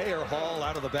by Thayer Hall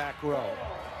out of the back row.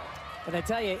 But I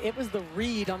tell you, it was the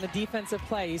read on the defensive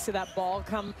play. You see that ball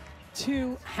come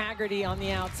to Haggerty on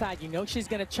the outside. You know she's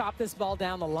going to chop this ball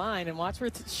down the line, and watch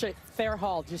where Thayer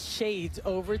Hall just shades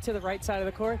over to the right side of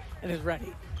the court and is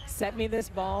ready. Set me this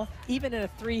ball. Even in a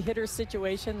 3-hitter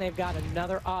situation, they've got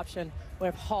another option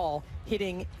with Hall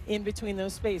hitting in between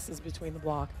those spaces between the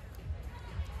block.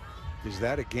 Is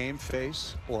that a game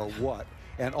face or what?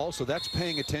 And also, that's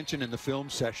paying attention in the film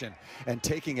session and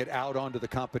taking it out onto the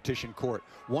competition court.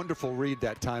 Wonderful read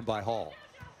that time by Hall.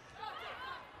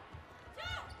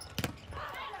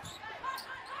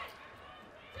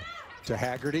 To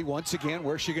Haggerty once again.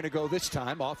 Where's she going to go this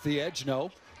time? Off the edge?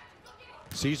 No.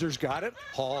 Caesar's got it.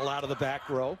 Hall out of the back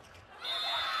row.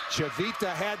 Chavita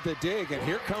had the dig, and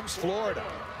here comes Florida.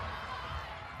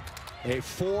 A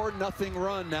 4-0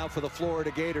 run now for the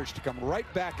Florida Gators to come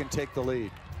right back and take the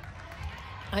lead.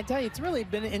 I tell you, it's really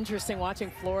been interesting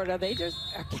watching Florida. They just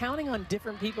are counting on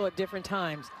different people at different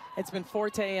times. It's been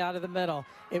Forte out of the middle.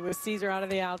 It was Caesar out of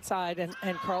the outside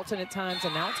and Carlton at times,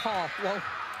 and now it's Hall. Whoa.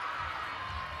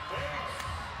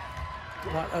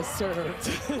 What a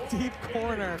serve. Deep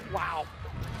corner. Wow.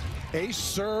 Ace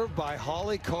serve by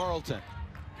Holly Carlton.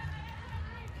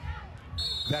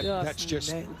 That's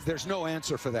just, there's no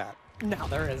answer for that. No,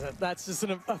 there isn't. That's just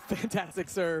a fantastic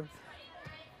serve.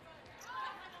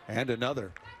 And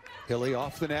another. Hilly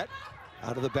off the net,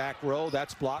 out of the back row.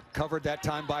 That's blocked, covered that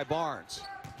time by Barnes.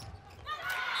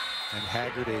 And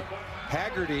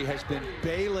Haggerty has been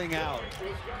bailing out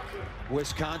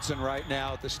Wisconsin right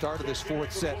now at the start of this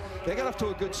fourth set. They got off to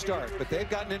a good start, but they've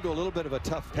gotten into a little bit of a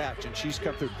tough patch, and she's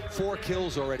come through 4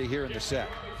 kills already here in the set.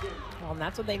 Well, and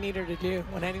that's what they need her to do.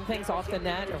 When anything's off the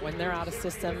net or when they're out of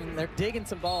system, they're digging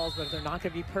some balls, but they're not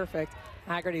going to be perfect.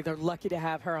 Haggerty, they're lucky to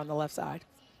have her on the left side.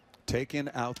 Taking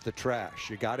out the trash.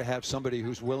 You got to have somebody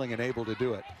who's willing and able to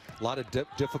do it. A lot of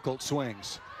difficult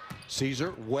swings.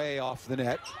 Caesar way off the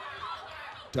net.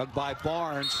 Dug by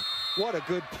Barnes. What a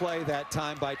good play that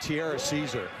time by Tiara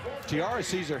Caesar. Tiara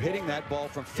Caesar hitting that ball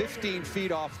from 15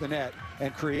 feet off the net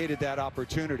and created that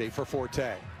opportunity for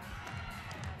Forte.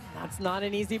 That's not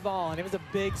an easy ball, and it was a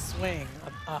big swing,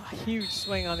 a huge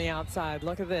swing on the outside.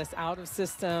 Look at this, out of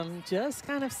system, just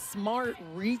kind of smart,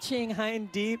 reaching high and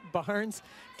deep. Barnes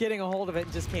getting a hold of it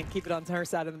and just can't keep it on her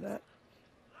side of the net.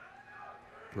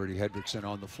 Bertie Hedrickson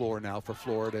on the floor now for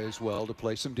Florida as well to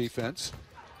play some defense.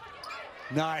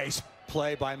 Nice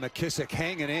play by McKissick,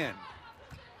 hanging in.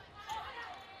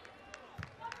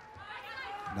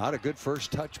 Not a good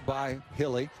first touch by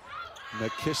Hilly.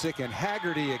 McKissick and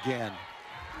Haggerty again.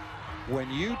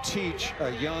 When you teach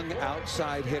a young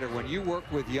outside hitter, when you work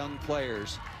with young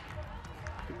players,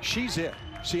 she's it.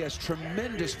 She has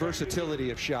tremendous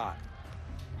versatility of shot.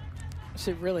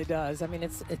 She really does. I mean,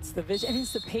 it's the vision and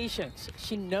it's the patience.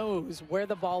 She knows where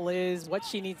the ball is, what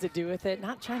she needs to do with it,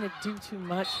 not trying to do too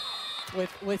much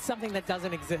with something that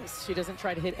doesn't exist. She doesn't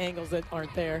try to hit angles that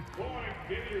aren't there.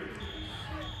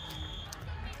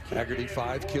 Haggerty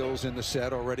 5 kills in the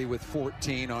set already with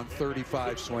 14 on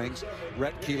 35 swings.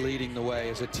 Rettke leading the way.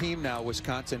 As a team now,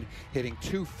 Wisconsin hitting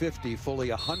 .250, fully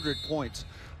 100 points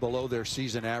below their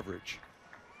season average.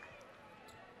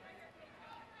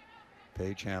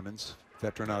 Paige Hammonds,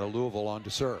 veteran out of Louisville, on to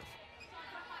serve.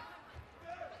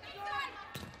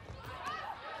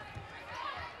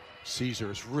 Caesar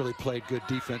has really played good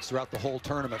defense throughout the whole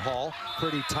tournament. Hall,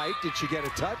 pretty tight. Did she get a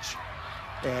touch?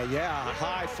 Yeah,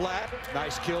 high flat.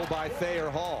 Nice kill by Thayer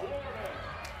Hall.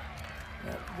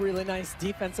 Really nice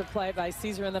defensive play by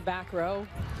Caesar in the back row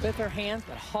with her hands.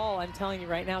 But Hall, I'm telling you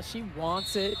right now, she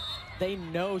wants it. They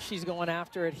know she's going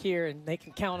after it here, and they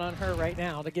can count on her right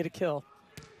now to get a kill.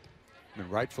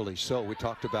 And rightfully so. We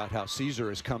talked about how Caesar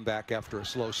has come back after a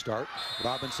slow start.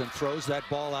 Robinson throws that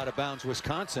ball out of bounds.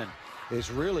 Wisconsin is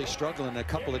really struggling in a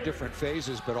couple of different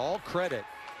phases, but all credit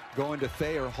going to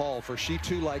Thayer Hall for she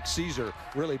too, like Caesar,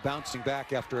 really bouncing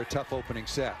back after a tough opening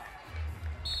set.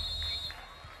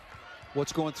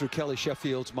 What's going through Kelly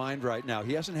Sheffield's mind right now?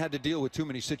 He hasn't had to deal with too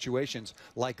many situations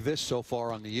like this so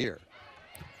far on the year.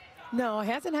 No, he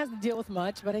hasn't had to deal with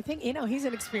much, but I think, you know, he's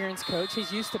an experienced coach.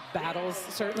 He's used to battles,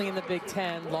 certainly in the Big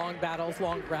Ten, long battles,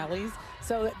 long rallies.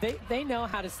 So they know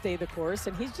how to stay the course,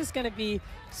 and he's just going to be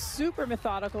super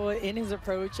methodical in his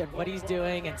approach and what he's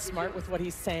doing and smart with what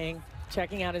he's saying,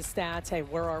 checking out his stats. Hey,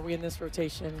 where are we in this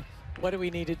rotation? What do we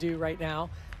need to do right now?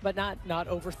 But not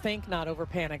overthink, not over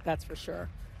panic, that's for sure.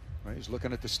 Well, he's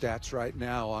looking at the stats right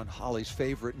now on Holly's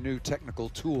favorite new technical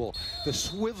tool, the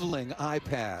swiveling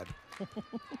iPad.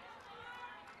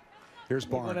 Here's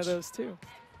Barnes. One of those too.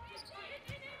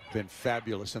 Been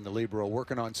fabulous in the libero,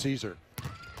 working on Caesar.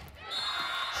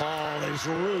 Hall is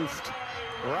roofed.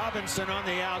 Robinson on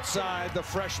the outside, the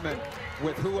freshman,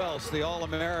 with who else? The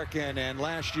All-American and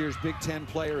last year's Big Ten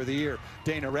Player of the Year,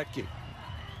 Dana Rettke.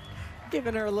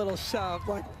 Giving her a little shove,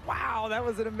 like, wow, that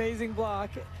was an amazing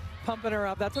block. Pumping her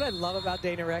up. That's what I love about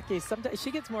Dana Rettke. Sometimes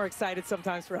she gets more excited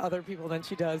sometimes for other people than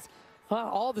she does,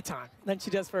 all the time, than she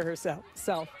does for herself.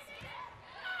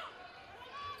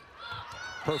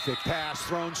 Perfect pass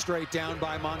thrown straight down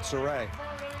by Montserrat,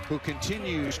 who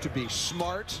continues to be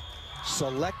smart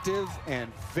selective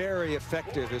and very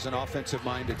effective as an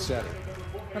offensive-minded setter.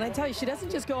 And I tell you, she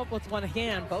doesn't just go up with one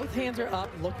hand. Both hands are up,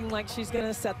 looking like she's going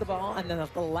to set the ball, and then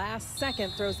at the last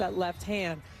second throws that left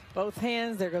hand. Both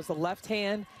hands, there goes the left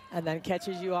hand, and then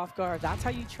catches you off guard. That's how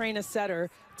you train a setter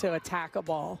to attack a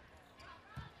ball.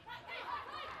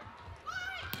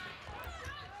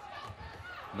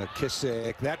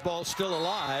 McKissick, that ball's still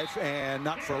alive and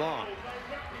not for long.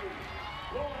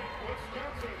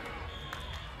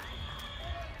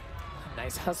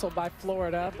 Nice hustle by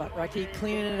Florida, but Rettke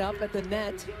cleaning it up at the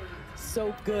net.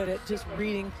 So good at just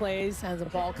reading plays as the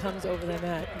ball comes over the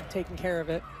net and taking care of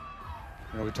it.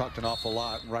 You know, we talked an awful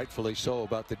lot, and rightfully so,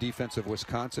 about the defense of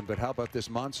Wisconsin, but how about this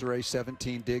Montserrat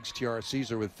 17 digs, Tiara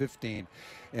Caesar with 15,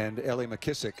 and Ellie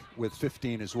McKissick with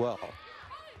 15 as well.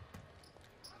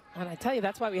 And I tell you,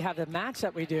 that's why we have the match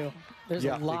that we do. There's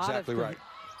a lot of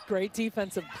great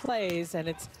defensive plays, and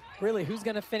it's really who's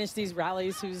going to finish these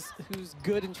rallies, who's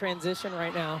good in transition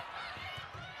right now.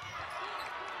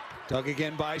 Dug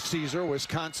again by Caesar.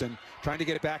 Wisconsin trying to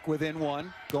get it back within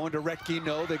one. Going to Rettke,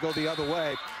 no, they go the other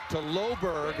way to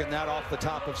Loberg, and that off the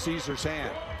top of Caesar's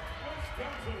hand.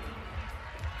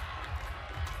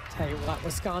 Tell you what,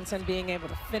 Wisconsin being able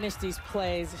to finish these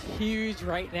plays huge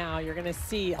right now. You're going to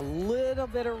see a little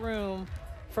bit of room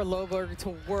for Loberg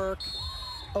to work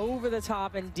over the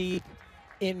top and deep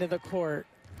into the court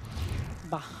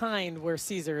behind where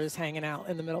Caesar is hanging out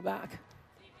in the middle back.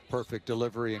 Perfect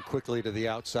delivery and quickly to the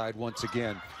outside once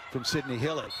again from Sydney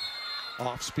Hillig.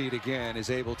 Off speed again, is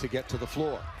able to get to the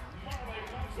floor.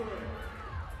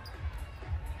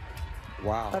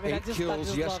 Wow, I mean, 8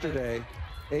 kills yesterday.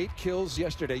 8 kills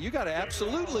yesterday. You got to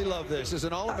absolutely love this as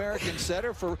an All-American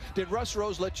setter. Did Russ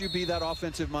Rose let you be that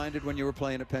offensive-minded when you were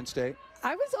playing at Penn State?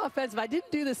 I was offensive. I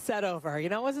didn't do the set over. You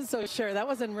know, I wasn't so sure. That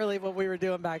wasn't really what we were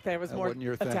doing back there. It was more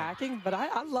attacking. But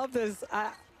I love this.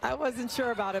 I wasn't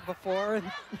sure about it before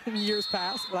in years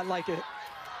past, but I like it.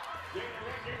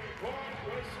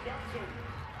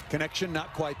 Connection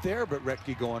not quite there, but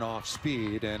Rettke going off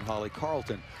speed, and Holly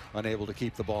Carlton unable to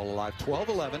keep the ball alive.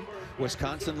 12-11,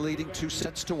 Wisconsin leading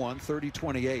 2-1,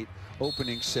 30-28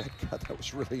 opening set. God, that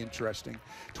was really interesting.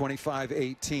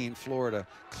 25-18, Florida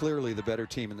clearly the better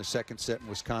team in the second set, and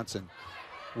Wisconsin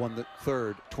won the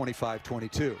third,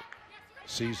 25-22.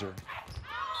 Caesar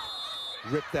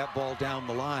ripped that ball down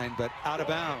the line, but out of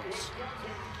bounds.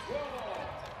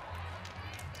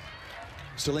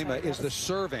 Salima, is the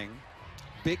serving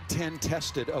Big Ten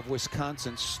tested of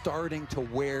Wisconsin starting to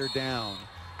wear down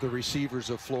the receivers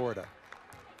of Florida?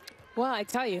 Well, I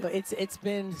tell you, it's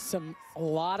been a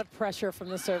lot of pressure from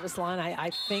the service line. I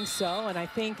think so, and I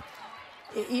think,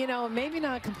 you know, maybe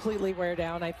not completely wear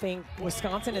down. I think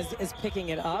Wisconsin is picking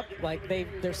it up. Like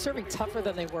they're serving tougher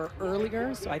than they were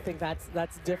earlier, so I think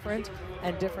that's different,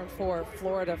 and different for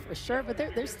Florida for sure. But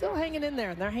they're still hanging in there,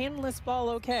 and they're handling this ball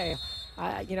okay.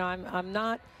 You know,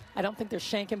 I don't think they're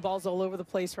shanking balls all over the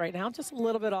place right now, just a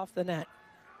little bit off the net.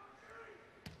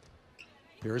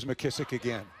 Here's McKissick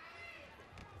again.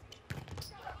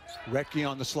 Rettke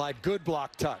on the slide, good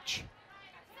block touch.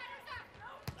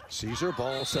 Caesar,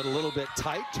 ball set a little bit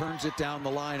tight, turns it down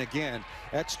the line again.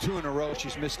 That's 2 in a row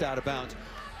she's missed out of bounds.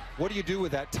 What do you do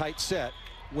with that tight set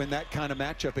when that kind of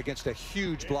matchup against a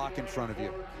huge block in front of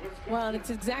you? Well, and it's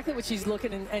exactly what she's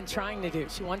looking and trying to do.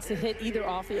 She wants to hit either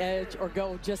off the edge or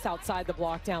go just outside the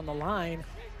block down the line.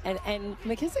 And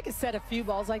McKissick has set a few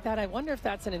balls like that. I wonder if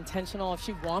that's an intentional, if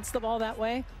she wants the ball that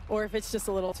way, or if it's just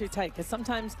a little too tight. Because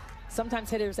sometimes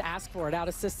hitters ask for it out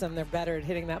of system. They're better at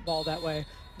hitting that ball that way.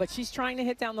 But she's trying to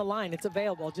hit down the line. It's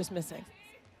available, just missing.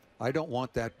 I don't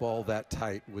want that ball that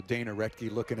tight with Dana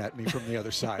Rettke looking at me from the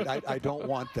other side. I don't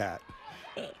want that.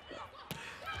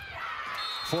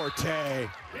 Forte,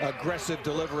 aggressive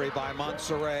delivery by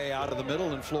Montserrat out of the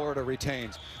middle, and Florida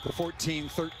retains the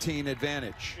 14-13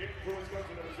 advantage.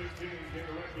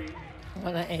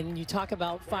 And you talk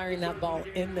about firing that ball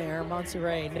in there.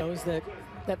 Montserrat knows that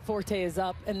Forte is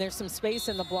up, and there's some space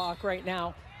in the block right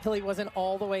now. Hilly wasn't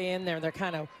all the way in there. They're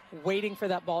kind of waiting for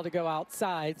that ball to go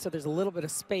outside, so there's a little bit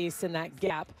of space in that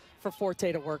gap for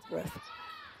Forte to work with.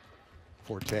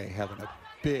 Forte having a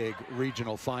big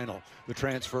regional final. The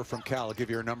transfer from Cal. I'll give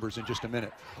you her numbers in just a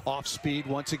minute. Off speed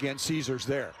once again. Caesar's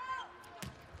there.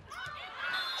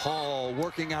 Hall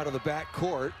working out of the back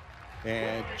court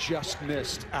and just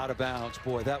missed out of bounds.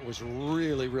 Boy, that was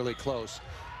really, really close.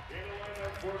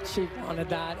 She wanted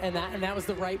that, and that was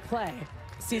the right play.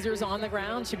 Caesar's on the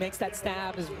ground. She makes that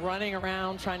stab, is running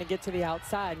around trying to get to the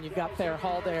outside, and you've got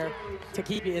Hall there to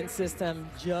keep you in system.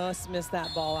 Just missed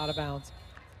that ball out of bounds.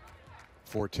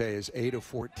 Forte is 8 of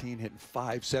 14, hitting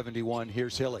 .571.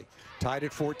 Here's Hilly, tied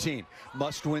at 14.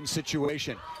 Must-win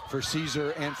situation for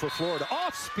Caesar and for Florida.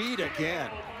 Off speed again.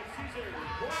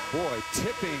 Boy,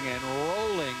 tipping and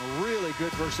rolling. Really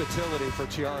good versatility for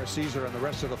Tiara Caesar and the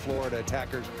rest of the Florida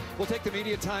attackers. We'll take the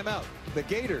media timeout. The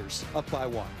Gators up by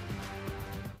 1.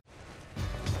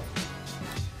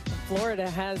 Florida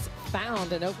has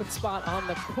found an open spot on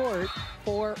the court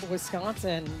for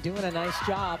Wisconsin, doing a nice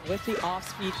job with the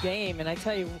off-speed game. And I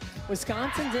tell you,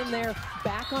 Wisconsin's in there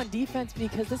back on defense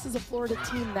because this is a Florida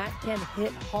team that can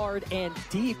hit hard and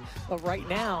deep. But right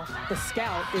now, the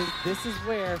scout is this is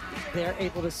where they're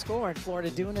able to score. And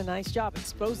Florida doing a nice job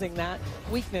exposing that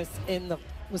weakness in the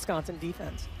Wisconsin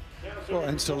defense. Well,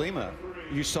 and Salima,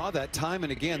 you saw that time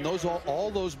and again.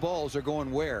 All those balls are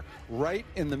going where? Right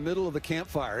in the middle of the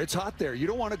campfire. It's hot there. You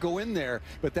don't want to go in there,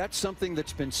 but that's something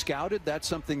that's been scouted. That's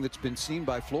something that's been seen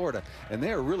by Florida, and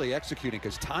they are really executing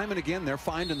because time and again they're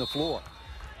finding the floor.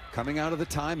 Coming out of the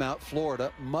timeout,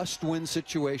 Florida must-win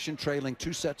situation, trailing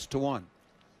 2-1.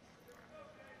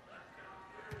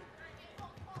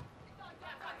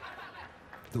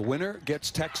 The winner gets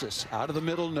Texas. Out of the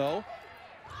middle, no.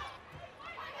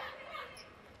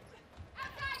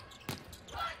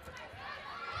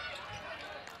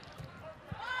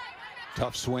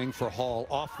 Tough swing for Hall,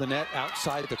 off the net,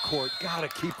 outside the court. Got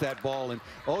to keep that ball in.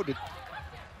 Oh,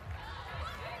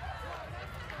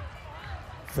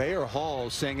 Thayer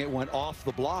Hall saying it went off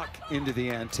the block into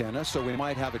the antenna, so we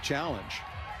might have a challenge.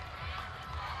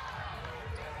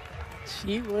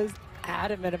 She was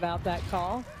adamant about that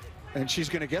call. And she's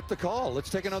going to get the call. Let's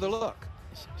take another look.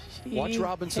 Watch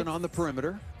Robinson on the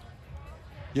perimeter.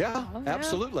 Yeah, oh, yeah,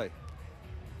 absolutely.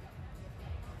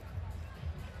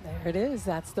 There it is.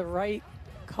 That's the right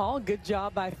call. Good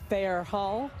job by Thayer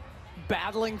Hall,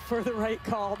 battling for the right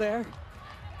call there.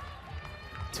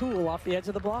 Tool off the edge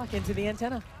of the block into the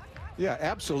antenna. Yeah,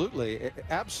 absolutely.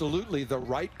 Absolutely the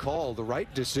right call, the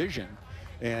right decision.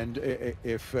 And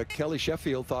if Kelly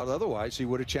Sheffield thought otherwise, he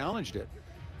would have challenged it.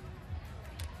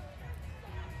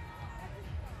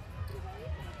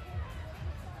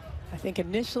 I think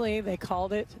initially they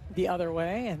called it the other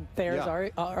way, and Thayer's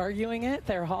arguing it,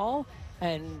 Thayer Hall,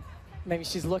 and maybe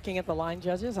she's looking at the line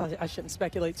judges. I shouldn't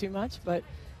speculate too much, but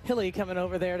Hilly coming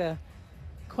over there to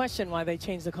question why they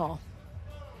changed the call.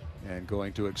 And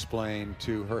going to explain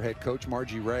to her head coach,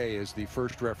 Margie Ray, as the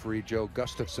first referee, Joe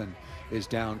Gustafson, is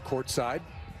down courtside.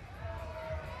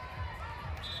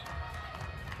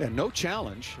 And no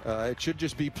challenge. It should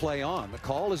just be play on. The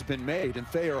call has been made, and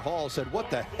Thayer Hall said,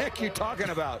 what the heck are you talking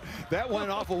about? That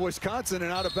went off of Wisconsin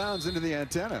and out of bounds into the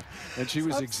antenna. And she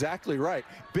was exactly right.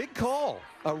 Big call,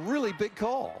 a really big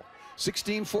call.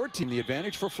 16-14, the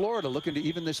advantage for Florida, looking to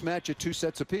even this match at 2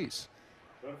 sets apiece.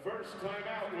 The first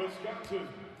timeout, Wisconsin.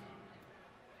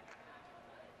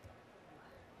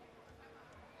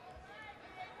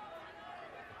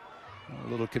 A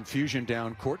little confusion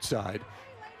down courtside.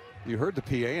 You heard the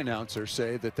PA announcer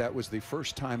say that that was the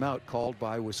first timeout called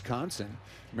by Wisconsin.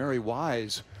 Mary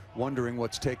Wise wondering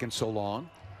what's taken so long.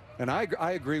 And I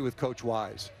agree with Coach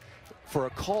Wise. For a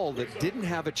call that didn't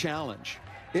have a challenge,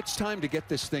 it's time to get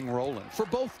this thing rolling for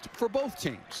both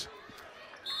teams.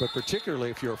 But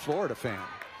particularly if you're a Florida fan.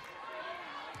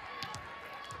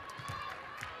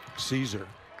 Caesar,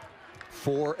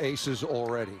 4 aces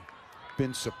already.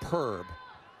 Been superb.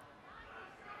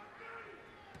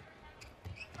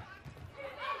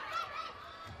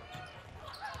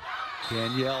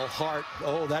 Danielle Hart,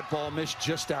 oh, that ball missed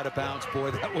just out of bounds.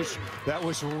 Boy, that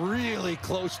was really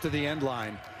close to the end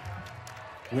line.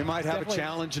 We might have a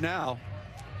challenge now.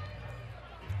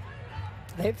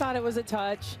 They thought it was a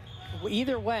touch.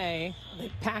 Either way, they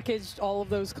packaged all of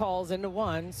those calls into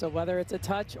one, so whether it's a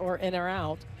touch or in or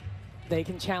out, they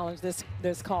can challenge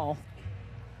this call.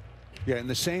 Yeah, in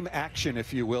the same action,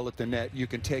 if you will, at the net, you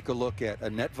can take a look at a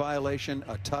net violation,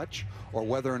 a touch, or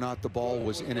whether or not the ball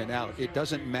was in and out. It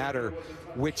doesn't matter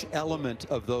which element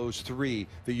of those 3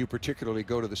 that you particularly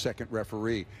go to the second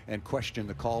referee and question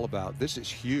the call about. This is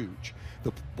huge.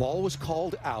 The ball was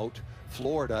called out.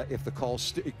 Florida, if the call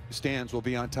stands, will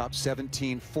be on top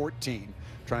 17-14,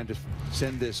 trying to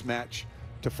send this match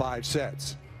to 5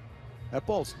 sets. That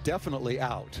ball's definitely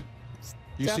out.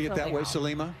 You see it that way,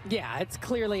 Salima? Yeah, it's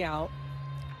clearly out.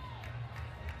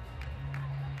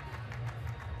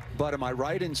 But am I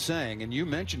right in saying, and you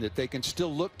mentioned it, they can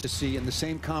still look to see in the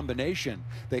same combination,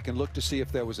 they can look to see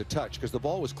if there was a touch, because the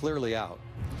ball was clearly out.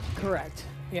 Correct.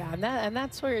 Yeah, and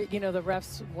that's where, you know, the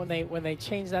refs, when they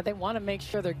change that, they want to make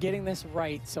sure they're getting this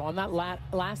right. So on that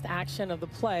last action of the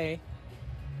play,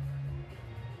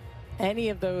 any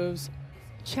of those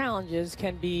challenges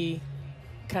can be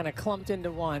kind of clumped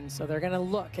into one. So they're going to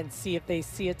look and see if they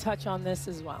see a touch on this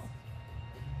as well.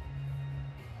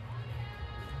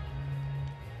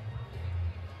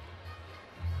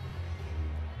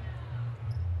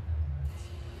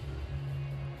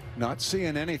 Not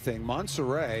seeing anything.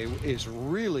 Monserrat is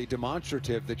really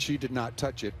demonstrative that she did not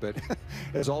touch it, but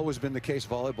has always been the case.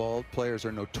 Volleyball players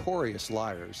are notorious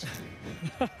liars.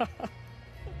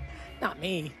 Not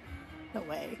me. No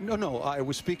way. No, I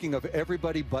was speaking of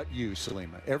everybody but you,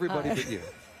 Salima. Everybody but you.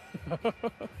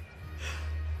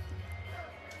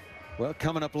 Well,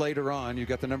 coming up later on, you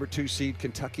got the #2 seed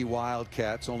Kentucky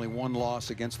Wildcats. Only one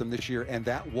loss against them this year, and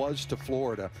that was to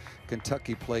Florida.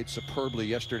 Kentucky played superbly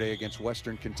yesterday against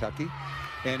Western Kentucky,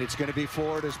 and it's going to be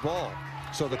Florida's ball.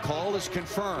 So the call is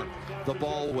confirmed. The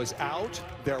ball was out,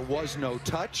 there was no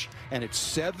touch, and it's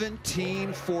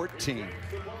 17-14.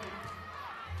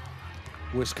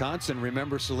 Wisconsin,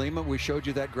 remember, Salima, we showed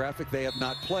you that graphic. They have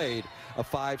not played a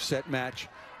 5-set match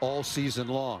all season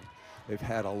long. They've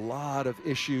had a lot of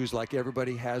issues like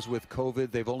everybody has with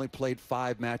COVID. They've only played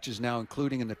 5 matches now,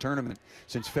 including in the tournament,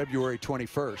 since February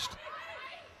 21st.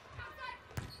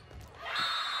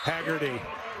 Haggerty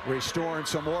restoring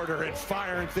some order and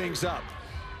firing things up.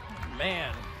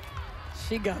 Man,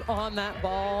 she got on that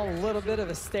ball. A little bit of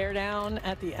a stare down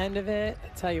at the end of it. I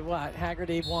tell you what,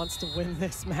 Haggerty wants to win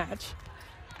this match.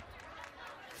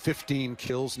 15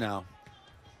 kills now,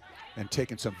 and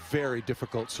taking some very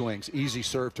difficult swings. Easy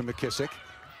serve to McKissick.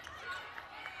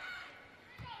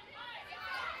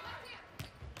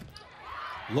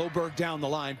 Loberg down the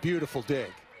line, beautiful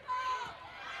dig.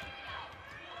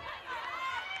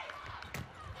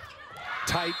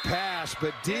 Tight pass,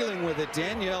 but dealing with it,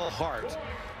 Danielle Hart.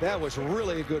 That was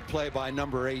really a good play by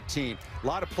number 18. A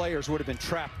lot of players would have been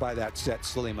trapped by that set,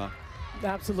 Salima.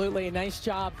 Absolutely, a nice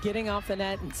job getting off the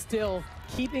net and still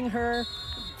keeping her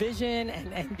vision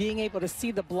and being able to see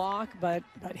the block, but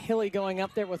Hilly going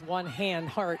up there with one hand,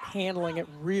 Hart handling it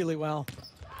really well.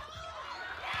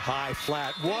 High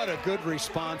flat, what a good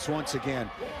response once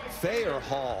again. Thayer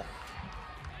Hall.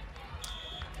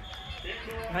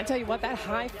 And I tell you what, that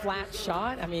high flat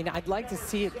shot, I mean, I'd like to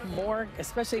see it more,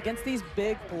 especially against these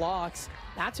big blocks.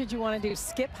 That's what you want to do,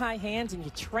 skip high hands, and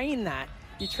you train that.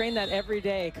 You train that every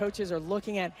day. Coaches are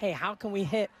looking at, hey, how can we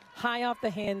hit high off the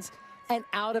hands and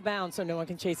out of bounds so no one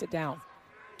can chase it down.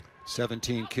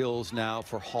 17 kills now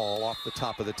for Hall off the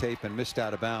top of the tape and missed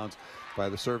out of bounds by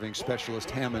the serving specialist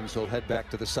Hammonds. He'll head back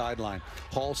to the sideline.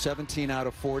 Hall 17 out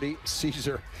of 40.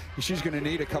 Caesar, she's going to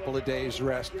need a couple of days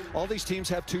rest. All these teams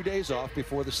have 2 days off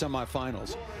before the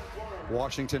semifinals.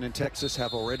 Washington and Texas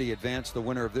have already advanced. The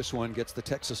winner of this one gets the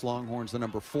Texas Longhorns the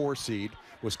 #4 seed.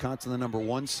 Wisconsin the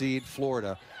 #1 seed.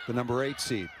 Florida the #8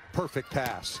 seed. Perfect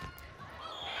pass.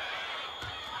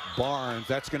 Barnes,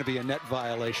 that's going to be a net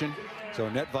violation. So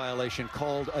a net violation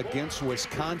called against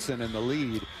Wisconsin, and the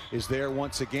lead is there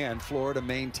once again. Florida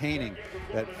maintaining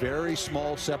that very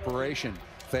small separation.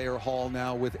 Thayer Hall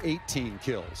now with 18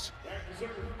 kills.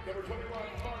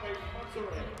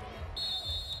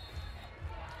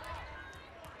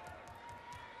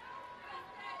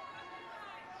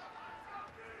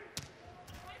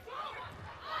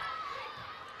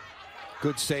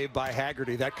 Good save by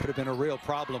Haggerty. That could have been a real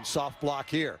problem. Soft block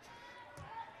here.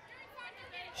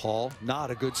 Hall, not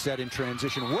a good set in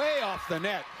transition. Way off the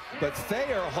net. But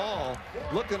Thayer Hall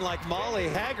looking like Molly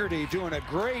Haggerty, doing a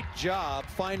great job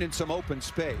finding some open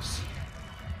space.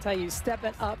 Tell you,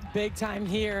 stepping up big time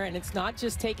here, and it's not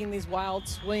just taking these wild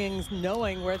swings,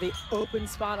 knowing where the open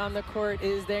spot on the court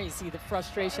is there. You see the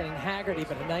frustration in Haggerty,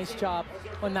 but a nice job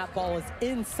when that ball is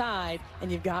inside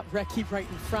and you've got Rettke right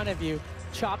in front of you.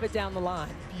 Chop it down the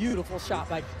line. Beautiful shot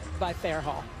by Thayer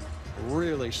Hall.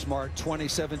 Really smart.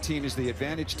 2017 is the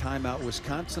advantage. Timeout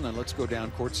Wisconsin, and let's go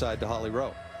down courtside to Holly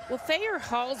Rowe. Well, Thayer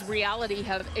Hall's reality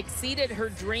have exceeded her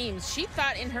dreams. She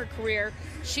thought in her career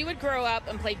she would grow up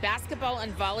and play basketball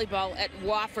and volleyball at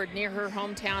Wofford near her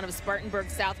hometown of Spartanburg,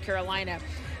 South Carolina.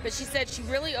 But she said she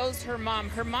really owes her mom.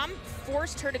 Her mom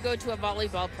forced her to go to a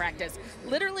volleyball practice,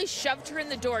 literally shoved her in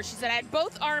the door. She said, I had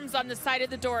both arms on the side of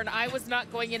the door and I was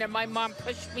not going in, and my mom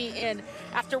pushed me in.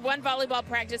 After one volleyball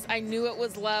practice, I knew it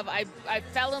was love. I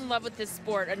fell in love with this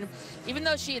sport. And even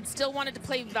though she had still wanted to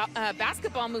play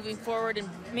basketball moving forward and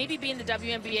maybe be in the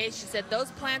WNBA, she said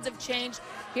those plans have changed.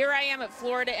 Here I am at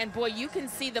Florida, and boy, you can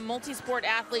see the multi-sport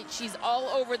athlete. She's all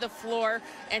over the floor,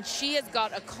 and she has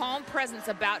got a calm presence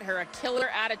about her, a killer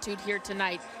attitude here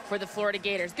tonight for the Florida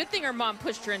Gators. Good thing her mom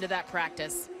pushed her into that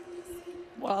practice.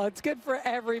 Well, it's good for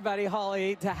everybody,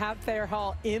 Holly, to have Thayer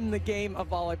Hall in the game of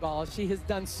volleyball. She has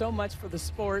done so much for the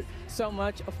sport, so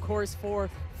much, of course, for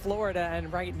Florida,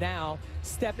 and right now,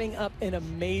 stepping up in a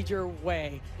major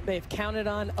way. They've counted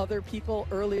on other people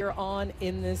earlier on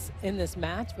in this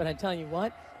match, but I'm telling you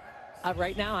what,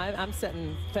 right now, I'm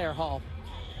setting Thayer Hall.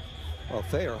 Well,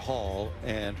 Thayer Hall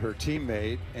and her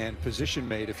teammate and position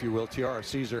mate, if you will, Tiara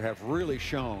Caesar, have really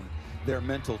shown their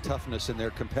mental toughness and their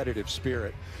competitive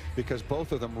spirit, because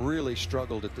both of them really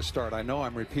struggled at the start. I know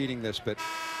I'm repeating this, but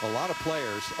a lot of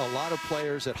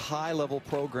players at high-level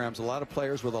programs, a lot of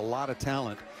players with a lot of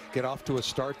talent get off to a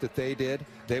start that they did,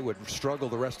 they would struggle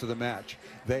the rest of the match.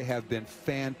 They have been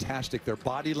fantastic. Their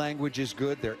body language is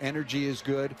good, their energy is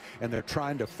good, and they're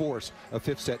trying to force a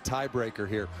fifth-set tiebreaker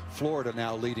here. Florida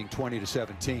now leading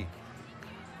 20-17.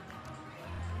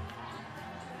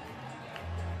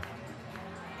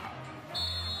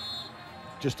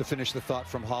 Just to finish the thought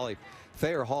from Holly,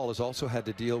 Thayer Hall has also had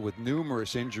to deal with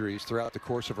numerous injuries throughout the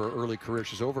course of her early career.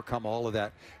 She's overcome all of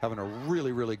that, having a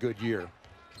really, really good year.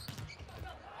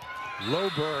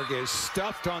 Loberg is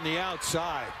stuffed on the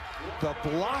outside. The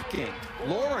blocking,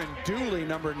 Lauren Dooley,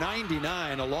 number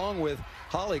 99, along with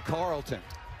Holly Carlton.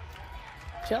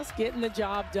 Just getting the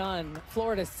job done.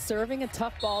 Florida serving a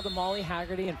tough ball to Molly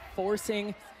Haggerty and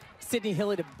forcing Sydney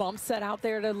Hilly to bump set out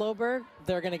there to Loberg.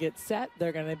 They're going to get set.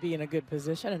 They're going to be in a good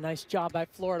position. A nice job by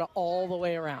Florida all the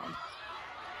way around.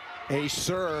 A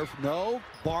serve. No.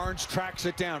 Barnes tracks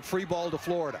it down. Free ball to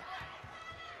Florida.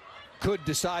 Could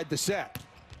decide the set.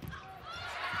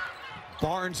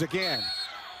 Barnes again.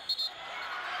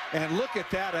 And look at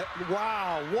that.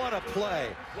 Wow, what a play.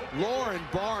 Lauren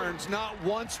Barnes, not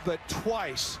once but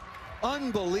twice.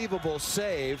 Unbelievable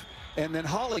save. And then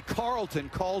Holly Carlton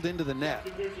called into the net.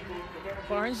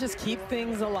 Barnes just keeps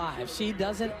things alive. She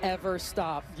doesn't ever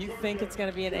stop. You think it's going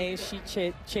to be an ace,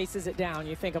 she chases it down.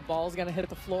 You think a ball's going to hit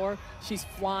the floor, she's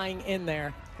flying in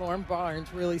there. Lauren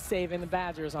Barnes really saving the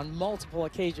Badgers on multiple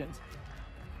occasions.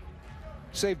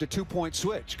 Saved a 2-point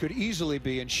switch. Could easily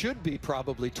be and should be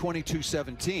probably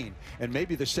 22-17. And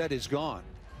maybe the set is gone.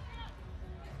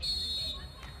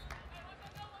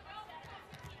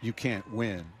 You can't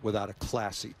win without a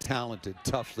classy, talented,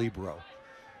 tough libero.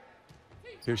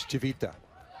 Here's Civita.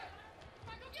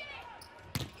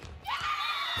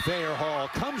 Thayer Hall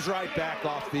comes right back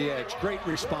off the edge. Great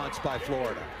response by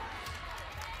Florida.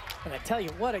 And I tell you,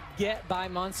 what a get by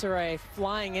Monserrat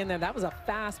flying in there. That was a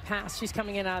fast pass. She's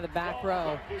coming in out of the back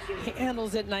row. He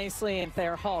handles it nicely, and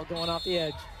Thayer Hall going off the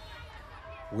edge.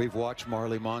 We've watched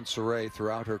Marlee Monserrat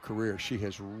throughout her career. She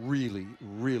has really,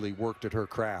 really worked at her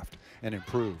craft and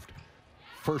improved.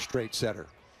 First-rate setter.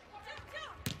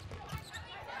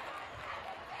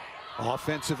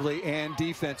 Offensively and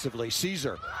defensively.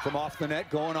 Caesar from off the net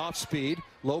going off speed.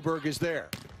 Loberg is there.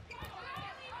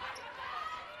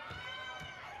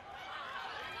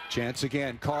 Chance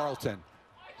again, Carlton.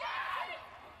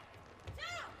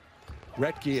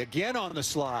 Rettke again on the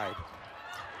slide.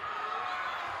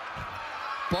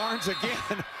 Barnes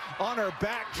again on her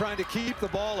back trying to keep the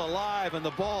ball alive, and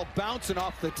the ball bouncing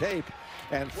off the tape.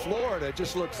 And Florida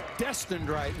just looks destined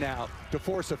right now to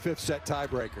force a fifth-set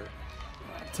tiebreaker.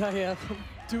 I tell you,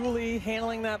 Dooley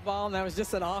handling that ball, and that was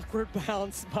just an awkward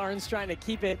bounce. Barnes trying to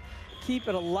keep it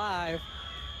alive,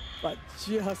 but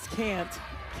just can't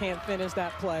finish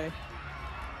that play.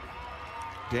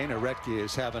 Dana Rettke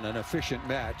is having an efficient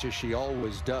match, as she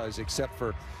always does, except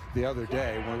for the other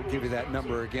day. We'll give you that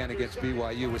number again against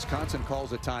BYU. Wisconsin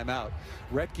calls a timeout.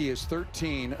 Rettke is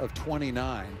 13 of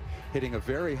 29, hitting a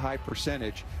very high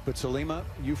percentage. But Salima,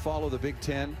 you follow the Big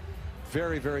Ten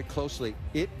very, very closely.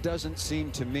 It doesn't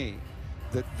seem to me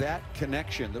that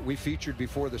connection that we featured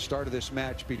before the start of this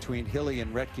match between Hilly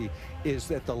and Rettke is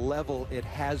at the level it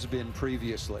has been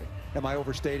previously. Am I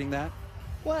overstating that?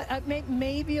 Well,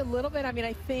 maybe a little bit. I mean,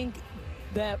 I think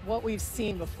that what we've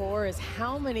seen before is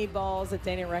how many balls that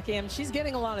Dana Rettke, I mean, she's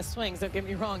getting a lot of swings, don't get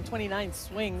me wrong. 29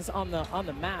 swings on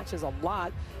the match is a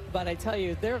lot, but I tell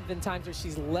you, there have been times where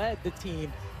she's led the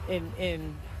team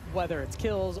in whether it's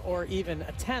kills or even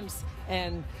attempts,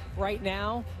 and right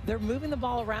now they're moving the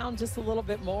ball around just a little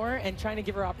bit more and trying to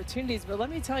give her opportunities. But let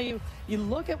me tell you, you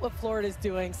look at what Florida's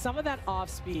doing, some of that off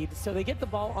speed, so they get the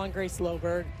ball on Grace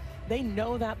Loberg. They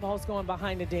know that ball's going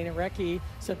behind to Dana Rettke,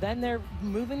 so then they're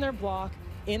moving their block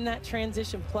in that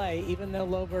transition play, even though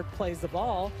Loberg plays the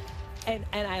ball. And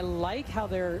I like how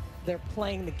they're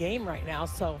playing the game right now.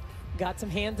 So got some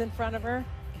hands in front of her,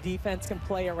 defense can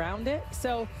play around it.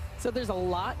 So there's a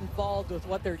lot involved with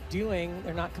what they're doing.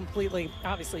 They're not completely,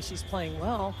 obviously she's playing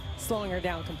well, slowing her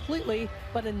down completely,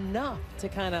 but enough to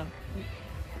kind of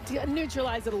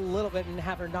neutralize it a little bit and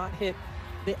have her not hit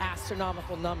the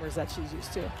astronomical numbers that she's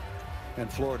used to. And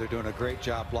Florida doing a great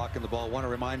job blocking the ball. Want to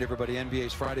remind everybody,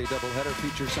 NBA's Friday doubleheader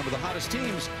features some of the hottest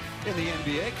teams in the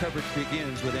NBA. Coverage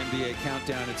begins with NBA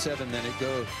Countdown at 7. Then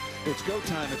it's go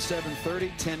time at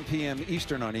 7:30, 10 p.m.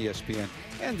 Eastern on ESPN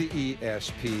and the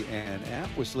ESPN app.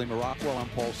 With Selima Rockwell, I'm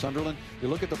Paul Sunderland. You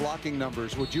look at the blocking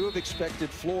numbers. Would you have expected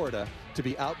Florida to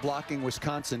be out blocking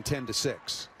Wisconsin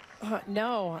 10-6?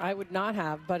 No, I would not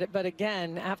have. But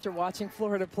again, after watching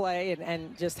Florida play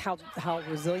and just how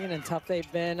resilient and tough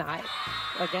they've been,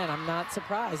 I'm not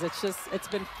surprised. It's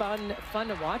been fun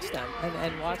to watch them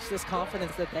and watch this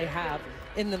confidence that they have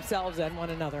in themselves and one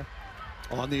another.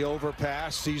 On the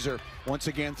overpass, Caesar once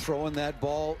again throwing that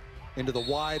ball into the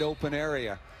wide open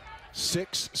area.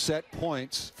 6 set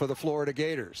points for the Florida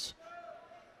Gators.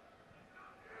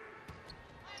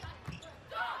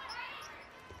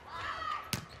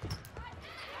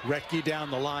 Rettke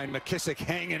down the line, McKissick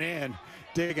hanging in,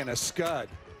 digging a scud.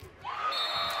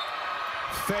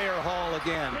 Thayer Hall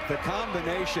again, the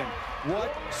combination.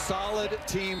 What solid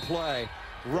team play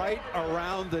right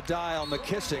around the dial.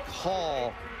 McKissick,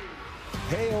 Hall,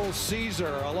 Hale,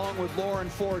 Caesar, along with Lauren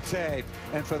Forte.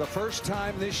 And for the first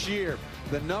time this year,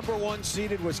 the #1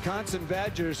 seeded Wisconsin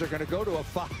Badgers are going to go to a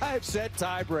 5-set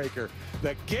tiebreaker.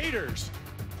 The Gators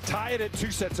tie it at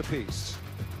 2 sets apiece.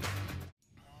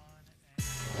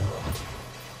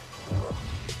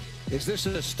 Is this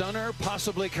a stunner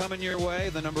possibly coming your way?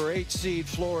 The #8 seed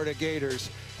Florida Gators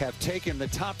have taken the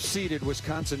top-seeded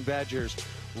Wisconsin Badgers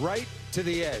right to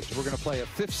the edge. We're going to play a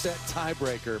 5th set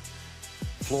tiebreaker.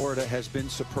 Florida has been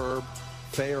superb.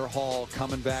 Thayer Hall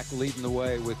coming back, leading the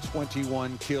way with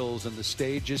 21 kills, and the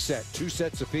stage is set. 2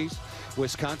 sets apiece.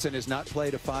 Wisconsin has not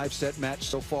played a 5-set match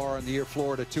so far in the year.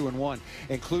 Florida 2-1,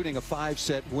 including a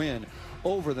 5-set win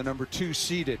over the #2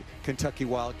 seeded Kentucky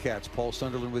Wildcats. Paul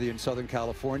Sunderland with you in Southern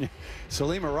California.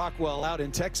 Selima Rockwell out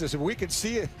in Texas, and we can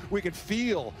see it. We can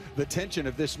feel the tension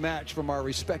of this match from our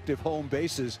respective home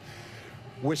bases.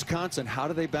 Wisconsin, how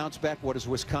do they bounce back? What does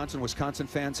Wisconsin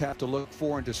fans have to look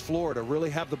for? And does Florida really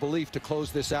have the belief to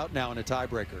close this out now in a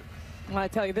tiebreaker? Well, I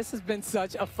tell you, this has been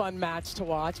such a fun match to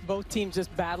watch. Both teams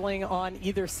just battling on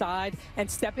either side and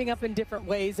stepping up in different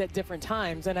ways at different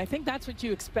times. And I think that's what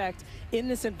you expect in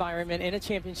this environment, in a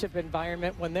championship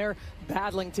environment, when they're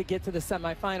battling to get to the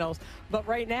semifinals. But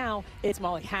right now, it's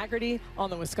Molly Haggerty on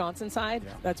the Wisconsin side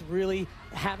that's really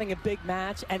having a big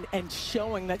match and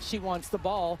showing that she wants the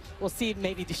ball. We'll see,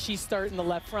 maybe does she start in the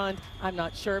left front? I'm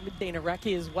not sure, but Dana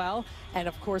Rettke as well. And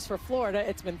of course, for Florida,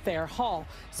 it's been Thayer Hall.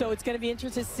 So it's going to be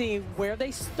interesting to see where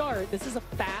they start. This is a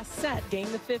fast set,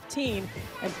 game to 15,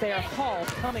 and Thayer Hall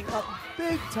coming up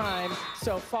big time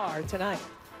so far tonight.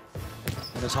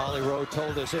 And as Holly Rowe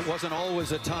told us, it wasn't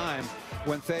always a time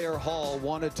when Thayer Hall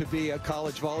wanted to be a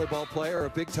college volleyball player, a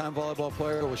big-time volleyball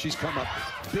player. Well, she's come up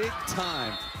big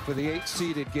time for the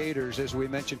 8-seeded Gators. As we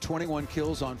mentioned, 21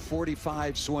 kills on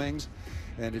 45 swings.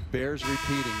 And it bears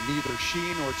repeating, neither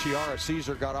she nor Tiara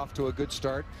Caesar got off to a good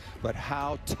start, but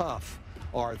how tough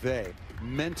are they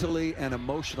mentally and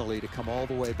emotionally to come all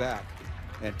the way back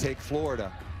and take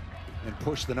Florida and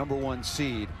push the #1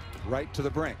 seed right to the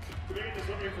brink.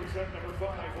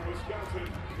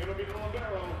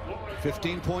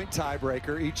 15-point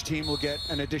tiebreaker. Each team will get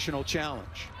an additional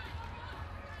challenge.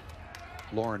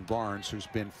 Lauren Barnes, who's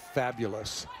been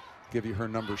fabulous, give you her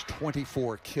numbers,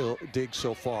 24 digs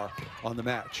so far on the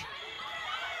match.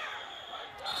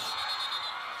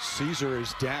 Caesar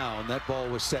is down. That ball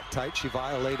was set tight. She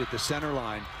violated the center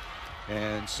line.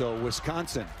 And so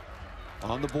Wisconsin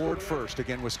on the board first.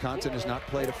 Again, Wisconsin has not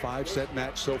played a 5-set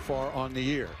match so far on the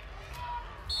year.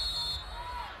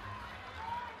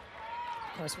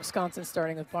 Of course, Wisconsin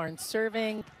starting with Barnes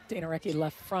serving. Dana Rettke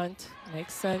left front.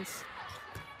 Makes sense.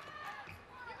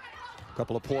 A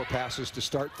couple of poor passes to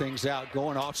start things out.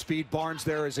 Going off speed. Barnes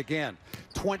there is again.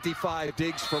 25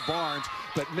 digs for Barnes,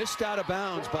 but missed out of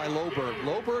bounds by Loberg.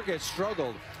 Loberg has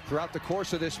struggled throughout the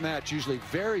course of this match. Usually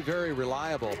very, very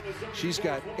reliable. She's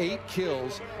got 8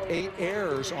 kills, 8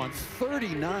 errors on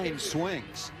 39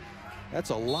 swings.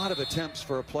 That's a lot of attempts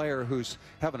for a player who's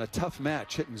having a tough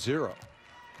match, hitting 0.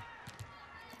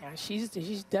 Yeah, she's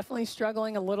definitely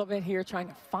struggling a little bit here, trying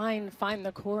to find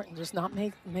the court and just not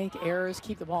make errors,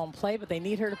 keep the ball in play. But they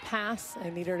need her to pass. They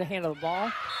need her to handle the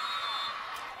ball.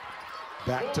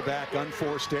 Back-to-back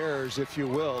unforced errors, if you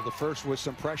will. The first was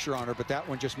some pressure on her, but that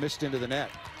one just missed into the net.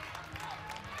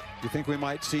 You think we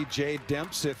might see Jade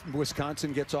Demps if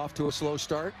Wisconsin gets off to a slow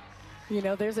start? You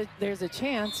know, there's a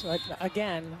chance, but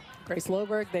again, Grace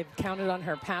Loberg, they've counted on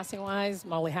her passing-wise.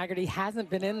 Molly Haggerty hasn't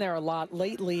been in there a lot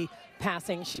lately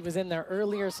passing. She was in there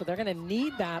earlier, so they're going to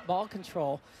need that ball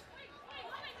control.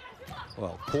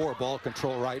 Well, poor ball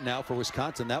control right now for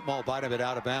Wisconsin. That ball bottomed it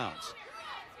out of bounds.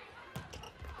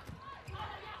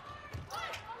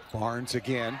 Barnes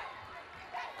again.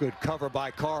 Good cover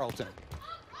by Carlton.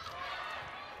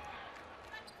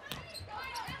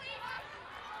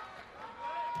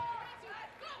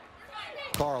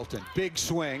 Carlton, big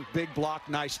swing, big block,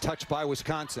 nice touch by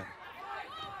Wisconsin.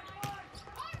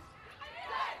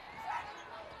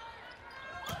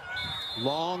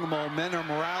 Long momentum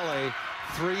rally,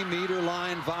 3-meter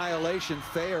line violation.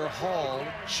 Thayer Hall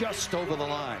just over the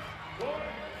line.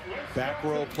 Back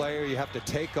row player, you have to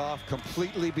take off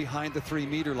completely behind the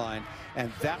 3-meter line,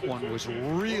 and that one was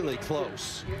really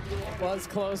close. It was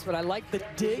close, but I like the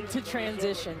dig to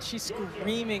transition. She's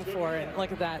screaming for it.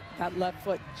 Look at that. That left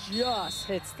foot just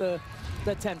hits the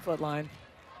 10-foot line.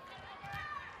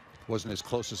 Wasn't as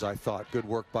close as I thought. Good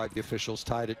work by the officials,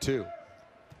 tied at 2.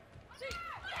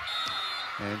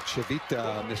 And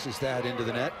Chavita misses that into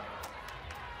the net.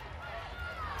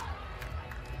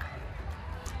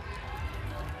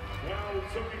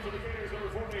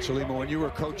 Salima, when you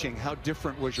were coaching, how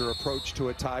different was your approach to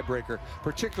a tiebreaker,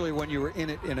 particularly when you were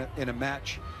in it in a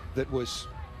match that was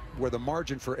where the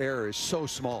margin for error is so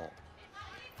small?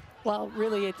 Well,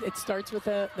 really, it starts with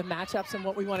the matchups and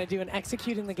what we want to do and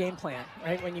executing the game plan,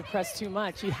 right? When you press too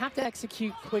much, you have to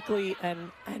execute quickly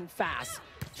and fast.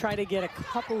 Try to get a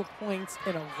couple of points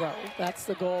in a row. That's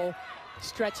the goal.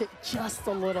 Stretch it just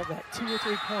a little bit, 2 or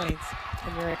 3 points,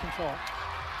 and you're in control.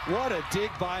 What a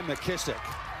dig by McKissick.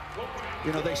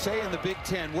 You know, they say in the Big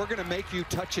Ten, we're going to make you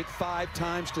touch it 5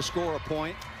 times to score a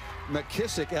point.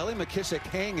 McKissick, Ellie McKissick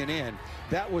hanging in.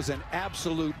 That was an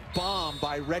absolute bomb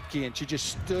by Rettke, and she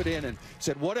just stood in and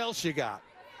said, what else you got?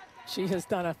 She has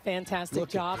done a fantastic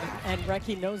job, and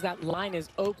Rettke knows that line is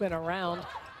open around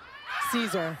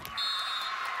Caesar.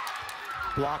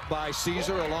 Blocked by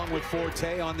Caesar along with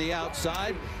Forte on the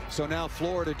outside. So now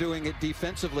Florida doing it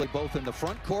defensively, both in the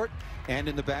front court and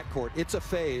in the back court. It's a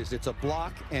phase. It's a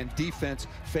block and defense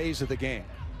phase of the game.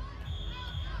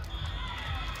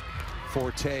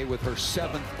 Forte with her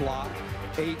 7th block,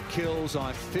 8 kills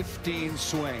on 15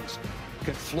 swings.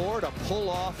 Can Florida pull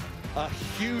off a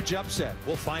huge upset?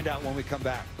 We'll find out when we come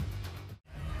back.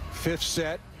 5th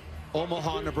set,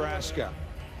 Omaha, Nebraska.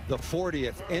 The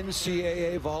 40th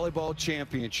NCAA volleyball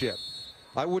championship.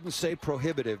 I wouldn't say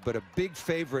prohibitive, but a big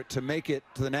favorite to make it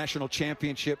to the national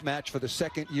championship match for the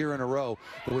 2nd year in a row.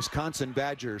 The Wisconsin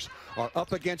Badgers are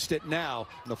up against it now.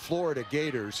 And the Florida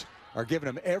Gators are giving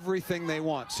them everything they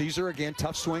want. Caesar again,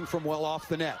 tough swing from well off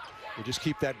the net. We'll just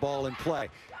keep that ball in play.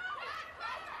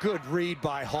 Good read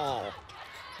by Hall.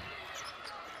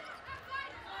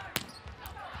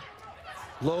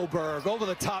 Loberg over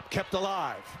the top, kept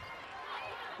alive.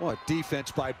 What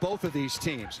defense by both of these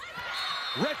teams.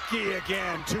 Rettke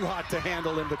again, too hot to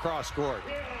handle in the cross court.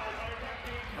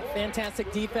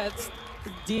 Fantastic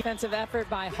defensive effort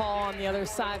by Hall on the other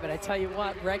side, but I tell you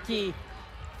what, Rettke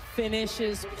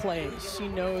finishes plays. She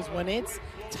knows when it's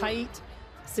tight.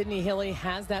 Sydney Hilly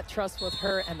has that trust with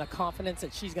her and the confidence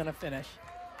that she's going to finish.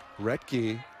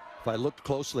 Rettke, if I looked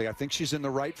closely, I think she's in the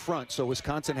right front, so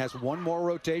Wisconsin has one more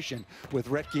rotation with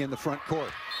Rettke in the front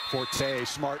court. Forte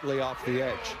smartly off the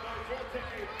edge.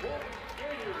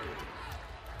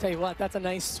 Tell you what, that's a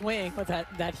nice swing, but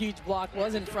that huge block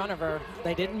was in front of her.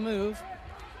 They didn't move.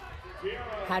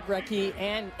 Had Rettke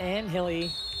and Hilly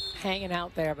hanging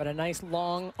out there, but a nice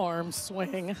long arm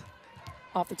swing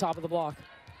off the top of the block.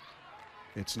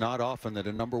 It's not often that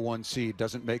a #1 seed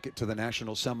doesn't make it to the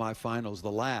national semifinals.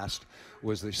 The last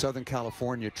was the Southern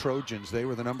California Trojans. They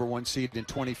were the #1 seed in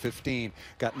 2015,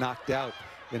 got knocked out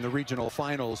in the regional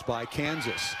finals by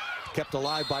Kansas. Kept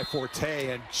alive by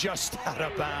Forte and just out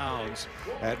of bounds.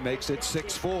 That makes it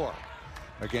 6-4.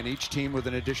 Again, each team with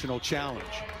an additional challenge.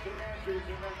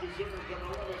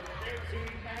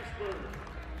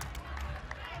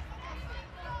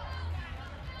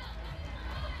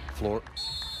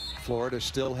 Florida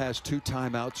still has 2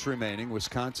 timeouts remaining.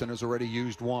 Wisconsin has already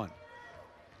used 1.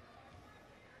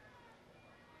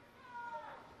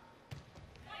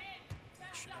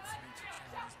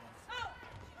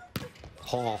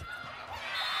 Hall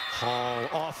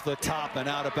off the top and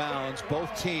out of bounds.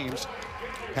 Both teams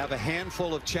have a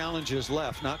handful of challenges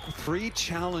left, not 3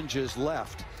 challenges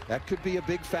left. That could be a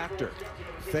big factor.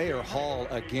 Thayer Hall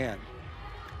again.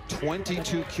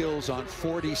 22 kills on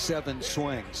 47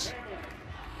 swings.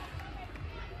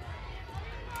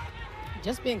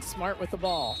 Just being smart with the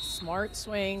ball. Smart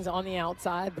swings on the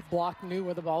outside. The block knew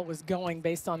where the ball was going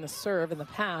based on the serve and the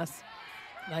pass.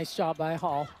 Nice job by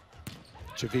Hall.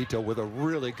 Chavita with a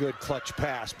really good clutch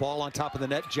pass. Ball on top of the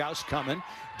net. Joust coming.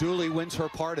 Dooley wins her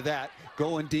part of that.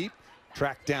 Going deep.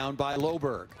 Tracked down by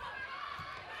Loberg.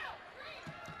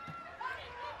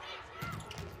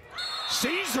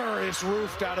 Caesar is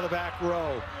roofed out of the back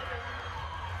row.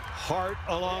 Hart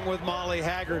along with Molly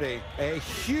Haggerty. A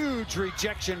huge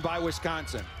rejection by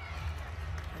Wisconsin.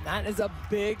 That is a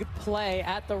big play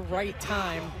at the right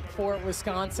time for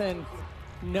Wisconsin,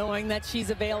 knowing that she's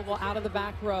available out of the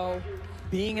back row,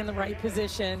 being in the right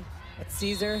position. But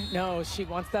Caesar, no, she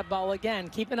wants that ball again.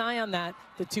 Keep an eye on that.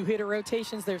 The two-hitter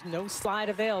rotations, there's no slide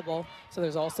available, so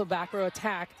there's also back row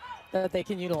attack that they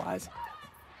can utilize.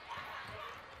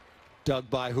 Dug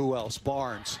by who else?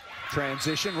 Barnes.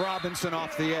 Transition, Robinson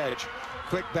off the edge.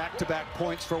 Quick back-to-back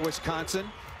points for Wisconsin.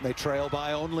 They trail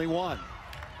by only one.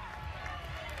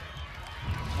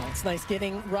 Oh, it's nice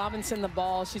getting Robinson the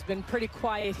ball. She's been pretty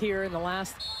quiet here in the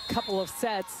last couple of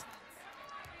sets.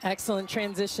 Excellent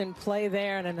transition play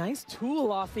there, and a nice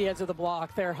tool off the edge of the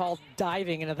block there. Hall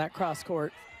diving into that cross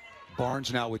court.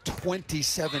 Barnes now with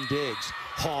 27 digs.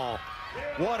 Hall,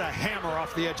 what a hammer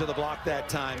off the edge of the block that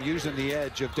time, using the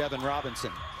edge of Devin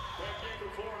Robinson.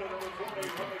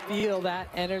 Feel that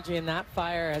energy and that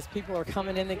fire as people are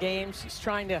coming in the game. She's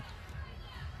trying to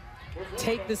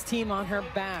take this team on her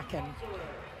back and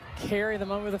carry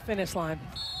them over the finish line.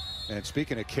 And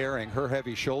speaking of carrying, her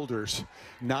heavy shoulders,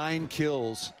 9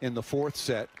 kills in the 4th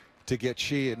set to get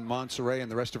she and Monserrat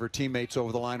and the rest of her teammates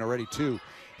over the line, already 2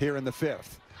 here in the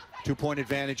 5th. 2-point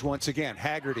advantage once again.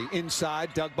 Haggerty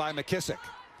inside, dug by McKissick.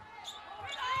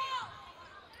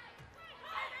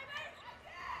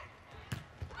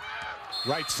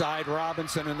 Right side,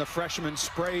 Robinson, and the freshman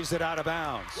sprays it out of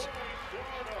bounds.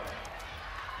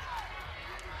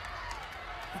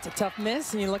 It's a tough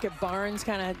miss, and you look at Barnes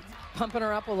kind of pumping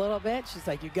her up a little bit. She's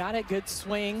like, you got it, good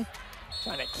swing.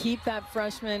 Trying to keep that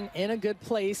freshman in a good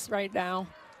place right now.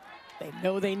 They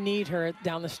know they need her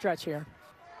down the stretch here.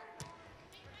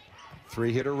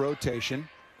 3-hitter rotation.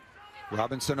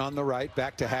 Robinson on the right,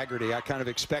 back to Haggerty. I kind of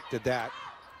expected that.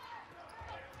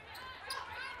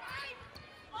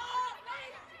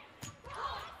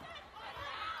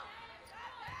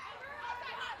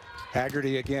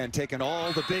 Haggerty again taking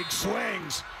all the big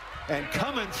swings and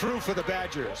coming through for the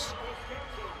Badgers.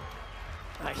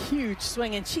 A huge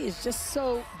swing, and she is just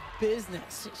so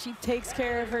business. She takes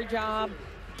care of her job,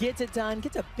 gets it done,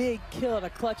 gets a big kill at a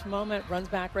clutch moment, runs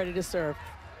back ready to serve.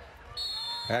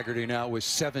 Haggerty now with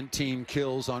 17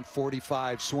 kills on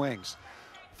 45 swings.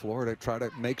 Florida try to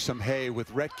make some hay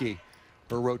with Rettke.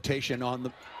 Her rotation on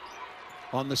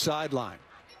the sideline.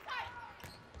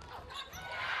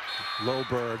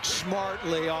 Loberg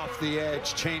smartly off the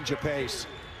edge, change of pace.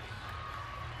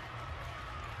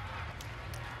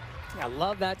 I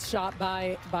love that shot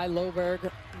by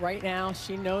Loberg. Right now,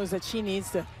 she knows that she needs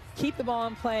to keep the ball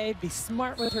in play, be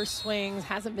smart with her swings.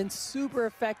 Hasn't been super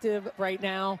effective right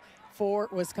now for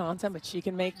Wisconsin, but she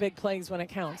can make big plays when it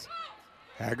counts.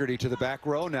 Haggerty to the back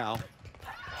row now.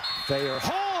 Thayer,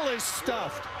 Hall is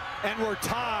stuffed, and we're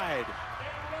tied.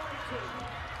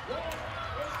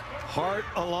 Hart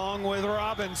along with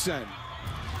Robinson.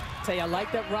 Tell you, I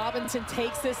like that Robinson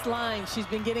takes this line. She's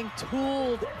been getting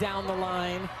tooled down the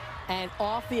line and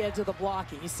off the edge of the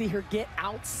blocking. You see her get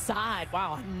outside.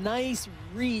 Wow, nice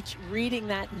reach, reading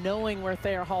that, knowing where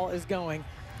Thayer Hall is going.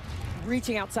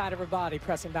 Reaching outside of her body,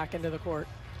 pressing back into the court.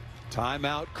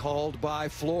 Timeout called by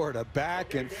Florida.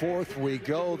 Back and forth we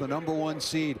go. The #1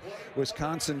 seed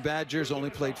Wisconsin Badgers only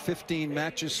played 15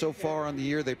 matches so far on the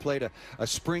year. They played a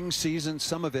spring season,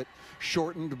 some of it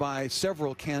shortened by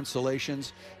several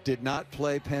cancellations. Did not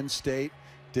play Penn State,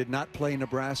 did not play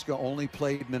Nebraska, only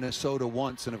played Minnesota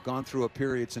once, and have gone through a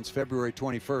period since February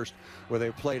 21st where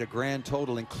they played a grand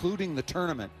total, including the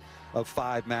tournament, of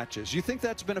 5 matches. You think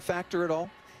that's been a factor at all?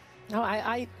 No,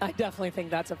 I definitely think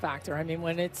that's a factor. I mean,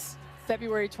 when it's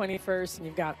February 21st and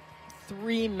you've got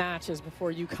 3 matches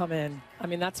before you come in, I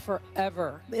mean, that's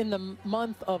forever. In the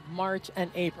month of March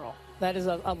and April, that is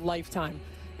a lifetime.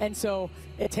 And so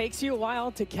it takes you a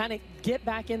while to kind of get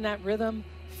back in that rhythm,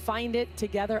 find it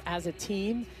together as a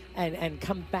team, and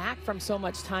come back from so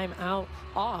much time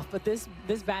off. But this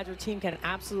Badger team can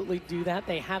absolutely do that.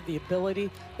 They have the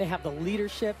ability, they have the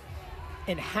leadership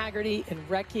in Haggerty and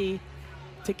Rettke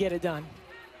to get it done.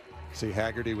 See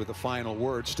Haggerty with the final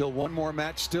word. Still one more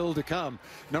match still to come.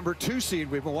 #2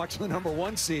 seed. We've been watching the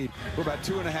 #1 seed for about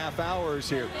 2.5 hours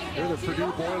here. They're the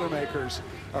Purdue Boilermakers,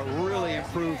 a really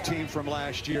improved team from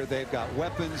last year. They've got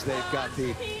weapons. They've got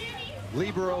the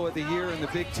Libero of the Year in the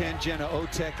Big Ten, Jenna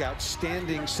Otek,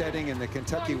 outstanding setting, and the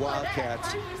Kentucky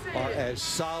Wildcats are as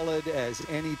solid as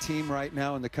any team right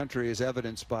now in the country, as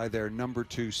evidenced by their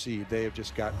 #2 seed. They have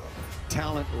just got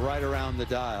talent right around the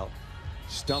dial.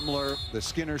 Stumler, the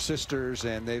Skinner sisters,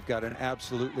 and they've got an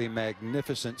absolutely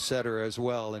magnificent setter as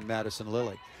well in Madison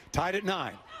Lilly. Tied at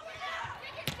 9.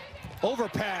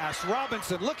 Overpass,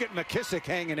 Robinson, look at McKissick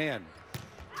hanging in.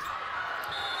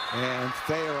 And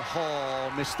Thayer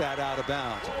Hall missed that out of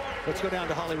bounds. Let's go down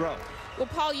to Holly Rowe. Well,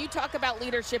 Paul, you talk about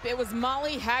leadership. It was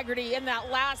Molly Haggerty in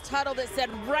that last huddle that said,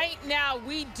 right now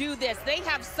we do this. They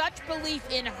have such belief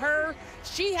in her.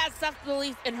 She has such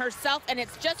belief in herself, and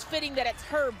it's just fitting that it's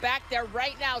her back there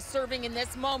right now serving in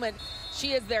this moment.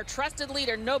 She is their trusted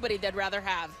leader, nobody they'd rather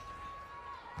have.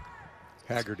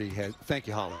 Haggerty has, thank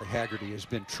you, Holly. Haggerty has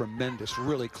been tremendous,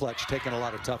 really clutch, taking a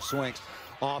lot of tough swings.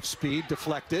 Off speed,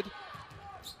 deflected.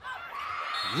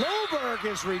 Loberg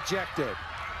is rejected.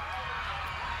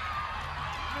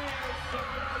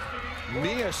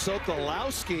 Mia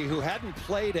Sokolowski, who hadn't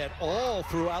played at all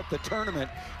throughout the tournament,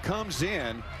 comes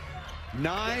in.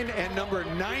 9 and number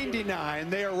 99.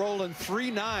 They are rolling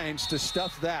 3 9s to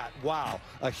stuff that. Wow,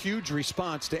 a huge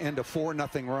response to end a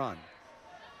 4-0 run.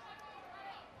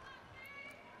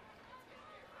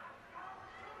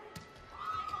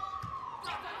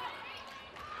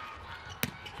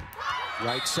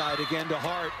 Right side again to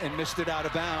Hart and missed it out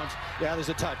of bounds. Yeah, there's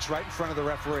a touch right in front of the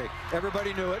referee.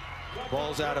 Everybody knew it.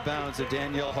 Ball's out of bounds, and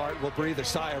Danielle Hart will breathe a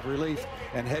sigh of relief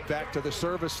and head back to the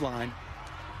service line.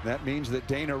 That means that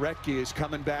Dana Rettke is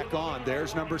coming back on.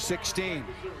 There's number 16.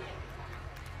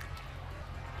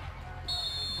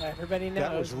 Everybody knows.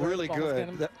 That was really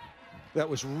good. That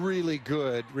was really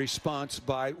good response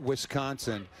by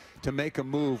Wisconsin to make a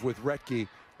move with Rettke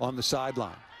on the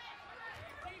sideline.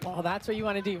 Well, that's what you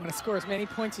want to do. You want to score as many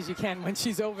points as you can when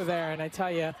she's over there. And I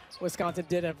tell you, Wisconsin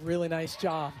did a really nice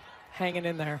job hanging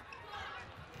in there.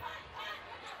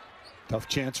 Tough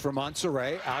chance for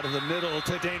Monserrat, out of the middle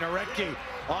to Dana Rettke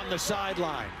on the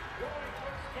sideline.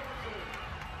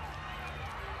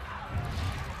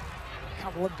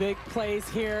 Couple of big plays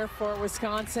here for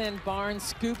Wisconsin. Barnes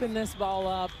scooping this ball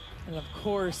up. And of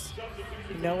course,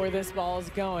 you know where this ball is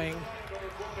going.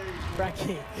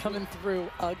 Rettke coming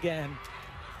through again.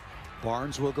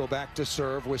 Barnes will go back to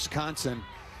serve. Wisconsin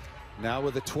now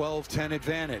with a 12-10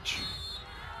 advantage.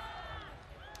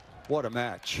 What a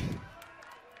match.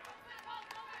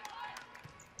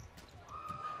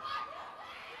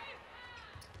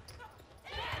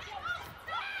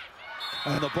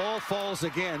 And the ball falls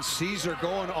again. Caesar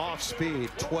going off speed.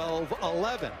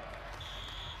 12-11.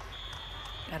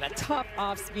 And a tough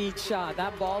off-speed shot.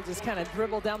 That ball just kind of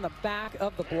dribbled down the back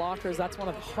of the blockers. That's one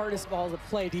of the hardest balls to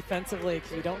play defensively,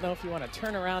 because you don't know if you want to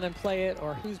turn around and play it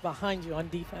or who's behind you on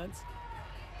defense.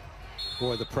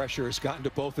 Boy, the pressure has gotten to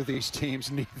both of these teams.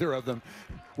 Neither of them.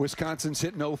 Wisconsin's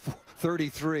hitting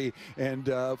 33,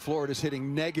 and Florida's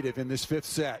hitting negative in this 5th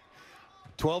set.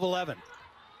 12-11.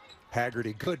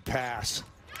 Haggerty, good pass.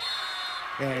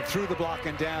 And through the block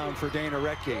and down for Dana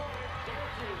Rettke.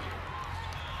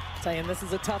 Saying this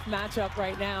is a tough matchup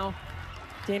right now.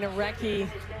 Dana Rettke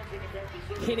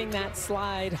hitting that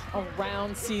slide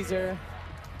around Caesar.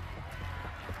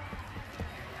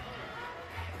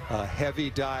 A heavy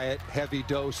diet, heavy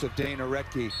dose of Dana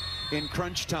Rettke in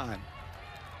crunch time.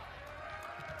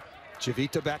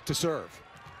 Civita back to serve.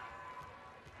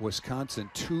 Wisconsin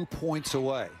 2 points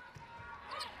away.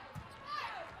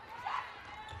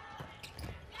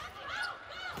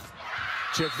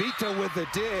 Civita with the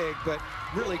dig, but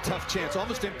really tough chance,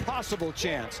 almost impossible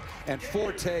chance. And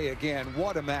Forte again,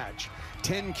 what a match.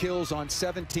 10 kills on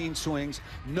 17 swings,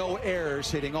 no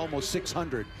errors, hitting almost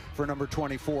 600 for number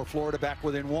 24. Florida back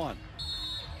within 1.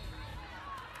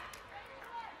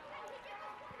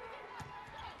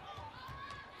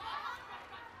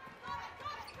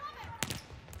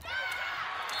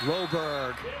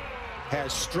 Loberg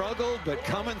has struggled, but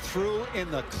coming through in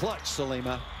the clutch,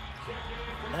 Salima.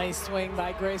 Nice swing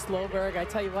by Grace Loberg. I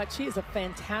tell you what, she is a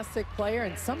fantastic player,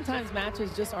 and sometimes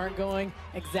matches just aren't going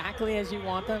exactly as you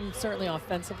want them, certainly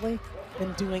offensively,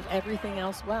 and doing everything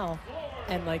else well.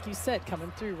 And like you said,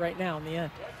 coming through right now in the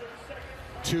end.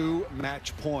 2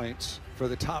 match points for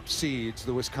the top seeds,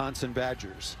 the Wisconsin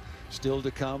Badgers. Still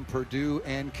to come, Purdue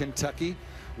and Kentucky.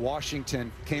 Washington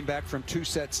came back from 2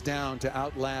 sets down to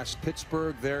outlast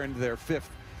Pittsburgh. They're in their 5th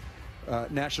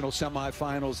national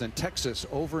semifinals, and Texas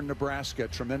over Nebraska.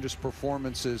 Tremendous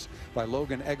performances by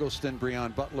Logan Eggleston,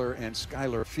 Breon Butler, and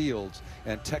Skylar Fields.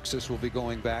 And Texas will be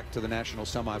going back to the national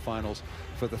semifinals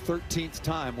for the 13th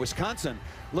time. Wisconsin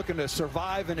looking to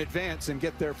survive and advance and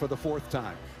get there for the 4th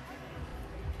time.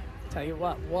 Tell you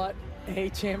what a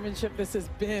championship this has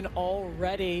been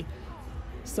already.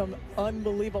 Some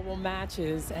unbelievable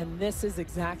matches, and this is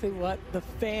exactly what the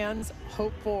fans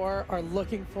hope for, are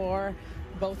looking for.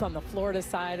 both on the Florida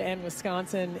side and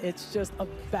Wisconsin. It's just a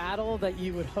battle that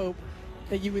you would hope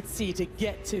that you would see to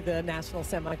get to the national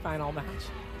semifinal match.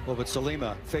 Well, but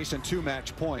Salima facing 2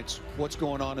 match points. What's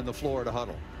going on in the Florida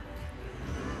huddle?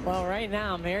 Well, right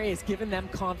now, Mary is giving them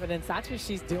confidence. That's what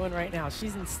she's doing right now.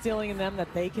 She's instilling in them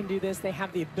that they can do this. They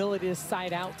have the ability to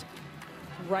side out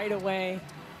right away.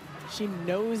 She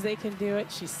knows they can do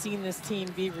it. She's seen this team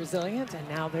be resilient, and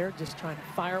now they're just trying to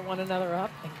fire one another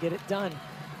up and get it done.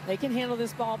 They can handle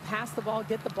this ball, pass the ball,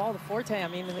 get the ball to Forte. I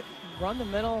mean, run the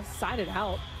middle, side it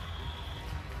out.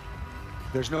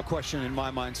 There's no question in my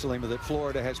mind, Salima, that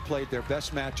Florida has played their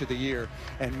best match of the year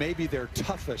and maybe their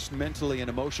toughest mentally and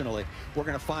emotionally. We're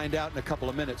going to find out in a couple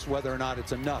of minutes whether or not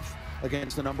it's enough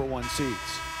against the #1 seeds.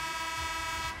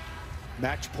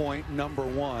 Match point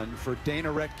 #1 for Dana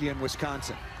Rettke in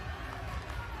Wisconsin.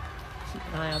 Keep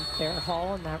an eye on Thayer Hall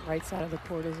on that right side of the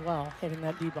court as well, hitting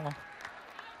that D-ball.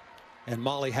 And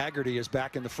Molly Haggerty is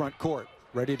back in the front court,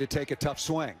 ready to take a tough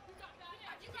swing.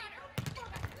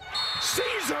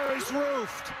 Caesar is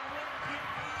roofed.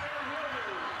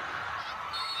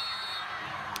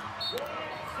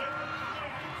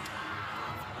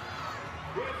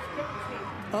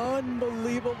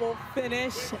 Unbelievable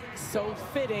finish. So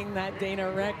fitting that Dana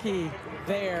Rettke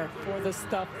there for the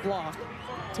stuffed block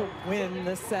to win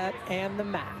the set and the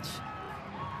match.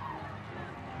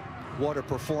 What a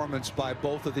performance by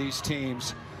both of these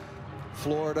teams.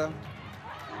 Florida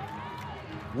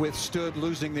withstood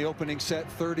losing the opening set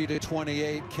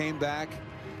 30-28, came back,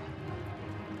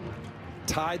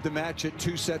 tied the match at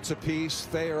 2 sets apiece.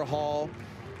 Thayer Hall,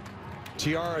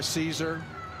 Tiara Caesar,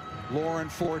 Lauren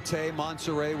Forte,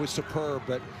 Monserrat was superb,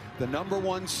 but the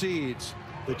 #1 seeds,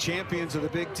 the champions of the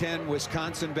Big Ten,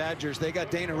 Wisconsin Badgers, they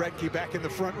got Dana Rettke back in the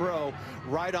front row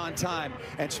right on time.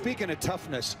 And speaking of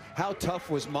toughness, how tough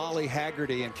was Molly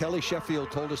Haggerty? And Kelly Sheffield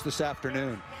told us this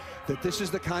afternoon that this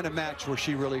is the kind of match where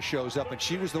she really shows up, and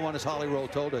she was the one, as Holly Roll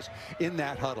told us, in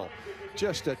that huddle.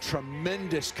 Just a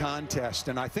tremendous contest,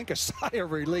 and I think a sigh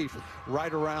of relief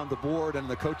right around the board and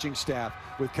the coaching staff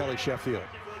with Kelly Sheffield.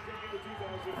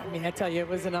 I mean, I tell you, it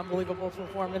was an unbelievable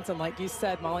performance, and like you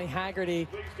said, Molly Haggerty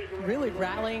really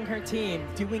rallying her team,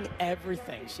 doing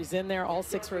everything. She's in there all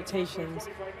 6 rotations,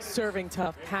 serving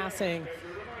tough, passing,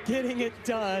 getting it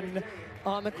done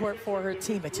on the court for her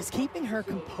team, but just keeping her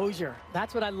composure.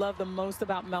 That's what I love the most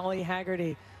about Molly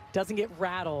Haggerty. Doesn't get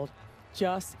rattled,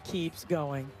 just keeps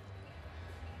going.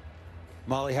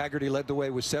 Molly Haggerty led the way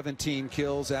with 17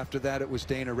 kills. After that, it was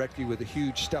Dana Rettke with a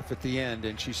huge stuff at the end,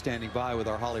 and she's standing by with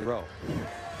our Holly Rowe.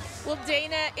 Well,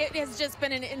 Dana, it has just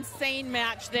been an insane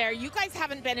match there. You guys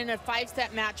haven't been in a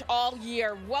 5-set match all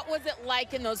year. What was it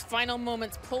like in those final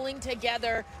moments, pulling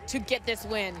together to get this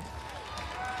win?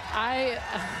 I'm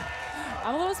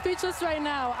a little speechless right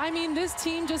now. I mean, this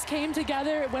team just came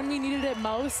together when we needed it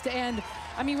most. And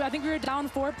I mean, I think we were down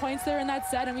 4 points there in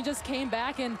that set, and we just came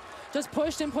back and just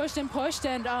pushed and pushed and pushed,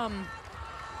 and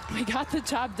we got the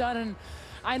job done. And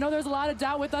I know there's a lot of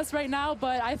doubt with us right now,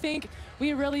 but I think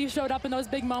we really showed up in those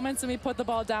big moments and we put the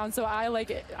ball down. So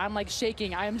I'm like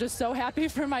shaking. I am just so happy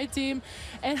for my team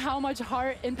and how much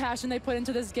heart and passion they put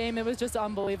into this game. It was just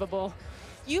unbelievable.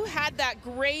 You had that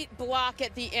great block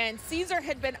at the end. Caesar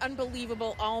had been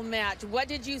unbelievable all match. What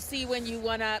did you see when you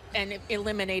went up and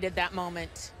eliminated that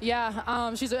moment?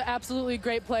 Yeah, she's an absolutely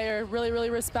great player. Really,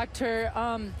 really respect her.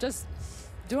 Just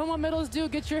doing what middles do,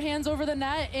 get your hands over the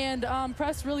net and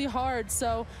press really hard.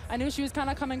 So I knew she was kind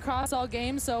of coming across all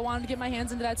game, so I wanted to get my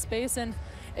hands into that space, and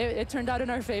it turned out in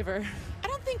our favor. I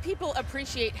don't think people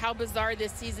appreciate how bizarre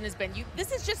this season has been.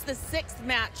 This is just the 6th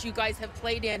match you guys have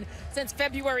played in since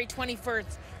February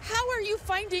 21st. How are you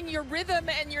finding your rhythm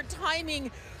and your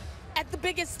timing at the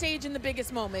biggest stage in the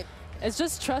biggest moment? It's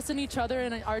just trusting each other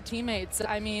and our teammates.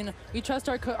 I mean, we trust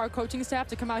our coaching staff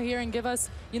to come out here and give us,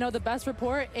 you know, the best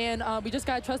report, and we just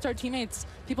got to trust our teammates,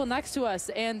 people next to us,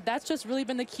 and that's just really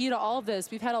been the key to all of this.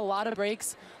 We've had a lot of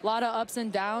breaks, a lot of ups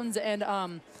and downs,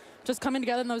 and just coming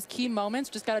together in those key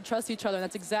moments, just got to trust each other, and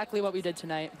that's exactly what we did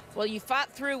tonight. Well, you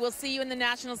fought through. We'll see you in the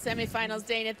national semifinals,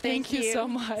 Dana. Thank you so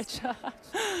much.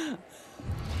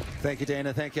 Thank you,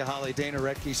 Dana. Thank you, Holly. Dana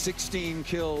Rettke, 16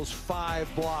 kills, 5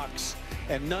 blocks,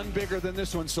 and none bigger than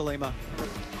this one, Salima.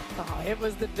 Oh, it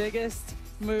was the biggest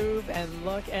move, and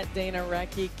look at Dana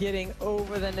Rettke getting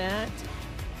over the net,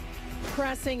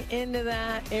 pressing into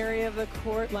that area of the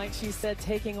court, like she said,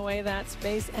 taking away that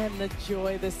space, and the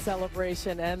joy, the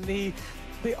celebration, and the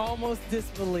almost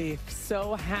disbelief.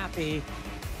 So happy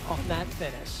on that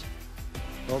finish.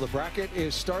 Well, the bracket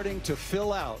is starting to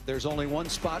fill out. There's only one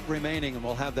spot remaining, and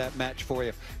we'll have that match for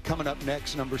you. Coming up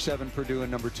next, number 7 Purdue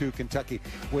and number 2 Kentucky.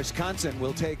 Wisconsin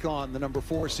will take on the number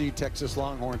 4 seed Texas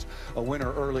Longhorns, a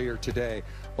winner earlier today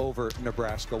over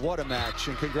Nebraska. What a match,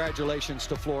 and congratulations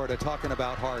to Florida. Talking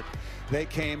about heart. They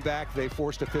came back, they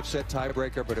forced a 5th set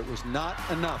tiebreaker, but it was not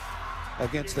enough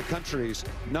against the country's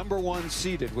number 1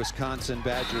 seeded Wisconsin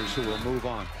Badgers, who will move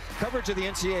on. Coverage of the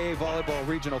NCAA volleyball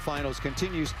regional finals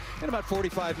continues in about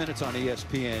 45 minutes on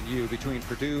ESPNU between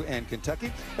Purdue and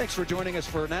Kentucky. Thanks for joining us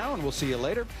for now, and we'll see you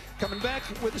later. Coming back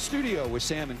with the studio with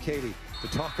Sam and Katie to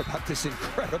talk about this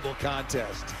incredible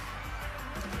contest.